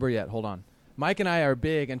say a number yet. Hold on. Mike and I are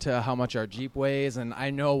big into how much our Jeep weighs, and I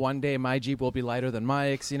know one day my Jeep will be lighter than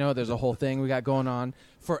Mike's. You know, there's a whole thing we got going on.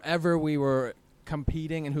 Forever we were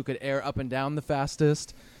competing in who could air up and down the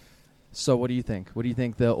fastest. So what do you think? What do you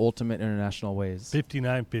think the Ultimate International weighs?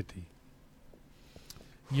 5950.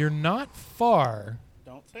 You're not far.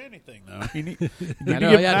 Don't say anything though. You need, I you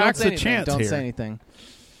know, give yeah, Max don't say a anything. chance Don't here. say anything.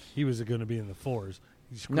 He was going to be in the fours.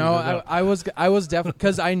 He screwed No, it up. I was definitely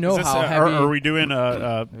because I know Is this how are, heavy. are we doing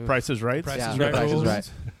Price is Right? Price Yeah, is the Right Price is rules.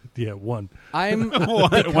 Right. Yeah, one. I'm One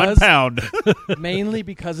because, pound. mainly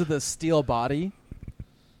because of the steel body.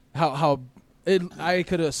 I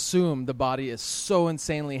could assume the body is so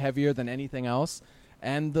insanely heavier than anything else,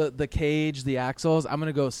 and the cage, the axles. I'm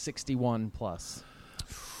gonna go 61 plus.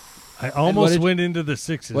 I almost did- went into the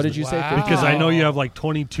 6s. What did you say? Wow. Because I know you Wow. have like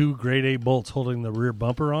 22 grade A bolts holding the rear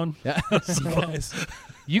bumper on. Yeah.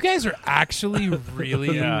 You guys are actually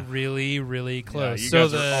really, Yeah. really, really Yeah, close. you so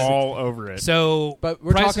guys are all over it. So, But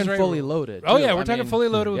we're Price is talking Right fully rule- loaded. Oh too. yeah, we're I talking mean, fully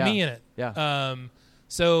loaded with yeah. me in it. Yeah.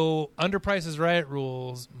 So under Price is Right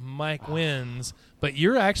rules, Mike wins, but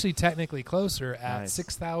you're actually technically closer at Nice.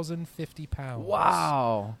 6,050 pounds.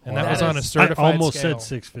 Wow. And that was on a I certified almost scale. said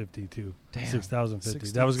 650 too. Damn.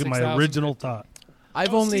 6,050. That was my 6,050. original thought.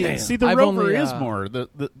 I've only see the I've Rover only, is more.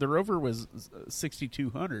 The Rover was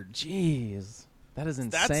 6,200. Jeez, that is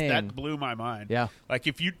insane. That blew my mind. Yeah. Like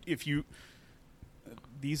if you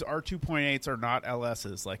these R2.8s are not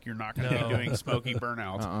LSs. Like you're not going to No. be doing smoky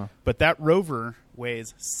burnouts. Uh-uh. But that Rover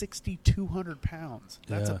weighs 6,200 pounds.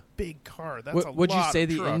 That's Yeah. a big car. That's a Would you lot say of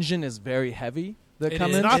the truck. engine is very heavy? The It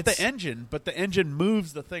Cummins? is. Not It's- the engine, but the engine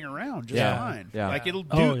moves the thing around just Yeah. fine. Yeah. Like it'll do.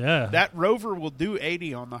 Oh, yeah. That Rover will do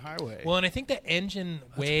 80 on the highway. Well, and I think the engine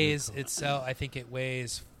weighs itself. I think it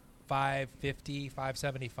weighs 550,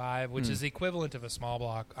 575, which is the equivalent of a small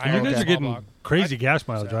block. You Iron guys small are getting block. crazy gas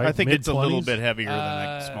mileage, right? I think it's a little Mid-twenties? bit heavier than a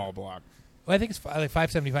Uh, small block. Well, I think it's like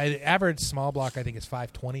 575. The average small block, I think, is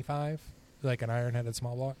 525, like an iron-headed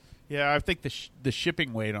small block. Yeah, I think the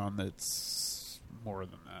shipping weight on that's more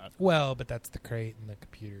than that. Well, but that's the crate and the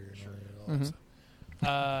computer and all that stuff.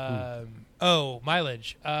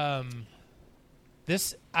 Mileage.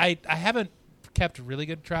 This I haven't kept really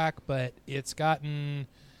good track, but it's gotten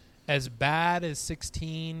as bad as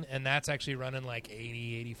 16, and that's actually running like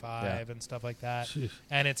 80, 85 and stuff like that. Jeez.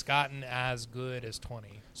 And it's gotten as good as 20.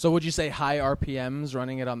 So would you say high RPMs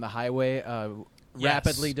running it on the highway Yes,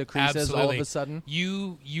 rapidly decreases all of absolutely. a sudden?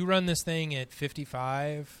 You run this thing at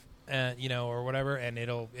 55, or whatever, and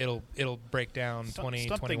it'll break down 20,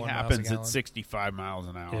 Something 21 happens miles a at gallon. 65 miles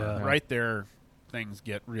an hour. Yeah. Right there, things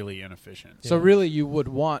get really inefficient. So really, you would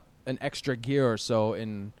want an extra gear or so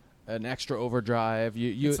in an extra overdrive.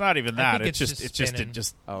 You It's not even I that. think It's it's just just it spinning.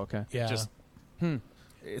 just oh okay. Yeah, just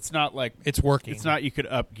it's not like it's working. it's not you could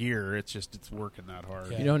up gear. It's just it's working that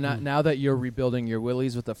hard. Yeah. You know, now that you're rebuilding your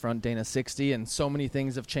Willys with the front Dana 60, and so many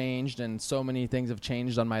things have changed, and so many things have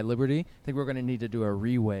changed on my Liberty, I think we're going to need to do a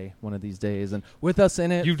reweigh one of these days. And with us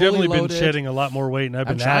in it, You've fully definitely loaded, been shedding a lot more weight, and I've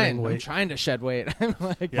I'm been adding trying. I'm weight. trying to shed weight. I'm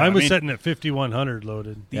like Yeah, Mine was I mean- setting at 5,100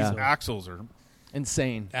 loaded. These Yeah. axles are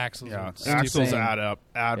insane. axles. yeah, are axles insane.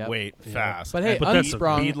 add Yep. weight fast. But hey, But that's a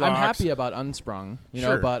unsprung. bead I'm locks. happy about unsprung. You know,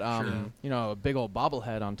 Sure, but sure. you know, a big old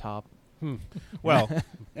bobblehead on top. Well,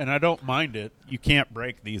 and I don't mind it. You can't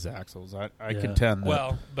break these axles. I Yeah. contend that.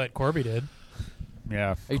 Well, but Corby did.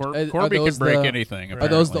 yeah, Are Corby those can break the- anything. Are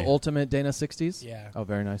those the apparently. ultimate Dana 60s? Yeah. Oh,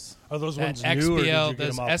 very nice. Are those That ones new, or did you XPL, get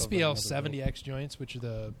those them off of SPL another 70X joints, which are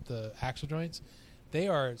the axle joints, they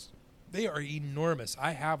are enormous.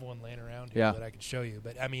 I have one laying around here Yeah. that I can show you.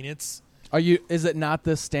 But I mean, it's Is it not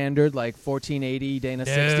the standard like 1480 Dana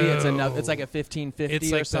 60? It's No. it's like a 1550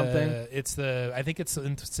 it's or like something. I think it's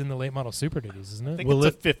in the late model Super Duties, isn't I it? think Will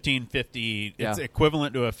it's it- a 1550. It's Yeah.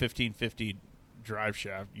 equivalent to a 1550 drive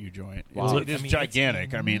shaft U joint. Wow. It's, I it's mean, gigantic.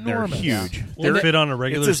 it's I mean, they're enormous. huge. Will it They're fit on a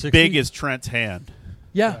regular it's as 60? big as Trent's hand.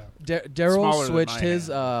 Yeah, Daryl Smaller than switched my his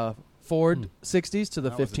hand. Ford 60s to the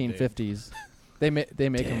That was a dig. 1550s. They make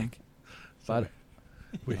them. But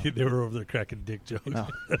They were over there cracking dick jokes. No.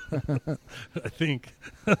 I think.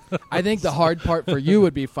 I think the hard part for you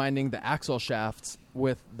would be finding the axle shafts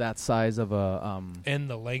with that size of a And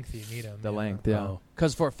the length you need them. the length. Yeah, Oh.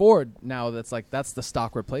 because for Ford now that's the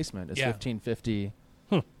stock replacement is Yeah. 1550.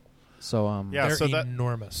 So Yeah, They're so that-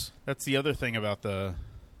 enormous. That's the other thing about the.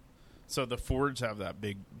 So the Fords have that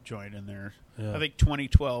big joint in there. Yeah. I think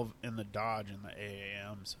 2012 in the Dodge and the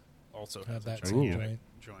AAMs also Have has that that same gigantic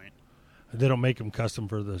joint. joint. They don't make them custom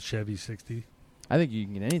for the Chevy 60. I think you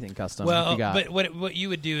can get anything custom. if Well, you got, but what you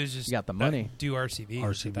would do is just You got the money. do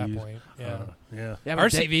RCVs at that point. Yeah, Yeah. yeah,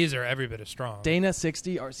 but RCVs are every bit as strong. Dana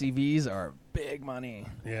 60 RCVs are big money.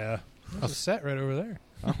 Yeah. There's a set right over there.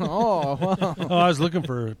 Oh, wow. Oh, I was looking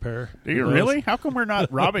for a pair. Do you really? How come we're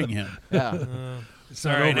not robbing him? Yeah. It's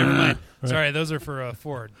not Sorry, over. never mind. Right. Sorry, those are for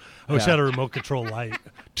Ford. I wish I Yeah. had a remote control light.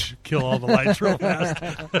 Kill all the lights real fast.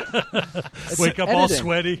 Wake up all editing.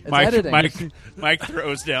 sweaty It's editing. Mike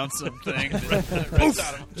throws down something. Runs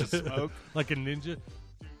out of just smoke. like a ninja.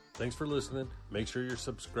 Thanks for listening. Make sure you're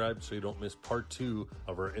subscribed so you don't miss part 2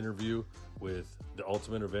 of our interview with the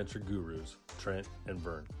Ultimate Adventure Gurus, Trent and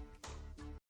Vern.